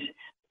things.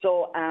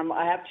 So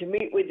I have to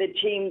meet with the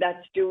team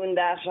that's doing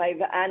that.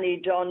 I've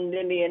Annie Dunn,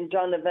 Lillian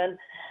Donovan,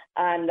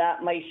 and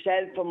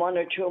myself and one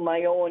or two of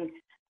my own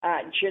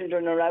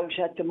children are out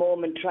at the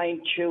moment trying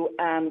to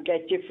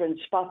get different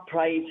spot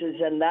prizes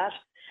and that.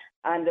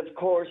 And of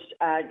course,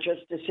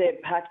 just to say,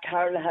 Pat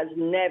Carroll has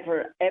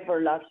never,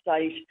 ever lost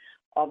sight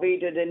of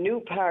either the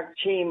New Park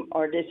team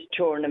or this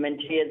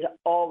tournament. He has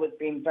always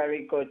been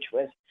very good to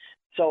us.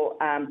 So,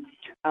 and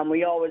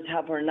we always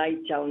have our night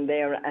down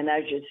there. And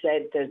as you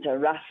said, there's a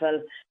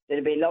raffle.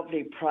 There'll be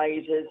lovely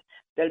prizes.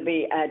 There'll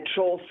be a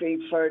trophy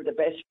for the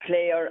best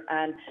player.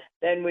 And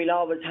then we'll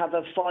always have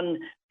a fun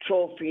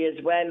trophy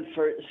as well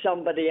for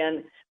somebody.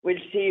 And we'll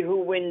see who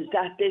wins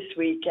that this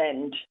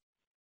weekend.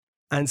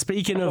 And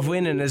speaking of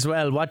winning as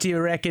well, what do you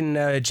reckon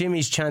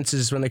Jimmy's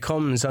chances when it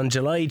comes on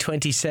July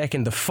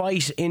 22nd, the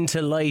Fight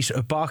into Light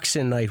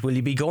boxing night? Will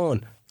you be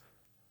going?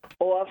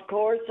 Oh, of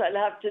course.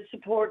 I'll have to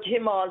support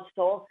him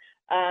also.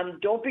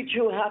 Don't be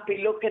too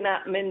happy looking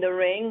at him in the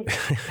ring.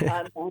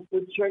 But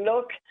sure,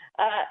 look,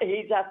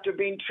 he's after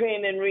been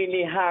training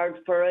really hard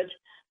for it.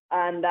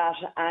 And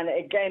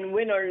again,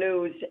 win or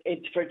lose,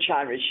 it's for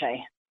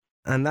charity.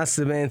 And that's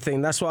the main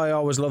thing. That's what I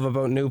always love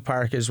about New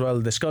Park as well.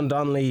 The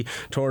Scundonnelly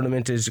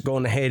tournament is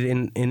going ahead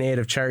in aid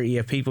of charity. You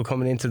have people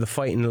coming into the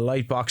fight and the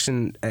light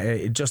boxing,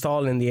 just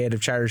all in the aid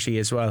of charity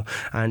as well.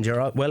 And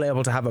you're well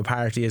able to have a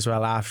party as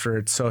well after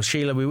it. So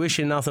Sheila, we wish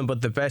you nothing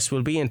but the best.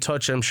 We'll be in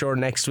touch, I'm sure,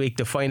 next week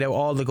to find out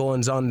all the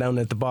goings on down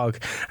at the bog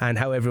and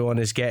how everyone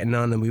is getting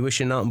on. And we wish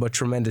you nothing but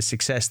tremendous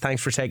success.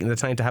 Thanks for taking the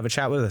time to have a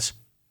chat with us.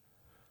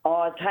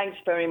 Oh, thanks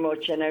very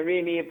much. And I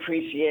really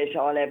appreciate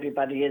all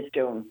everybody is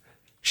doing.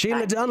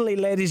 Sheila Donnelly,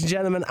 ladies and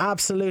gentlemen,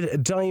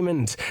 absolute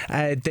diamond.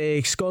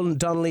 The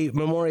Scundonnelly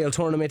Memorial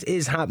Tournament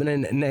is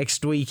happening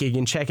next week. You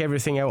can check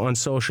everything out on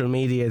social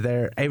media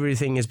there.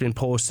 Everything has been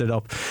posted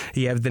up.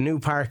 You have the New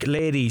Park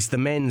ladies, the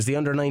men's, the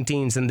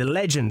under-19s and the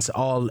legends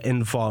all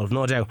involved.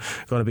 No doubt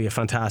going to be a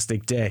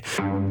fantastic day.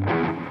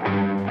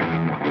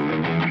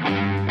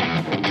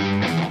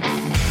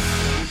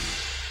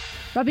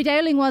 Robbie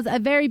Dowling was a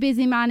very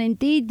busy man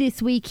indeed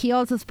this week. He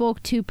also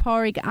spoke to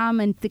Pádraig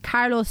Amond, the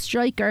Carlow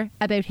striker,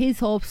 about his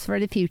hopes for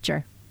the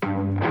future.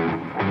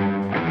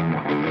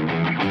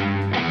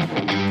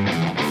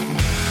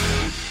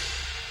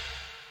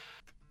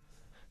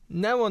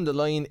 Now on the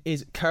line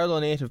is Carlow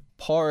native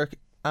Pádraig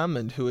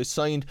Amond, who is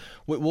signed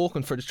with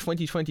Woking for the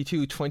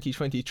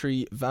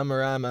 2022-2023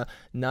 Vanarama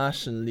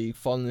National League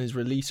following his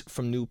release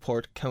from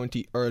Newport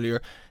County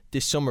earlier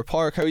this summer.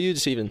 Pádraig, how are you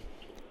this evening?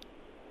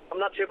 I'm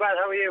not too bad,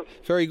 how are you?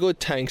 Very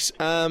good, thanks.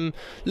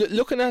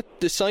 Looking at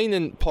the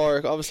signing,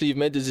 Pádraig, obviously you've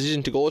made the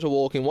decision to go to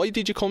Woking. Why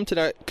did you come to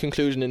that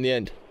conclusion in the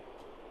end?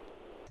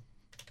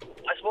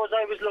 I suppose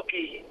I was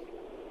lucky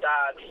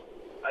that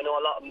I know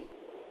a lot of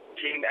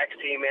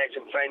ex-teammates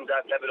and friends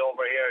that live it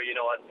over here. You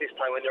know, at this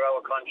time when you're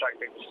out of contract,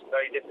 it's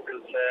very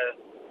difficult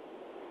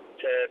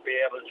to be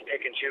able to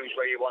pick and choose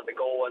where you want to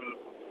go, and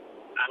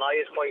I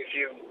had quite a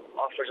few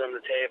offers on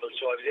the table,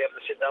 so I was able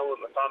to sit down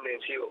with my family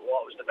and see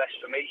what was the best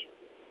for me.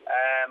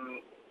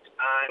 And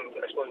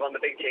I suppose one of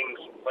the big things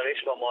for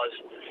this one was,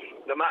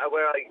 no matter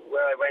where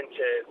I went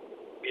to,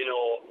 you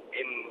know,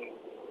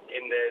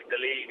 in the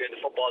league, in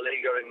the football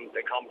league or in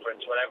the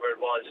conference, whatever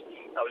it was,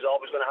 I was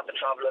always going to have to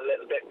travel a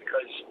little bit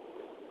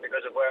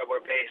because of where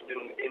we're based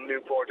in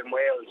Newport in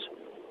Wales.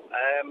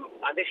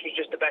 And this was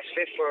just the best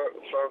fit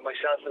for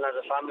myself and as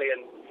a family,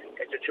 and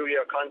it's a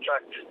 2-year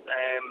contract,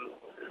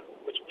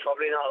 which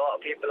probably not a lot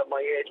of people of my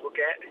age would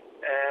get.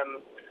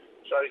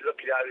 So I was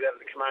lucky that I was able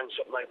to command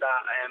something like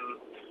that. And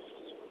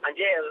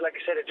yeah, like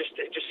I said, it just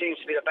seems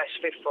to be the best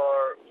fit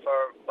for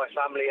my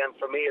family and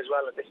for me as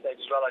well at this stage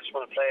as well. I just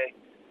want to play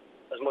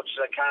as much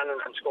as I can and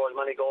score as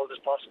many goals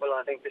as possible. And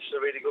I think this is a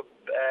really good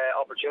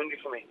opportunity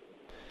for me.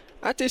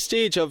 At this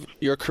stage of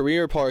your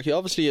career, Pádraig, you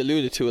obviously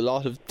alluded to a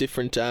lot of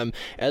different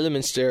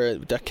elements there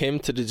that came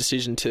to the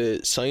decision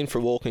to sign for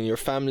Woking. Your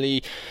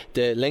family,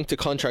 the length of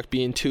contract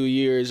being 2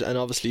 years, and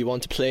obviously you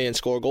want to play and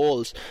score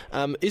goals.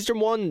 Is there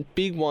one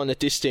big one at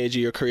this stage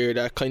of your career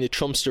that kind of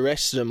trumps the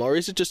rest of them, or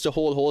is it just a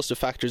whole host of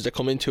factors that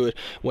come into it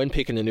when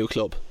picking a new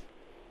club?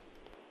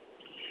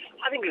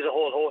 I think there's a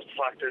whole host of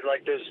factors.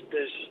 Like there's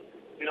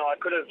you know, I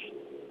could have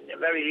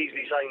very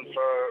easily signed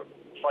for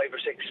 5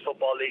 or 6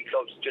 football league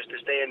clubs just to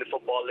stay in the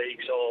football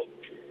league, so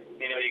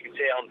you know, you can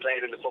say I'm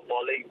playing in the football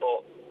league,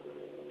 but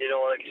you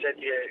know, like you said,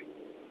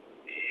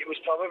 it was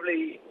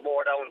probably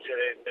more down to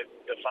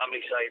the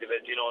family side of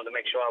it, you know, to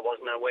make sure I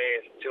wasn't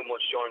away too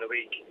much during the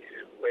week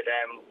with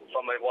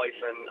from my wife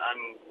and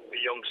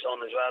the young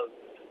son as well.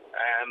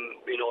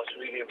 You know, it's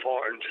really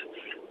important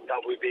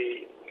that we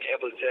be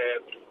able to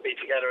be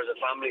together as a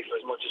family for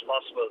as much as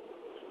possible.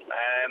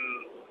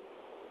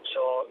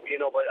 So, you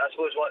know, but I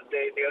suppose what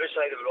the other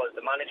side of it was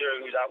the manager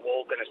who's at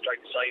Woking has tried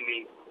to sign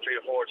me 3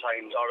 or 4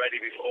 times already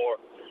before,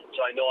 so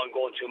I know I'm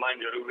going to a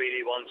manager who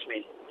really wants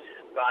me,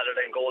 rather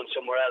than going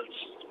somewhere else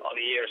on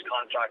a year's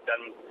contract,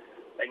 and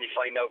you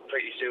find out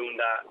pretty soon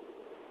that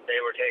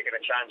they were taking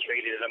a chance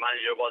really that the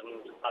manager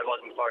I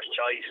wasn't first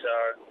choice,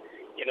 or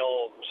you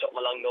know, something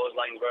along those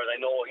lines. Whereas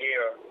I know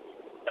here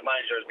the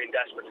manager has been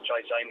desperate to try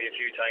to sign me a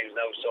few times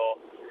now, so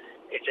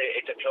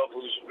it's a club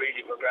who's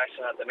really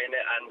progressing at the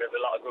minute, and there's a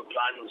lot of good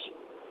plans,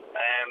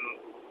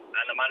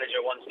 and the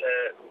manager wants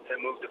to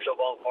move the club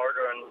on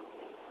further, and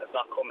has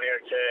not come here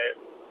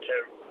to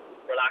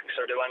relax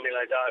or do anything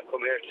like that. I've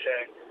come here to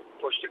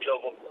push the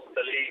club up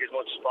the league as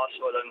much as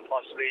possible, and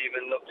possibly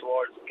even look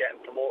towards getting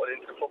promoted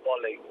into the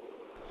Football League.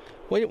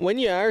 When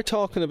you are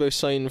talking about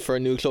signing for a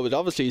new club, it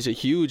obviously is a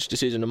huge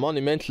decision, a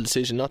monumental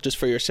decision, not just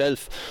for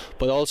yourself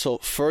but also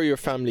for your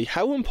family.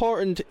 How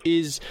important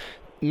is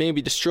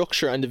maybe the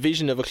structure and the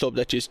vision of a club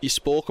that you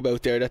spoke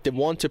about there, that they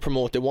want to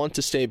promote, they want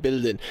to stay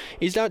building?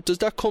 Does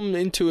that come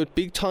into it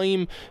big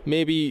time,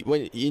 maybe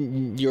when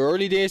in your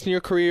early days in your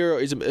career?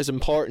 Is it as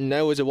important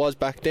now as it was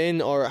back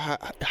then, or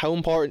how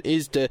important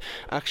is the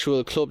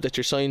actual club that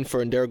you're signed for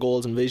and their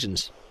goals and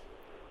visions?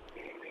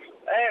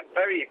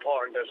 Very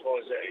important, I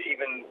suppose.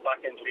 Even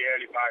back into the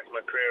early part of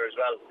my career as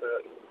well,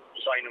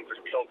 signing for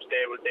clubs,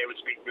 they would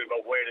speak to me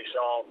about where they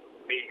saw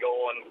me go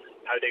and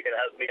how they could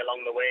help me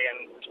along the way.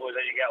 And I suppose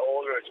as you get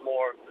older, it's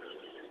more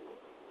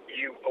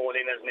you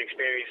going in as an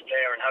experienced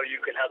player and how you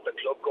can help the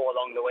club go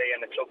along the way,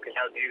 and the club can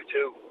help you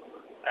too.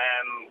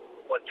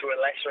 But to a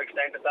lesser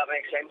extent, if that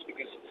makes sense,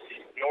 because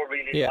I'm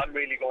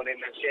really going in,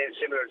 and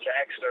similar to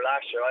Exeter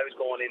last year, I was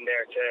going in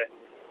there to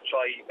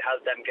try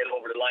help them get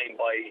over the line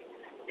by,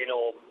 you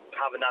know,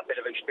 having that bit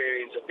of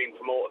experience of being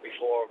promoted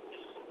before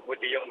with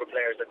the younger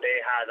players that they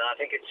had. And I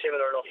think it's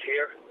similar enough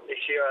here this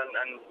year,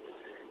 and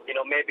you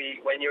know, maybe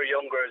when you're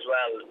younger as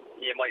well,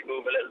 you might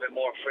move a little bit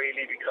more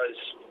freely because,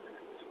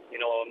 you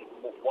know,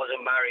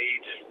 wasn't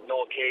married,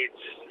 no kids,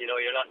 you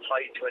know, you're not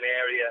tied to an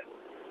area,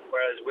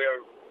 whereas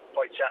we're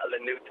quite settled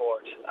in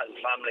Newport as a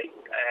family,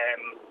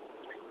 and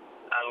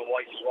my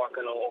wife is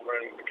working over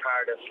in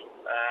Cardiff,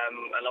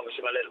 and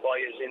obviously my little boy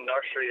is in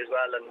nursery as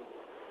well, and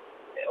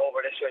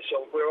over this way,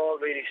 so we're all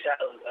really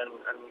settled,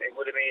 and it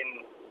would have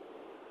been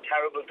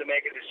terrible to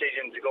make a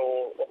decision to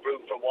go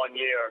uproot for 1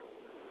 year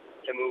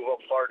to move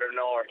up further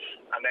north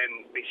and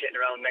then be sitting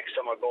around next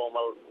summer going,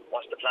 well,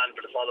 what's the plan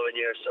for the following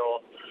year?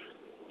 So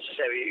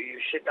you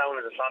sit down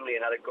as a family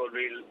and had a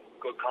real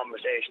good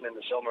conversation in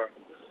the summer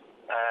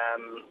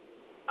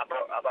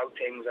about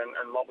things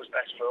and what was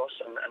best for us,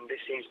 and this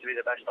seems to be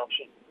the best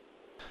option.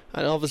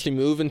 And obviously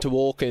moving to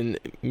Woking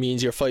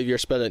means your 5-year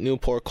spell at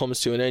Newport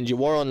comes to an end. You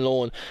were on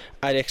loan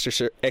at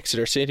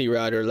Exeter City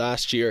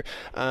last year.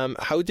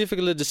 How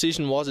difficult a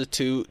decision was it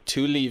to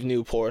leave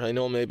Newport? I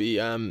know maybe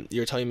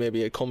your time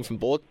maybe had come from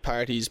both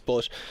parties,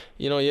 but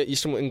you know, you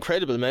some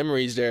incredible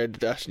memories there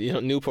that, you know,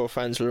 Newport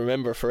fans will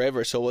remember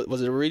forever. So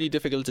was it a really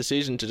difficult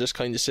decision to just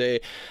kind of say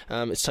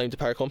it's time to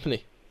part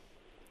company?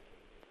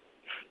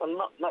 Well,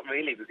 not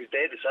really, because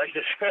they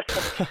decided.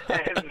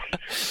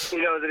 You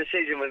know, the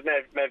decision was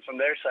made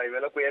from their side.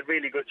 But look, we had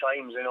really good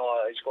times. You know,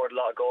 I scored a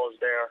lot of goals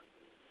there,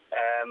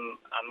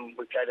 and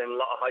we played in a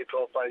lot of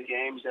high-profile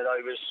games that I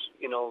was,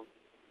 you know,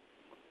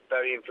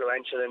 very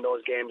influential in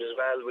those games as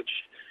well, which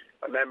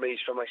are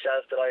memories for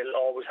myself that I'll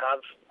always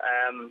have.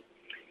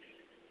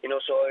 You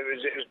know, so it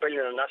was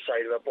brilliant on that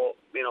side of it. But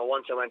you know,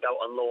 once I went out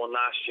on loan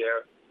last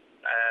year,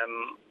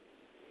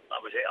 that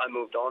was it. I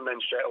moved on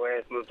then straight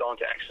away. Moved on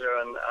to Exeter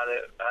and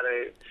had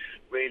a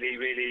really,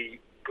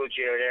 really good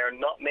year there.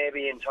 Not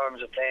maybe in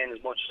terms of playing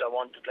as much as I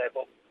want to play,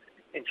 but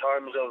in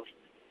terms of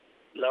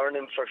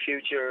learning for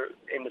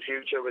in the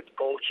future with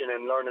coaching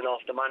and learning off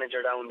the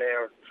manager down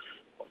there,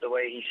 of the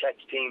way he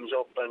sets teams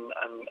up and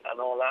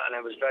all that. And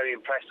I was very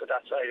impressed with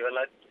that side of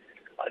it.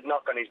 I'd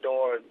knock on his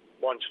door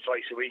once or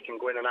twice a week and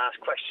go in and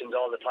ask questions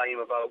all the time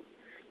about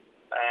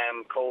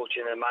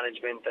coaching and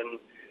management.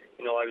 And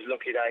you know, I was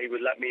lucky that he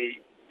would let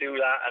me do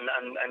that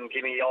and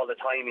give me all the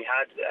time he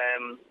had,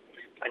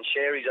 and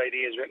share his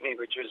ideas with me,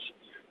 which was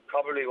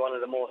probably one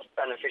of the most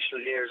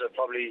beneficial years I've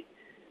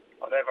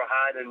ever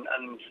had, and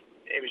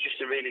it was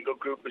just a really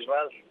good group as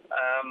well.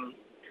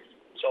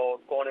 So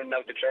going in and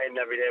out to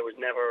training every day was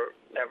never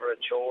a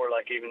chore,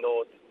 like, even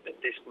though the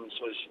distance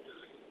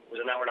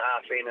was an hour and a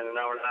half in and an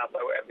hour and a half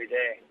out every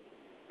day.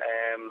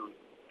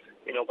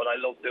 You know, but I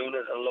loved doing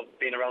it. I loved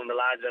being around the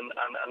lads and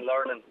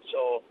learning.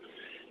 So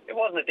it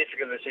wasn't a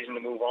difficult decision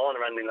to move on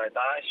or anything like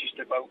that. It's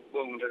just about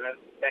moving to the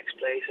next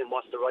place and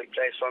what's the right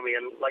place for me.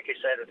 And like I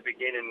said at the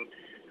beginning,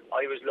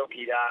 I was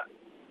lucky that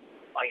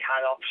I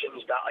had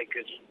options that I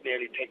could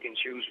nearly pick and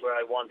choose where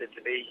I wanted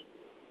to be.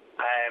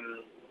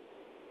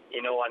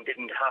 you know, and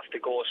didn't have to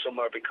go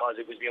somewhere because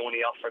it was the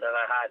only offer that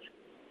I had,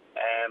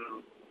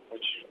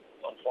 which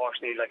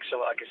unfortunately, like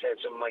I said,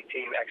 some of my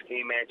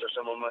ex-teammates or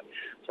some of my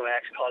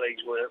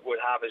ex-colleagues would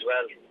have as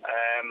well.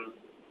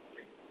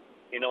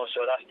 You know,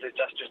 so that's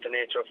just the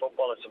nature of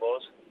football, I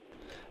suppose.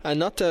 And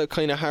not to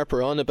kind of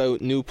harper on about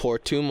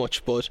Newport too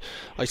much, but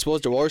I suppose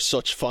there were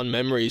such fond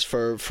memories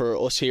for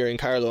us here in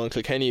Carlow and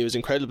Kilkenny. It was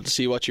incredible to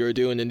see what you were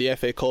doing in the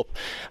FA Cup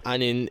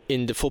and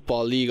in the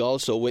Football League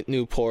also with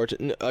Newport.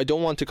 I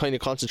don't want to kind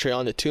of concentrate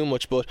on it too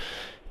much, but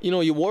you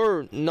know, you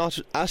were not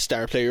a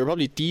star player, you're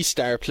probably the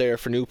star player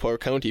for Newport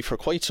County for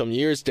quite some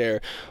years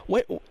there.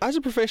 As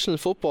a professional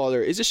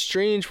footballer, is it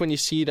strange when you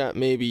see that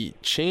maybe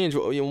change?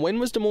 When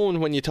was the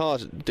moment when you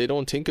thought, they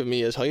don't think of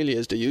me as highly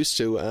as they used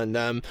to?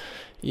 And,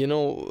 you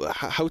know,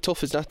 how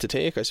tough is that to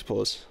take, I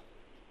suppose?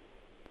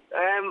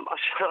 I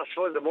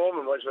suppose the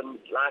moment was when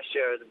last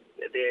year,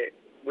 the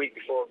week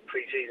before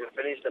pre-season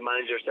finished, the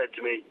manager said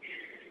to me,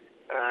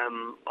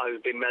 I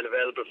was being made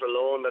available for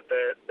loan, that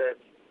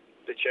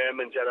the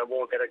chairman said I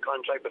won't get a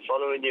contract the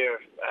following year.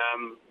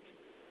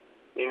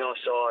 You know,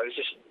 so it was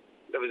just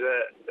there was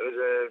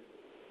a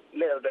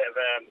little bit of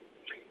a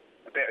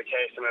bitter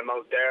taste in my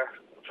mouth there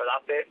for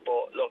that bit.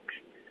 But look,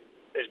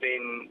 there's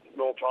been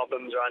no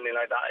problems or anything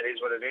like that. It is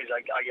what it is.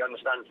 Like, I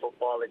understand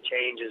football, it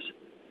changes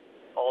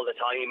all the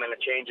time and it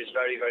changes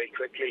very, very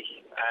quickly.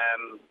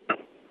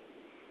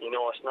 You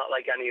know, it's not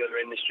like any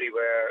other industry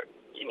where,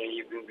 you know,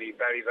 you can be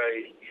very,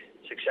 very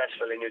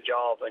successful in your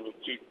job and you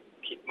keep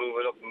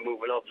moving up and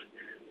moving up.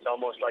 It's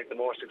almost like the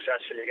more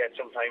successful you get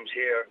sometimes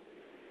here.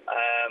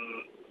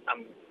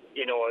 And,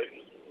 you know,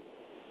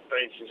 for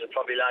instance, there's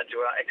probably lads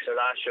who were at Exeter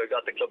last year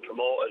got the club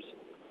promoted.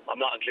 I'm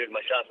not including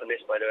myself in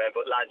this, by the way,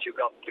 but lads who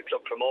got the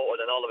club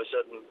promoted and all of a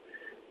sudden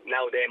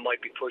now they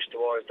might be pushed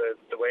towards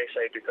the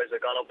wayside because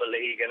they've gone up a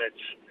league, and it's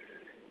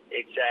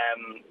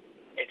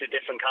a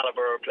different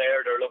calibre of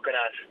player they're looking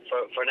at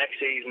for next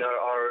season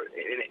or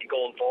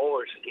going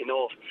forward, you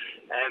know.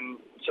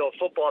 So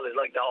football is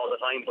like that all the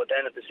time, but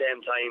then at the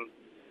same time,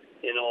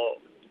 you know,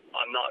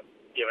 I'm not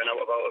giving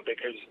out about it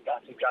because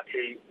that's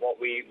exactly what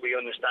we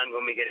understand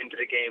when we get into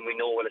the game. We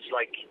know what it's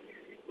like,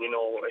 you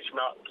know. It's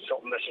not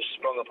something that's just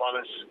sprung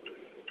upon us,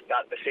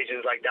 that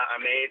decisions like that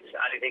are made.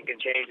 Anything can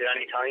change at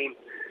any time.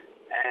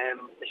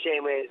 The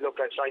same way,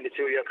 look, I've signed a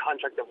 2-year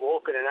contract of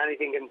Woking, and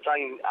anything can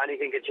change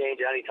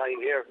at any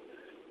time here.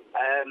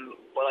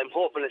 But I'm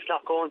hoping it's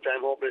not going to.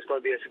 I'm hoping it's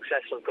going to be a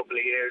successful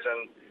couple of years,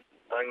 and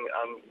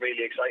I'm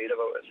really excited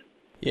about it.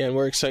 Yeah, and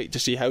we're excited to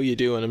see how you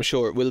do, and I'm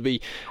sure it will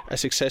be a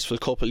successful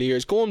couple of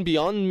years. Going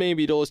beyond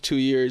maybe those 2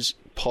 years,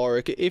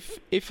 Pádraig, if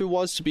it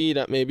was to be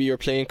that maybe your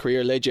playing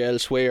career led you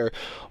elsewhere,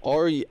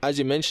 or as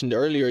you mentioned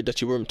earlier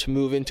that you were to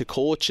move into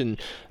coaching,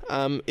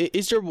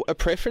 is there a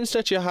preference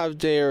that you have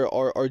there,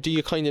 or do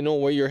you kind of know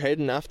where you're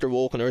heading after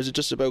Woking, or is it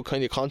just about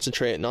kind of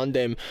concentrating on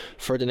them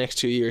for the next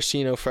 2 years,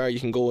 seeing how far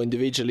you can go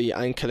individually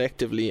and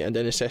collectively, and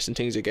then assessing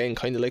things again,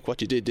 kind of like what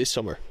you did this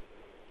summer?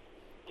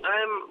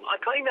 I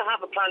kind of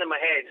have a plan in my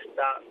head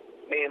that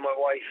me and my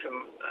wife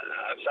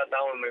have sat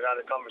down and we've had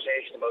a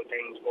conversation about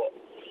things, but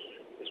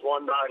there's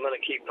one that I'm going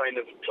to keep kind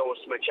of close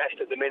to my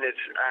chest at the minute,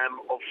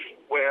 of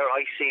where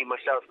I see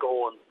myself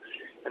going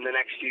in the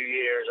next few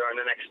years or in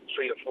the next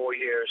 3 to 4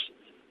 years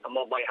and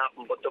what might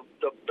happen. But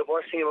the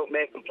worst thing about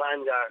making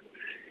plans are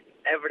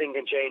everything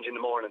can change in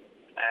the morning.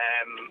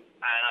 And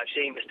I've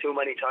seen this too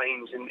many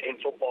times in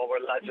football where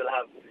lads will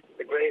have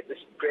the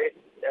greatest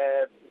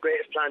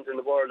plans in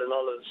the world, and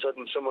all of a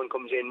sudden someone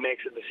comes in,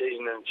 makes a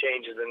decision, and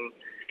changes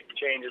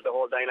the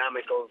whole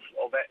dynamic of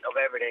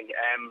everything.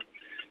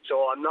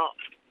 So I'm not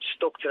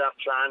stuck to that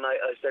plan.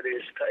 I said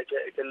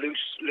it's a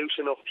loose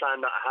enough plan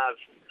that I have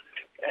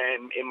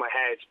in my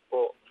head,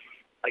 but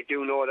I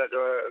do know that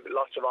there are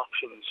lots of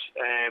options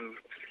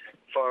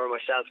for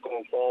myself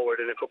going forward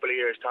in a couple of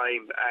years'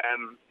 time.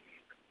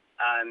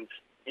 And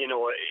you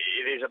know,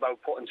 it is about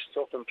putting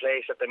stuff in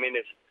place at the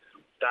minute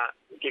that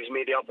gives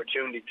me the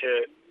opportunity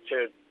to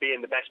be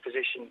in the best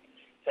position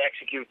to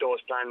execute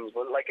those plans.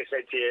 But like I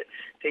said to you,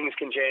 things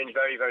can change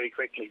very, very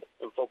quickly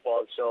in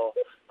football, so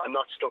I'm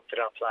not stuck to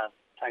that plan,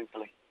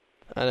 thankfully.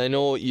 And I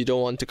know you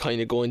don't want to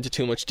kind of go into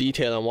too much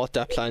detail on what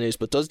that plan is,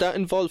 but does that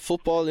involve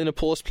football in a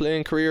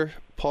post-playing career,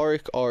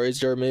 Pádraig, or is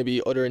there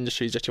maybe other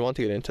industries that you want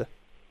to get into?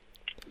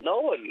 No,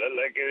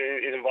 like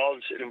it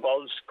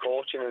involves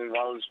coaching, it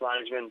involves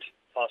management,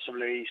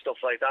 possibly stuff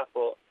like that.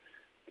 But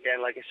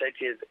again, like I said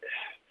to you,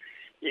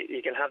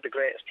 you can have the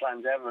greatest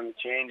plans ever and it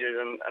changes,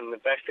 and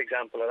the best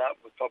example of that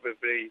would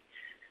probably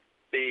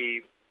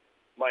be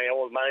my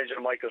old manager,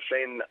 Michael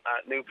Flynn,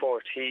 at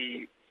Newport.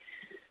 He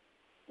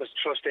was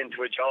thrust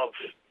into a job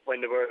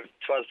when they were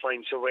 12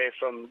 points away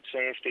from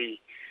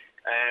safety,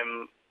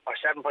 or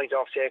 7 points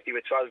off safety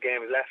with 12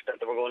 games left,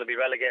 that they were going to be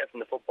relegated from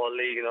the Football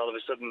League, and all of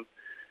a sudden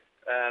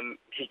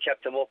he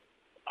kept them up.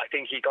 I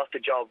think he got the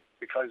job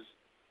because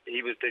he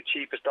was the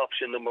cheapest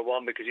option, number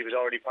one, because he was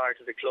already part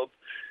of the club,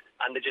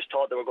 and they just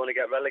thought they were going to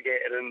get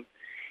relegated, and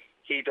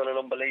he done an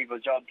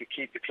unbelievable job to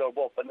keep the club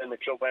up, and then the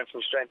club went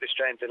from strength to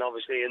strength, and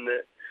obviously in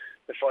the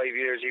 5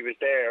 years he was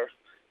there,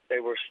 they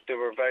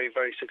were very,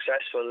 very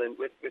successful, and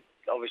with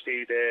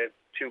obviously the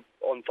two.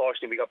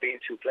 Unfortunately, we got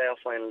beaten 2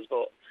 playoff finals.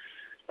 But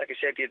like I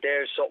said,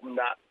 there's something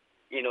that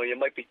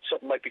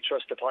something might be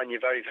thrust upon you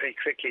very, very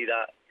quickly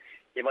that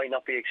you might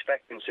not be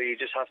expecting. So you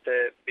just have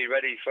to be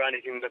ready for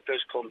anything that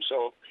does come.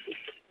 So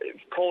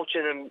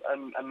coaching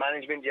and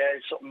management,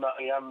 is something that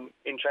I am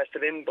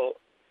interested in. But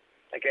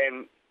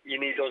again, you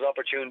need those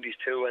opportunities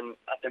too. And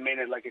at the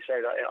minute, like I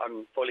said,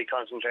 I'm fully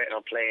concentrating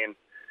on playing.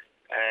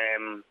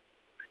 And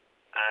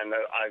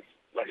I've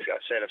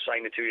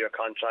signed a 2-year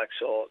contract.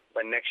 So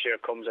when next year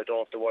comes, I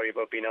don't have to worry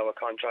about being out of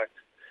contract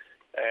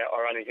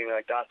or anything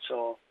like that.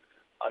 So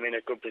I'm in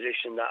a good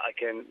position that I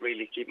can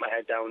really keep my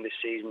head down this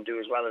season, do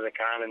as well as I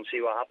can, and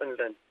see what happens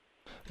then.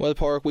 Well,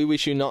 Pádraig, we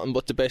wish you nothing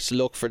but the best of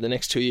luck for the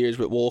next 2 years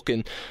with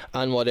Woking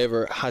and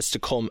whatever has to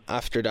come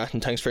after that.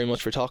 And thanks very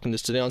much for talking to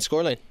us today on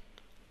Scoreline.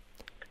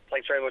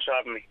 Thanks very much for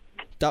having me.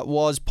 That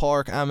was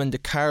Pádraig Amond, the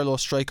Carlow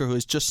striker, who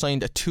has just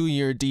signed a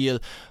 2-year deal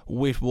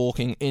with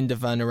Woking in the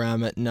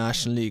Vanarama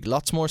National League.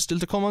 Lots more still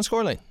to come on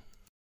Scoreline.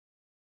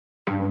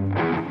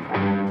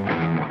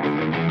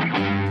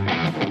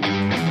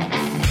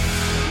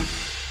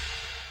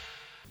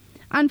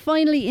 And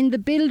finally, in the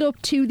build-up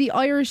to the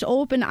Irish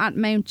Open at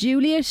Mount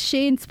Juliet,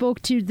 Shane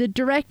spoke to the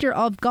Director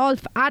of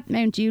Golf at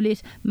Mount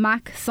Juliet,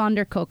 Mac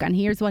Sondercook, and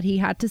here's what he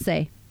had to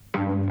say.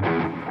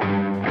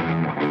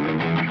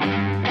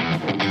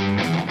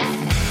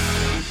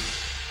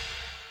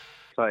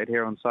 Excited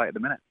here on site at the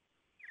minute.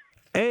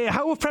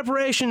 How have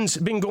preparations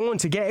been going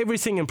to get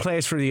everything in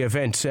place for the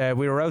event?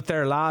 We were out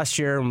there last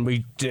year,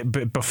 and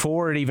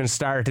before it even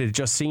started,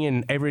 just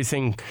seeing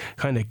everything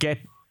kind of get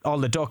all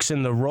the ducks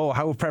in the row.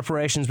 How have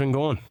preparations been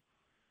going?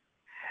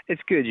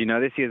 It's good.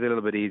 This year's a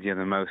little bit easier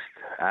than most,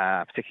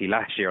 particularly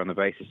last year on the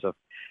basis of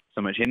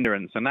so much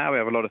hindrance. So now we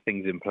have a lot of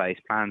things in place.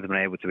 Plans have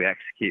been able to be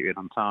executed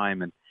on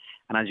time. And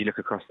as you look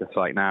across the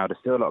site now, there's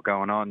still a lot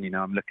going on.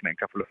 I'm looking at a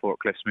couple of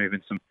forklifts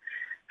moving some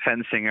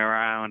fencing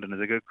around, and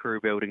there's a good crew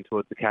building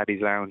towards the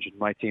Caddies Lounge, and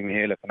my team are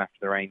here looking after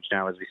the range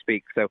now as we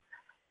speak. So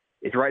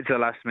it's right to the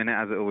last minute,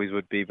 as it always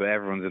would be, but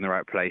everyone's in the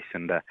right place,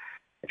 and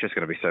it's just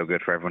going to be so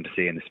good for everyone to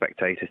see, and the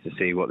spectators to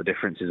see what the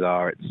differences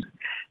are. It's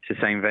the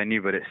same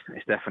venue, but it's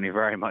definitely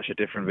very much a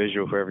different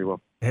visual for everyone.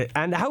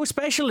 And how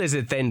special is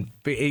it then?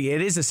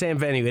 It is the same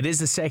venue, it is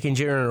the second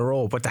year in a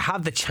row, but to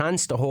have the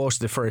chance to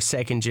host it for a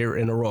second year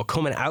in a row,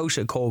 coming out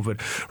of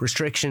COVID,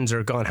 restrictions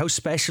are gone. How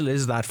special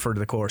is that for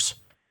the course?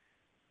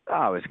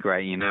 Oh, it's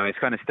great. It's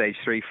kind of stage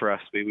 3 for us.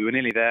 We were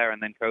nearly there,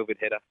 and then COVID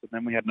hit us, and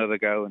then we had another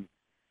go and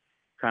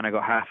kind of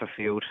got half a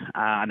field.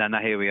 And then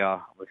here we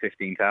are with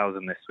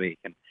 15,000 this week.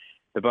 And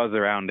the buzz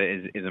around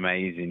it is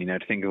amazing. To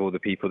think of all the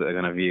people that are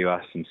going to view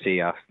us and see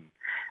us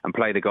and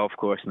play the golf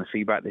course. And the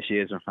feedback this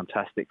year has been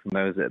fantastic from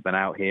those that have been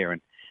out here.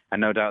 And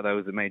no doubt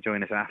those that may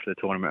join us after the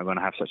tournament are going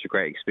to have such a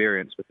great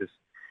experience because,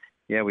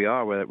 we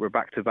are. We're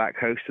back-to-back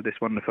hosts of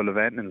this wonderful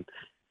event. And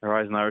the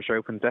Horizon Irish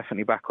Open is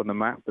definitely back on the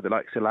map with the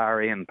likes of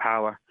Larry and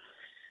Power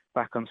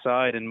back on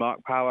side, and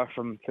Mark Power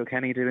from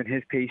Kilkenny doing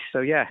his piece. So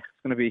it's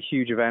going to be a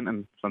huge event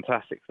and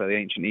fantastic for the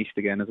Ancient East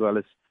again, as well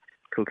as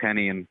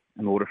Kilkenny and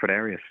Waterford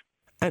areas.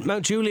 And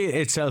Mount Juliet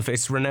itself,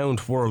 it's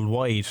renowned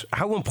worldwide.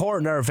 How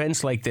important are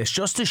events like this,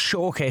 just to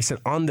showcase it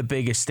on the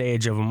biggest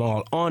stage of them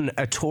all, on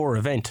a tour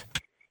event?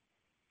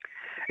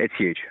 It's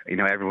huge.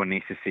 Everyone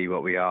needs to see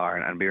what we are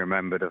and be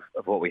remembered of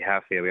what we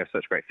have here. We have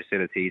such great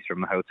facilities, from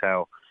the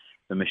hotel,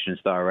 the Michelin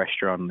star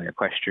restaurant, the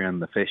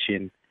equestrian, the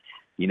fishing.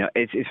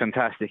 It's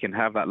fantastic, and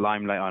have that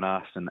limelight on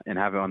us and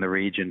have it on the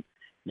region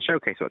and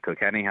showcase what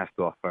Kilkenny has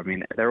to offer. I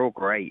mean, they're all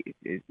great.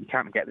 You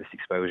can't get this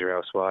exposure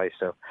elsewise.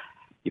 So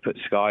you put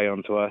Sky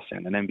onto us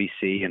and an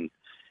NBC and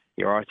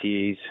your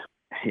RTEs.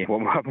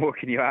 What more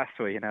can you ask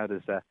for?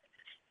 There's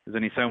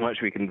only so much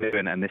we can do,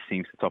 and this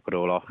seems to top it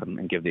all off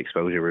and give the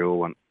exposure we all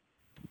want.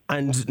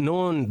 And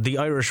knowing the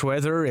Irish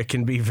weather, it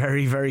can be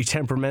very, very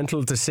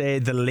temperamental, to say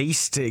the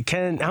least.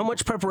 How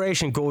much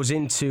preparation goes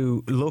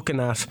into looking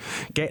at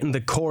getting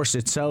the course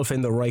itself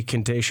in the right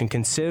condition,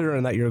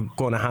 considering that you're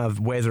going to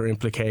have weather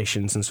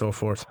implications and so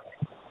forth?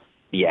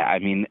 Yeah, I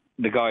mean,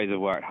 the guys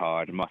have worked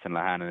hard. Martin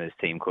Lahan and his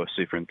team, course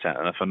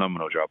superintendent, a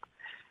phenomenal job.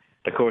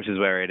 The course is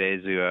where it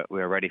is. We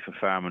are ready for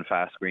firm and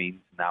fast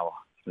greens. Now,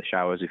 the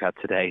showers we've had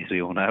today, as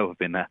we all know, have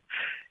been a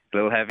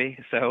little heavy.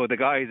 So the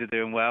guys are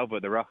doing well,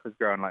 but the rough is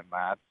growing like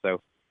mad. So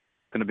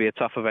it's going to be a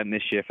tough event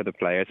this year for the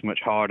players, much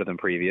harder than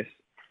previous,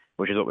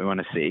 which is what we want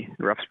to see.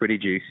 The rough's pretty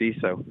juicy,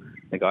 so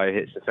the guy who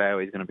hits the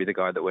fairway is going to be the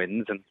guy that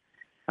wins,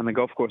 and the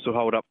golf course will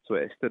hold up to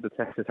it. It's stood the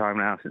test of time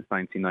now since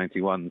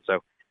 1991,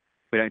 so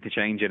we don't need to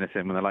change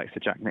anything. When the likes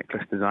of Jack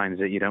Nicklaus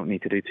designs it, you don't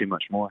need to do too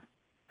much more.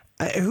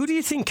 Who do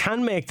you think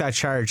can make that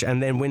charge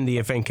and then win the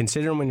event,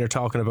 considering when you're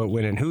talking about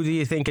winning? Who do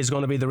you think is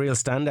going to be the real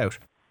standout?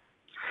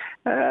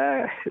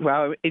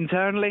 Well,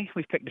 internally,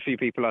 we've picked a few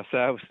people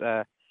ourselves.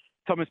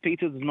 Thomas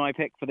Peters is my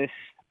pick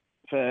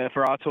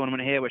for our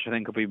tournament here, which I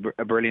think will be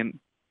a brilliant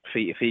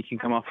feat if he can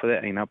come off with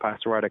it.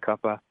 Past Ryder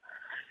Cupper.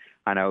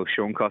 I know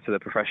Sean Cotter, the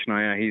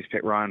professional, he's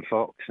picked Ryan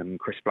Fox, and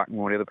Chris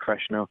Blackmore, the other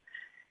professional.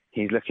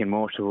 He's looking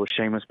more towards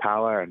Seamus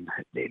Power, and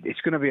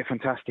it's going to be a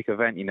fantastic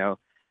event.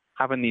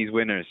 having these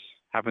winners,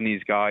 having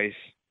these guys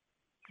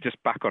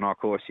just back on our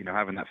course,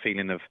 having that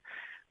feeling of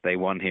they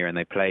won here and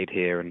they played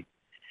here, and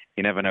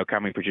you never know,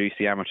 can we produce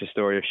the amateur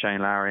story of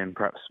Shane Lowry, and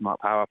perhaps Mark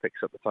Power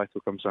picks up the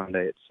title come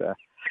Sunday. It's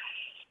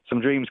some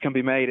dreams can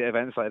be made at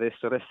events like this,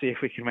 so let's see if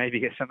we can maybe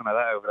get something like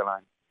that over the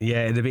line.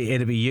 Yeah, it'd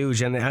be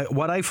huge. And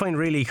what I find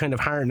really kind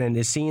of heartening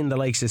is seeing the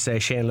likes of, say,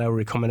 Shane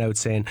Lowry coming out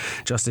saying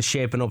just is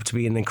shaping up to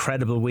be an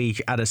incredible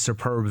week at a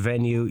superb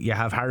venue. You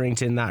have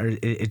Harrington, that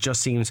it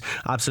just seems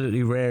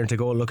absolutely rare to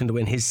go looking to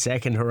win his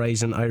second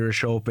Horizon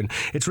Irish Open.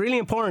 It's really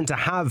important to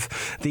have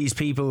these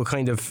people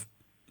kind of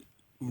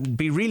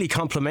be really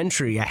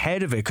complimentary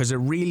ahead of it, because it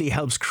really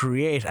helps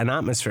create an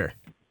atmosphere.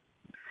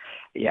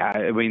 Yeah,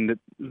 I mean,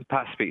 the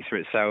past speaks for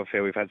itself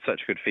here. We've had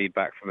such good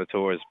feedback from the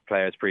tour's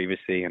players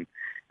previously, and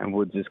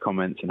Woods'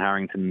 comments, and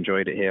Harrington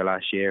enjoyed it here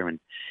last year, and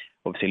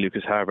obviously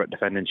Lucas Herbert,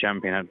 defending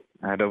champion,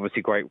 had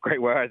obviously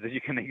great words, as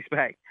you can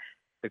expect.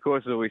 The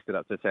course has always stood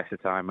up to the test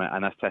of time,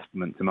 and that's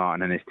testament to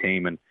Martin and his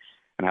team, and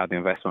how the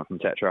investment from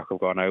Tetra Pak have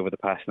gone over the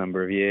past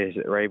number of years,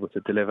 that we're able to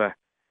deliver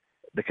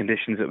the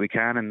conditions that we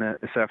can, and the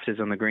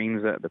surfaces on the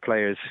greens that the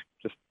players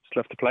just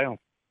love to play on.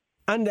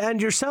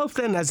 And yourself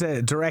then, as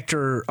a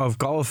director of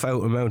golf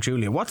out in Mount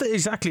Juliet, what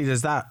exactly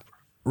does that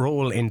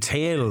role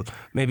entail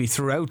maybe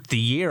throughout the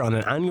year on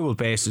an annual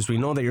basis? We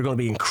know that you're going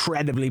to be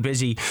incredibly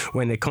busy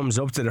when it comes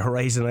up to the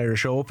Horizon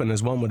Irish Open,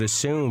 as one would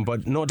assume,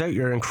 but no doubt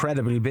you're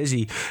incredibly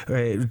busy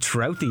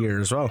throughout the year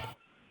as well.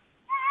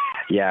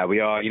 Yeah, we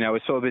are. We're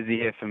so busy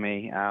here for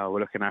me. We're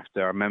looking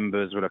after our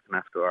members, we're looking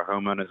after our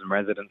homeowners and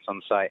residents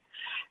on site.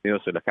 We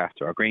also look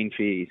after our green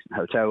fees and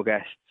hotel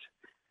guests.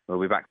 We'll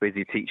be back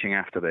busy teaching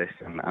after this,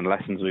 and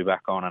lessons will be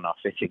back on, and our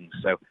fittings.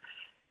 So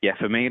yeah,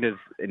 for me,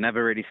 it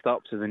never really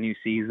stops. There's a new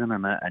season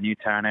and a new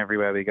town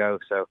everywhere we go.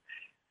 So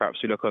perhaps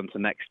we look on to the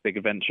next big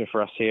adventure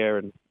for us here,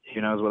 and who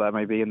knows what that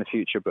may be in the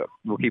future. But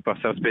we'll keep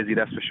ourselves busy,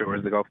 that's for sure,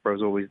 as the golf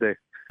pros always do.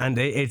 And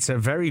it's a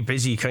very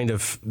busy kind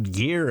of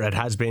year it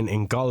has been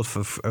in golf.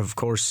 Of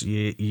course,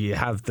 you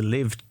have the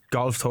Live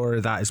Golf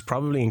Tour that is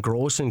probably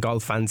engrossing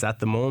golf fans at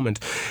the moment.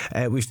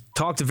 We've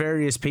talked to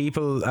various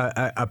people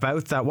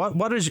about that.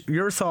 What is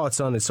your thoughts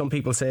on it? Some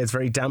people say it's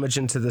very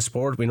damaging to the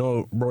sport. We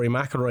know Rory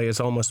McIlroy has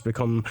almost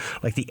become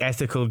like the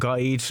ethical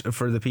guide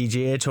for the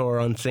PGA Tour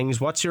on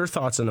things. What's your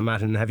thoughts on the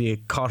matter, and have you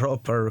caught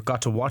up or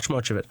got to watch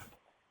much of it?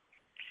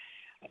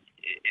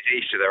 It's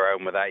each to their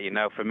own with that.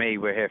 For me,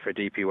 we're here for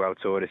DP World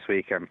Tour this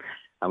week, and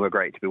we're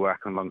great to be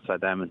working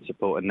alongside them and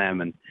supporting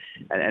them, and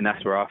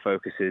that's where our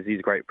focus is.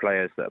 These great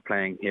players that are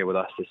playing here with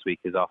us this week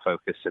is our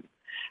focus, and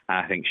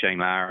I think Shane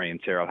Lowry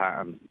and Tyrrell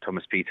Hatton,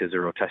 Thomas Pieters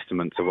are a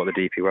testament to what the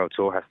DP World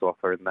Tour has to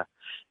offer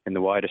in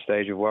the wider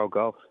stage of world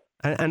golf.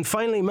 And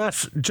finally,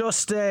 Matt,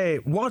 just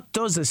what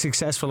does a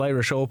successful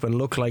Irish Open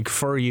look like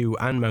for you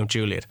and Mount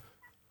Juliet?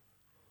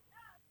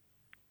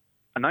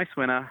 A nice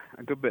winner,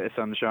 a good bit of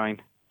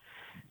sunshine.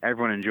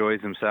 Everyone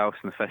enjoys themselves,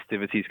 and the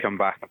festivities come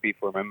back, and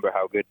people remember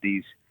how good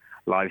these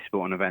live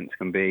sporting events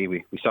can be.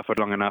 We suffered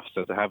long enough,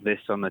 so to have this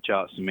on the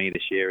charts for me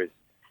this year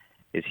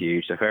is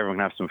huge. So if everyone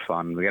can have some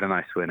fun, we get a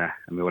nice winner,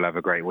 and we will have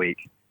a great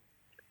week.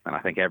 And I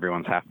think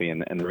everyone's happy,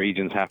 and the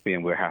region's happy,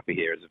 and we're happy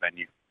here as a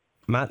venue.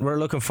 Matt, we're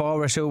looking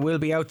forward to it. We'll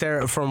be out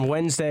there from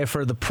Wednesday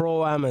for the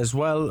Pro-Am as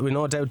well. We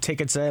no doubt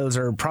ticket sales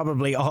are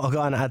probably all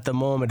gone at the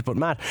moment. But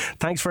Matt,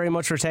 thanks very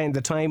much for taking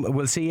the time.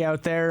 We'll see you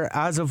out there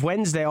as of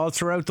Wednesday all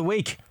throughout the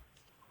week.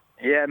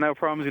 Yeah, no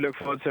problems. We look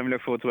forward to it. We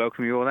look forward to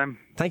welcoming you all then.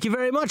 Thank you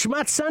very much.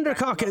 Matt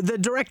Sandercock, the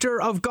Director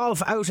of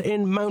Golf out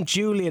in Mount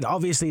Juliet.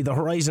 Obviously, the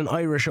Horizon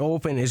Irish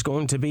Open is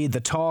going to be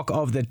the talk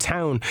of the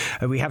town.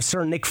 We have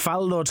Sir Nick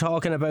Faldo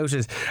talking about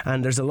it,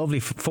 and there's a lovely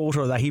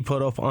photo that he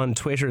put up on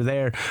Twitter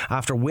there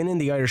after winning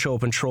the Irish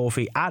Open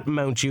trophy at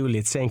Mount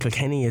Juliet, saying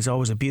Kilkenny is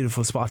always a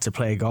beautiful spot to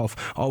play golf.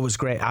 Always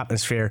great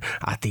atmosphere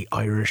at the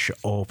Irish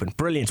Open.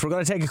 Brilliant. We're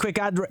going to take a quick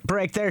ad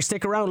break there.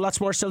 Stick around. Lots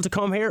more still to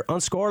come here on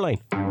Scoreline.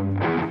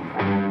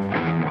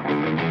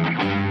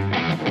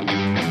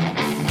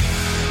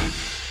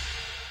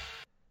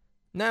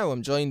 Now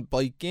I'm joined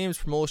by Games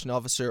Promotion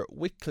Officer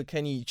with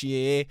Kilkenny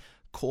GAA,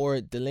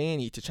 Cora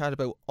Delaney, to chat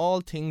about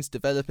all things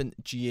developing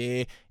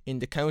GAA in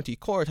the county.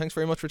 Cora, thanks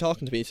very much for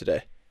talking to me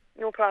today.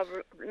 No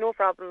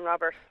problem,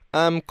 Robert.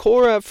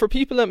 Cora, for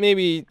people that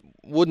maybe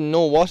wouldn't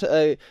know what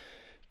a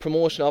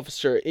promotion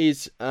officer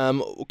is,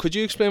 could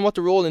you explain what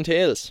the role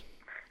entails?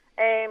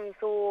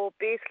 So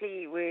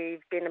basically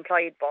we've been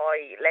employed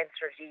by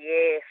Leinster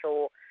GAA,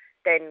 so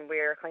then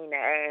we're kind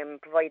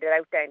of provided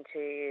out then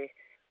to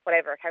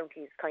whatever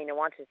counties kind of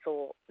wanted.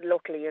 So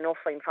luckily enough,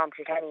 I'm from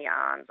Kilkenny,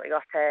 and I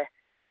got to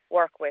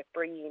work with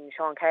Bree and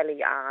Sean Kelly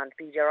and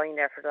BJ Ryan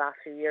there for the last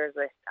few years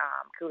with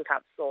Cool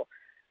Cabs. So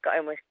got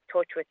in with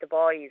touch with the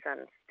boys,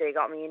 and they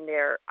got me in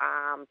there.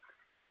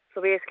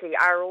 So basically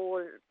our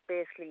role,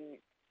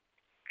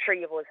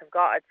 three of us have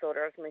got it. So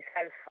there's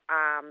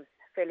myself,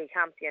 Philly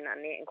Campion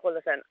and Nathan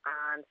Culleton,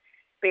 and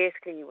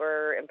basically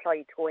we're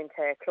employed to go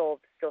into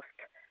clubs, just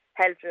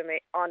help them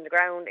on the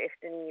ground if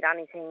they need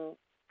anything,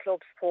 club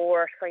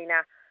support, kind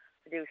of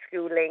do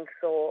school links.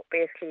 So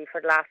basically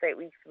for the last 8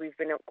 weeks we've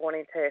been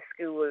going into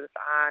schools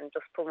and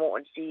just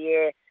promoting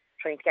GAA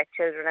trying to get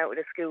children out of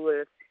the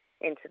schools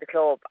into the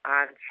club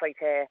and try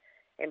to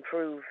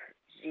improve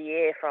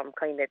GA from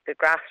kind of the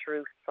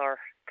grassroots or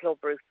club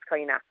roots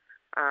kind of,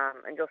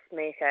 and just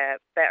make a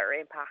better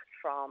impact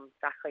from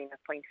that kind of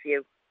point of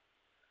view.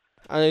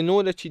 And I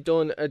know that you've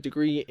done a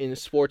degree in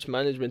sports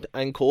management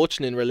and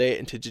coaching in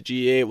relating to the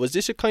GA. Was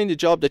this a kind of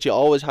job that you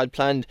always had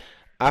planned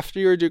after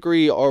your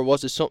degree, or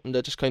was it something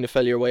that just kind of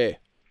fell your way?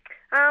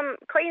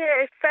 Kind of,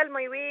 it fell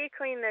my way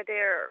kind of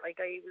there. Like,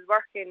 I was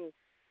working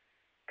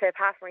to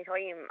pass my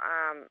time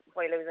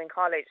while I was in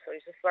college, so I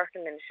was just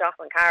working in the shop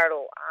in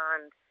Carlow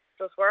and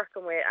just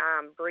working with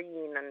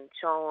Brian and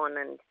Sean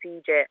and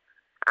CJ,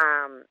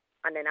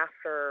 and then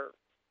after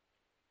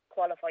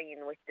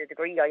qualifying with the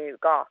degree I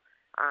got,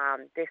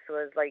 this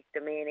was like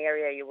the main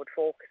area you would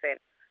focus in.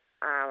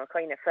 I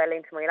kind of fell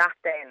into my lap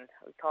then.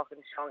 I was talking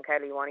to Sean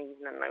Kelly one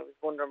evening and I was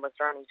wondering was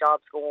there any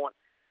jobs going,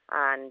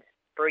 and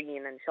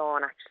Brian and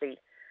Sean actually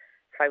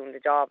found a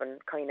job and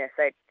kind of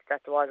said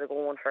that there was a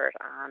going for it,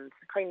 and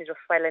kind of just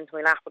fell into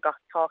my lap. I got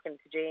talking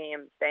to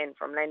James then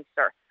from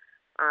Leinster,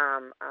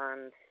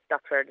 and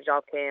that's where the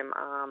job came.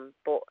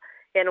 But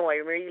you know,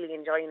 I'm really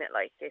enjoying it.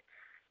 Like, it's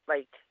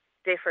like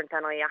different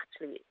than I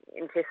actually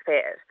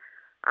anticipated.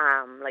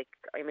 Like,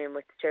 I'm in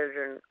with the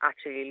children,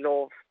 actually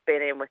love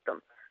being in with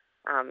them.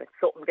 It's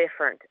something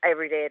different.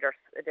 Every day there's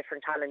a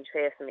different challenge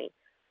facing me,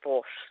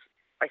 but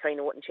I kind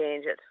of wouldn't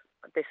change it.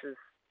 This is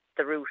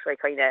the route I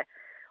kind of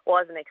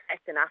wasn't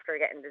expecting after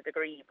getting the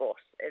degree, but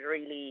it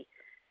really,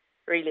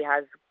 really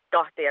has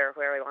got there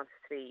where I wanted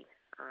to be.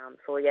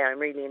 So yeah, I'm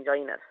really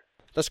enjoying it.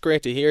 That's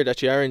great to hear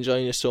that you are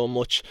enjoying it so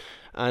much,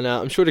 and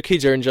I'm sure the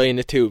kids are enjoying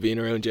it too, being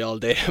around you all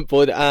day.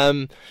 But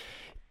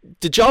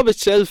the job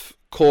itself,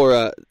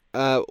 Cora,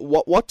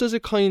 what does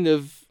it kind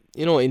of,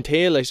 you know,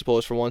 entail, I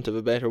suppose, for want of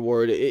a better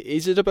word?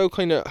 Is it about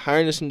kind of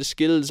harnessing the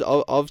skills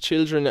of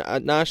children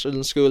at national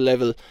and school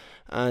level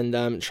and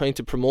trying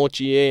to promote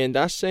GA in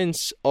that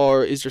sense,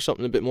 or is there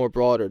something a bit more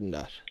broader than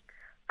that?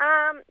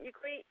 You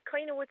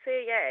kind of would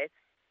say, yeah, it's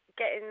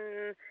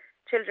getting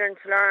children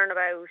to learn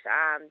about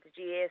the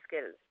GA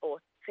skills, but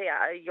say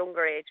at a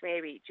younger age,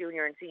 maybe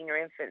junior and senior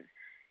infants,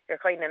 you're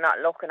kind of not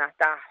looking at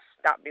that.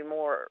 That'd be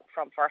more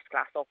from first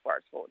class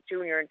upwards. But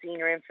junior and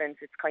senior infants,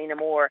 it's kind of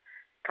more,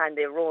 can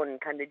they run,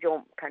 can they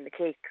jump, can they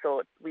kick?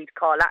 So we'd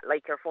call that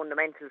like your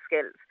fundamental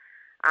skills.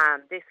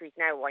 This week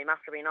now, I'm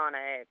after being on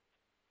a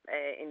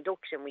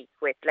induction week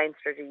with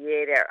Leinster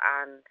GA there,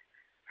 and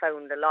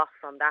found a lot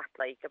from that,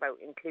 like about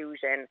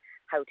inclusion,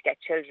 how to get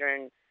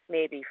children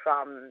maybe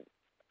from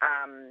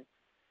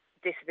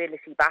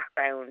disability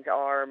backgrounds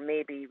or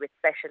maybe with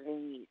special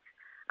needs,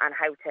 and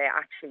how to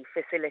actually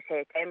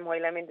facilitate them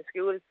while I'm in the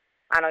school.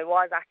 And I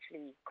was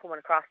actually coming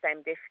across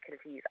them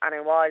difficulties, and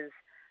I was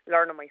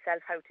learning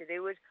myself how to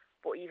do it.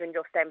 But even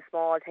just them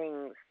small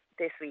things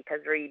this week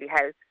has really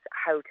helped,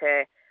 how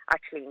to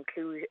actually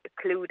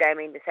include them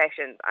in the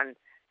sessions. And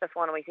that's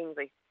one of my things.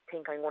 I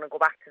think I'm going to go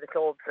back to the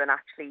clubs and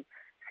actually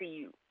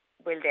see,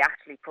 will they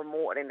actually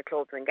promote it in the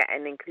clubs and get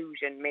an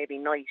inclusion maybe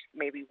night,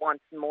 maybe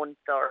once a month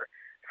or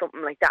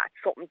something like that,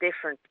 something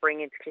different to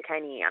bring into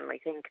Kilkenny. And I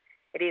think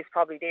it is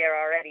probably there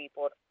already,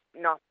 but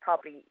not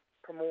probably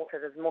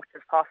promoted as much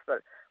as possible.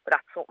 But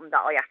that's something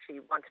that I actually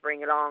want to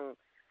bring along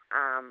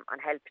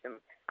and help them.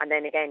 And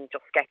then again,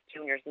 just get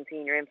juniors and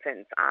senior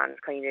infants and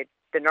kind of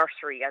the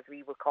nursery, as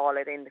we would call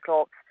it in the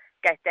clubs,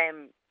 get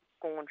them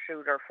going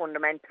through their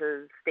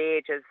fundamental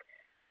stages,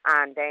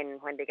 and then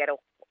when they get up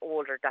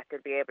older, that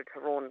they'll be able to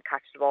run,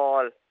 catch the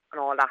ball and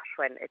all that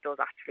when it does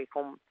actually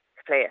come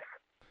to place.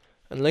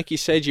 And like you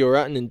said, you were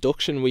at an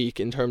induction week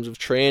in terms of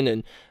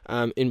training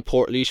in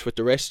Portlaoise with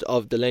the rest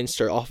of the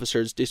Leinster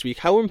officers this week.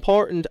 How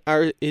important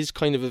is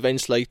kind of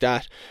events like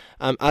that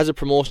as a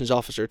promotions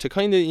officer to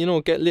kind of, you know,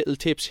 get little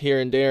tips here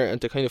and there and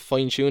to kind of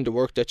fine tune the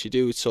work that you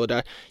do so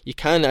that you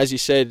can, as you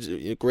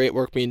said, great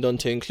work being done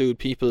to include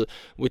people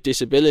with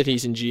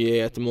disabilities in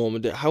GA at the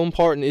moment. How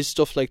important is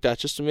stuff like that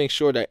just to make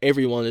sure that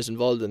everyone is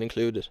involved and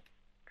included?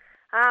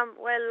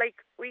 Well, like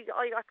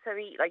I got to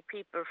meet like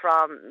people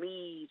from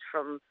Meath,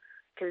 from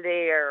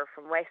Kildare,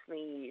 from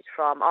Westmeath,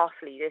 from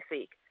Offaly this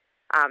week.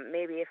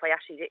 Maybe if I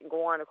actually didn't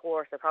go on a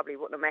course, I probably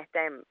wouldn't have met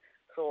them.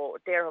 So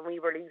there, when we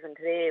were leaving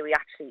today, we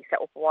actually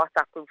set up a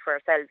WhatsApp group for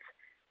ourselves.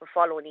 We're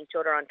following each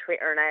other on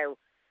Twitter now.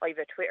 I have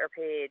a Twitter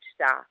page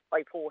that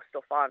I post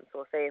stuff on.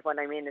 So say when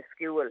I'm in a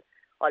school,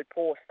 I'll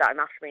post that I'm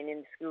after being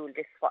in the school,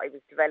 this is what I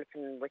was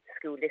developing with the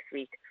school this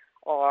week.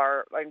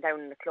 Or I'm down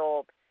in the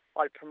club,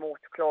 I'll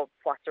promote the club,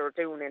 what they're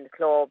doing in the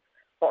club,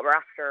 what we're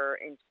after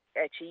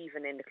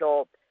achieving in the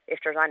club, if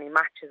there's any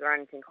matches or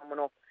anything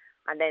coming up.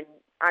 And then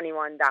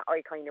anyone that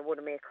I kind of would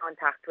have made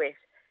contact with,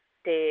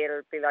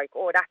 they'll be like,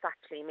 oh, that's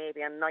actually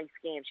maybe a nice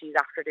game she's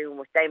after doing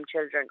with them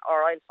children.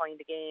 Or I'll find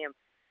a game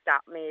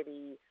that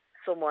maybe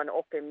someone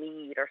up in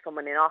Meath or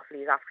someone in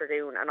Offaly is after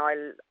doing, and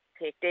I'll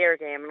take their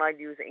game and I'll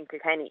use it in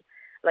Kilkenny.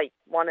 Like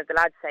one of the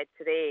lads said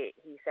today,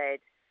 he said,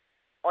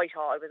 I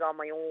thought I was on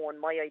my own,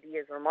 my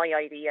ideas were my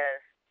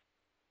ideas,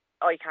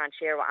 I can't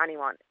share with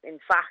anyone. In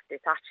fact,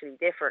 it's actually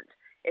different.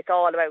 It's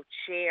all about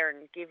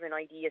sharing, giving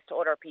ideas to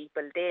other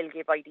people. They'll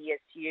give ideas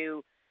to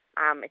you.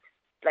 It's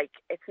like,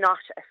 it's not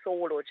a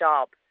solo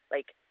job.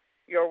 Like,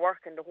 you're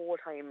working the whole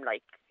time,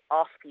 like,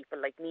 off people.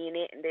 Like, me and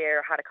Nathan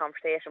there had a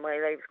conversation while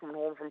I was coming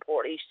home from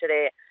Portlaoise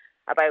today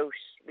about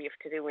we have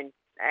to do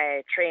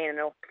training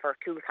up for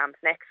cool camps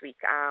next week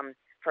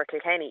for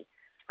Kilkenny,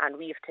 and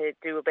we have to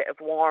do a bit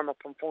of warm up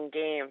and fun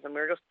games, and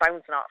we're just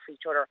bouncing off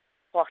each other.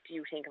 What do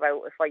you think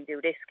about if I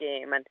do this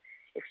game and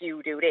if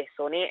you do this?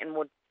 So Nathan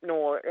would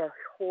know a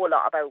whole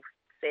lot about,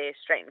 say,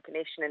 strength and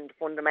conditioning, the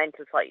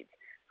fundamental sides.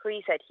 So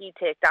he said he'd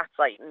take that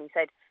side, and he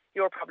said,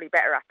 you're probably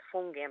better at the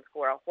fun games,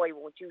 Cora. Why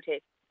would you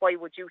take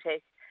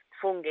the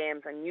fun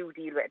games and you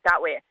deal with it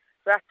that way?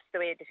 So that's the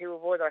way the two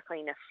of us are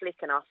kind of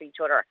flicking off each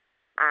other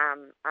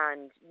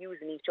and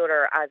using each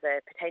other as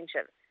a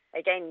potential.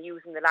 Again,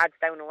 using the lads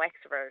down in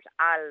Wexford.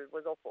 Al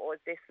was up with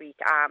us this week.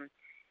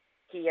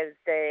 He has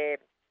the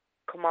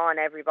Come On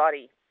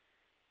Everybody.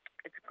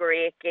 It's a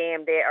great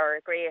game. They are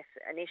a great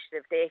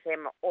initiative they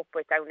came up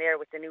with down there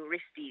with the new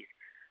wristies.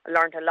 I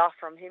learned a lot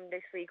from him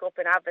this week up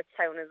in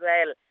Abbottstown as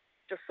well.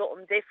 Just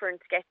something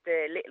different to get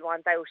the little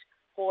ones out,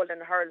 holding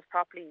the hurls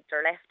properly,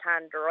 their left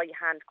hand, their right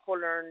hand,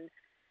 colouring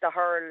the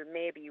hurl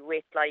maybe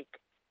with, like,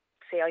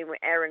 say I'm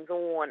with Erin's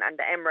Own and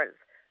the Emeralds.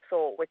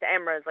 So with the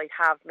Emeralds, I'd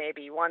have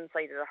maybe one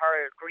side of the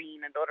hurl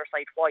green and the other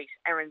side white,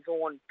 Erin's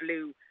Own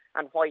blue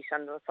and white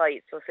on the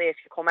side. So say if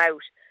you come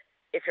out,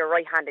 if you're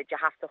right-handed, you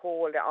have to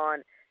hold it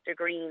on the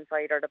green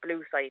side or the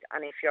blue side,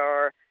 and if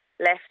you're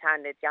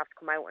left-handed, you have to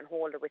come out and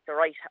hold it with the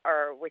right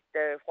or with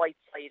the white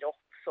side up.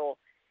 So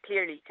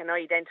clearly you can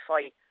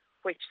identify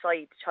which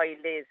side the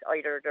child is,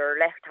 either they're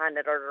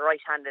left-handed or they're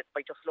right-handed,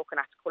 by just looking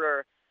at the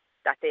colour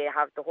that they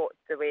have,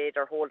 the way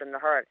they're holding the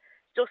hurl.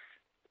 Just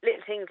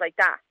little things like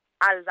that.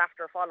 Al's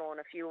after following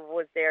a few of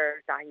us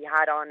there that he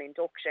had on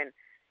induction.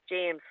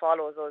 James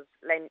follows us,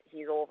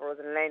 he's over us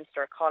in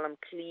Leinster. Colin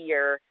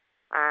Clear,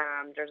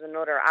 there's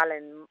another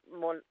Alan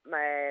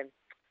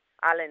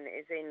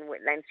is in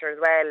with Leinster as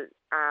well.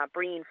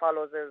 Breen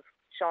follows us,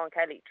 Sean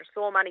Kelly. There's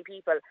so many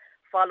people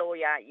follow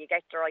you. You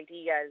get their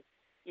ideas,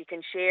 you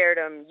can share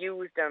them,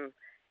 use them.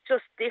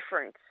 Just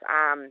different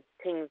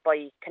things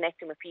by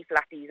connecting with people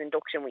at these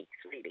induction weeks,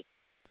 really.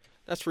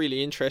 That's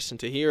really interesting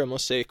to hear, I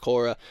must say,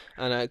 Cora,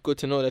 and good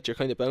to know that you're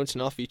kind of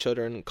bouncing off each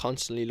other and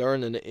constantly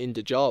learning in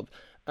the job.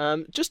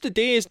 Just the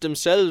days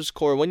themselves,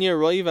 Cora, when you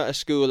arrive at a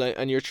school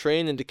and you're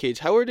training the kids,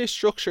 how are they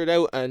structured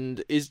out,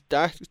 and is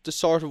that the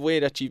sort of way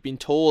that you've been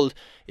told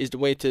is the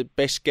way to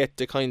best get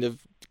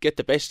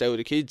the best out of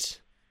the kids?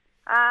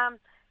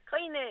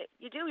 Kind of,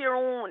 you do your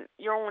own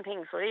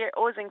thing. So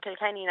us in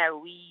Kilkenny now,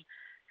 we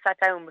sat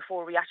down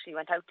before we actually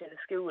went out to the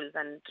schools,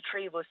 and the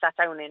three of us sat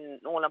down in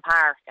Nolan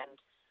Park, and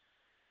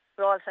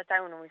we all sat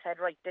down and we said,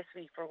 right, this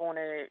week we're going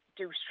to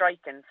do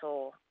striking.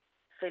 So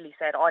Philly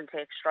said, I'll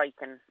take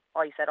striking.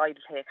 I said, I'll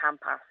take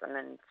hand pass. And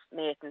then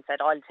Nathan said,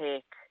 I'll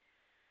take,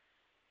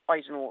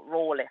 I don't know,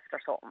 roll lift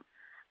or something.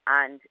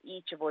 And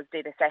each of us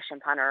did a session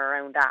plan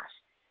around that.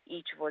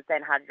 Each of us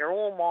then had your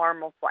own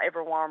warm-up,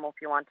 whatever warm-up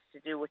you wanted to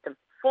do with them.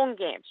 Fun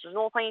games. There's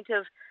no point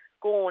of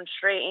going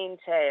straight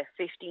into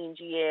 15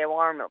 GA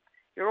warm-up.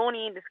 You're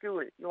only in the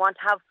school. You want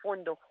to have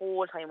fun the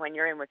whole time when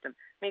you're in with them.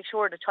 Make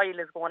sure the child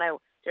is going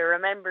out. They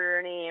remember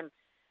your name.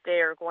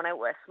 They're going out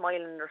with a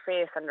smile on their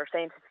face and they're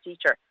saying to the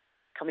teacher,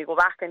 can we go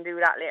back and do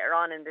that later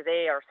on in the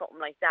day or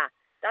something like that?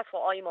 That's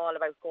what I'm all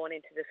about, going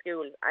into the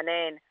school and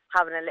then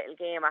having a little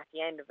game at the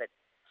end of it.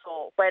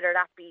 So whether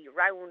that be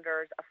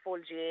rounders, a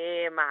full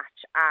GAA match,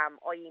 I'm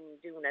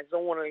doing a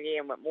zonal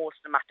game with most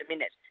of them at the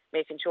minute,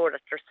 making sure that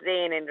they're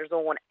staying in their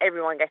zone,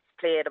 everyone gets to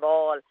play the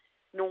ball,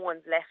 no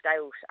one's left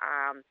out.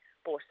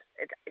 But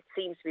it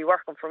seems to be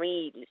working for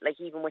me, like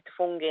even with the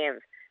fun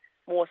games.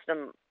 Most of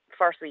them,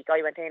 first week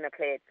I went in and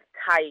played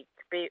tag,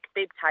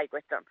 big tag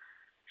with them.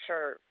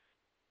 Sure,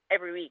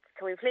 every week,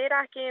 can we play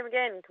that game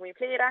again? Can we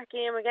play that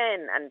game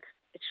again? And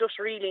it's just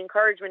really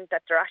encouragement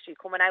that they're actually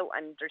coming out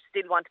and they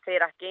still want to play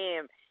that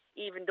game,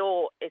 even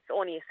though it's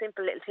only a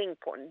simple little thing,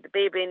 putting the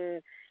bib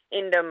in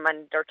them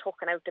and they're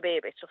tucking out the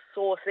bib. It's just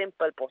so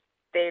simple, but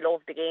they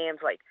love the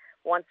games. Like,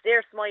 once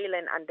they're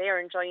smiling and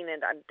they're enjoying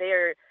it and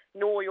they're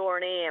know your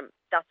name,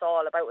 that's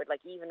all about it. Like,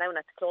 even down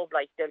at the club,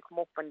 like, they'll come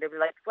up and they'll be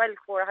like, well,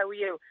 Cora, how are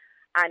you?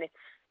 And it's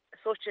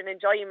such an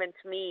enjoyment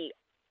to me.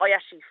 I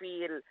actually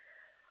feel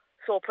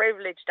so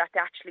privileged that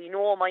they actually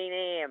know my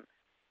name.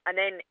 And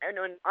then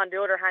on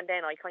the other hand,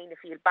 then I kind of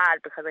feel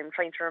bad because I'm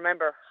trying to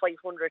remember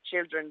 500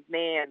 children's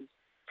names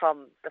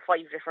from the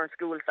 5 different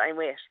schools that I'm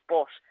with.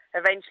 But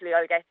eventually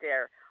I'll get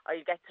there.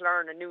 I'll get to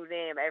learn a new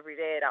name every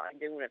day that I'm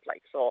doing it.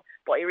 Like, so,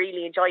 but I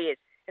really enjoy it.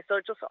 So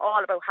it's just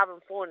all about having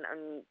fun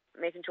and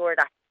making sure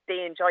that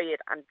they enjoy it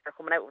and they're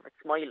coming out of it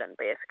smiling,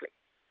 basically.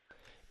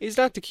 Is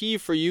that the key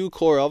for you,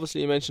 Cora?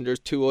 Obviously you mentioned there's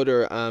 2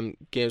 other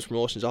games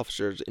promotions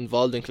officers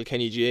involved in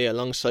Kilkenny GA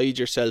alongside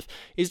yourself.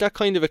 Is that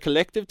kind of a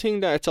collective thing,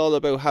 that it's all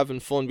about having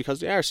fun, because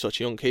they are such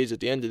young kids? At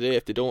the end of the day,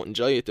 if they don't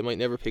enjoy it, they might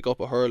never pick up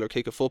a hurl or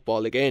kick a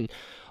football again?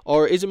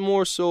 Or is it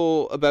more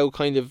so about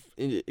kind of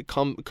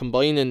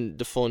combining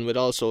the fun with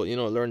also,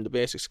 learning the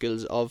basic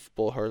skills of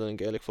both hurling and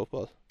Gaelic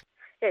football?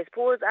 Yeah, I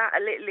suppose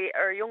at a little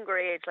or younger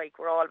age, like,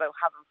 we're all about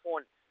having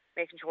fun.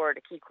 making sure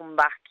they keep coming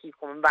back.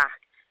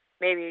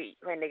 Maybe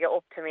when they get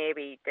up to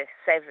maybe the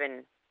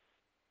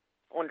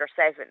under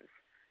 7s,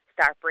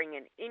 start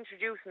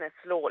introducing it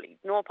slowly.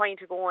 No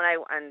point of going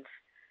out and,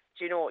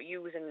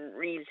 using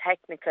real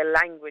technical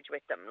language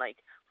with them. Like,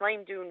 when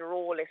I'm doing the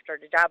roll lift or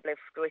the jab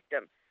lift with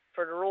them,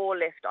 for the roll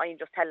lift, I'm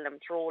just telling them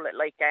to roll it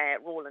like a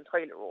rolling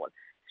toilet roll.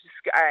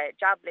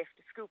 Jab lift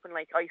is scooping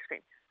like ice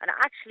cream. And I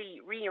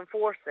actually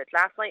reinforced it.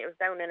 Last night I was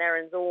down in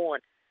Erin Zone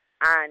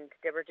and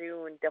they were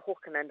doing the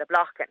hooking and the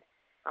blocking.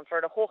 And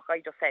for the hook,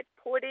 I just said,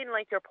 put in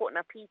like you're putting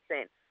a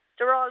pizza in.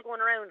 They were all going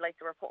around like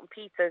they were putting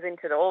pizzas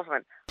into the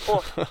oven.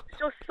 But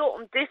it's just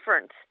something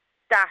different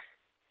that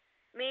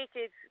make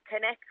it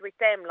connect with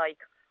them, like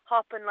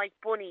hopping like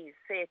bunnies,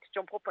 say, to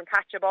jump up and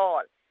catch a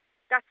ball.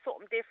 That's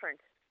something different.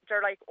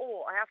 They're like,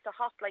 oh, I have to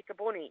hop like a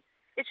bunny.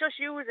 It's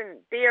just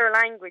using their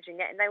language and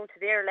getting down to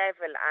their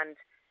level and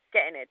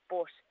getting it.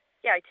 But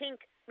yeah, I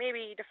think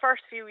maybe the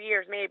first few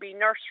years, maybe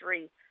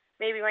nursery,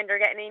 maybe when they're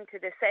getting into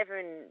the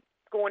 7,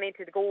 going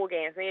into the goal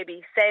games,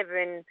 maybe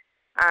 7,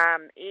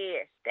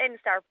 8, then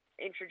start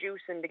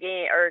introducing the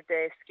game or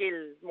the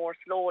skills more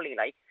slowly,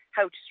 like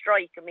how to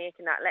strike and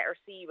making that letter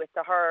C with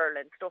the hurl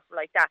and stuff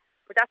like that.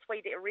 But that's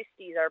why the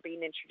Aristies are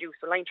being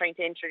introduced. So I'm trying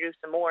to introduce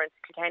them more into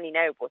Kilkenny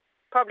now, but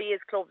probably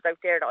is clubs out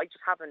there that I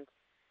just haven't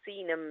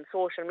seen them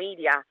social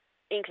media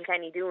in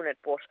Kilkenny doing it.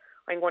 But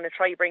I'm going to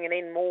try bringing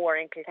in more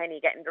in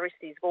Kilkenny, getting the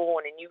Aristies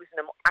going and using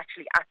them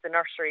actually at the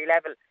nursery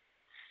level.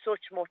 It's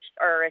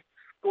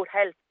good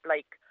help,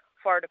 like,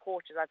 for the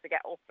coaches as they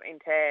get up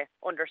into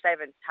under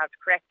 7s, have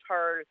correct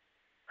hurl,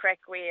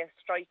 correct way of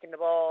striking the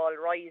ball,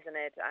 rising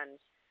it, and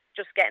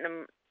just getting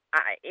them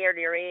at an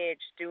earlier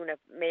age, doing it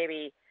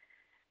maybe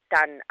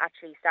than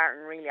actually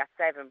starting really at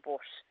 7. But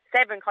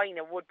 7 kind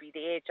of would be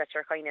the age that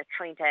you're kind of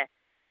trying to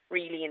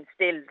really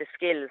instill the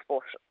skills.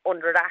 But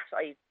under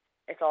that,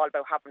 it's all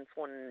about having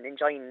fun and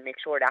enjoying and make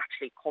sure they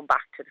actually come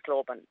back to the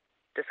club and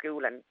the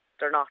school and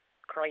they're not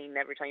crying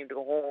every time they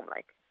go home,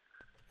 like.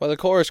 Well, of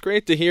course,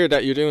 great to hear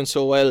that you're doing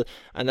so well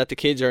and that the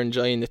kids are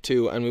enjoying it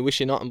too, and we wish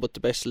you nothing but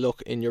the best of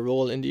luck in your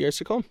role in the years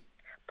to come.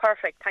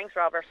 Perfect. Thanks,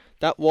 Robert.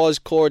 That was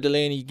Cora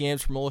Delaney,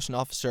 Games Promotion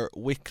Officer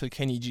with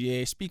Kilkenny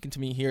GA, speaking to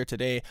me here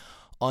today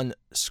on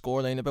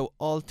Scoreline about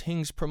all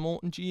things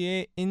promoting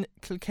GA in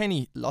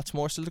Kilkenny. Lots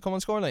more still to come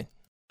on Scoreline.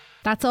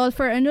 That's all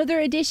for another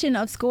edition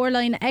of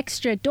Scoreline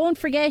Extra. Don't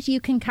forget you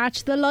can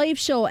catch the live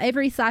show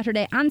every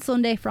Saturday and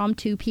Sunday from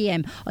 2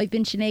 p.m. I've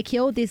been Sinead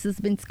Keogh, this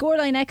has been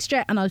Scoreline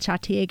Extra, and I'll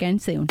chat to you again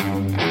soon.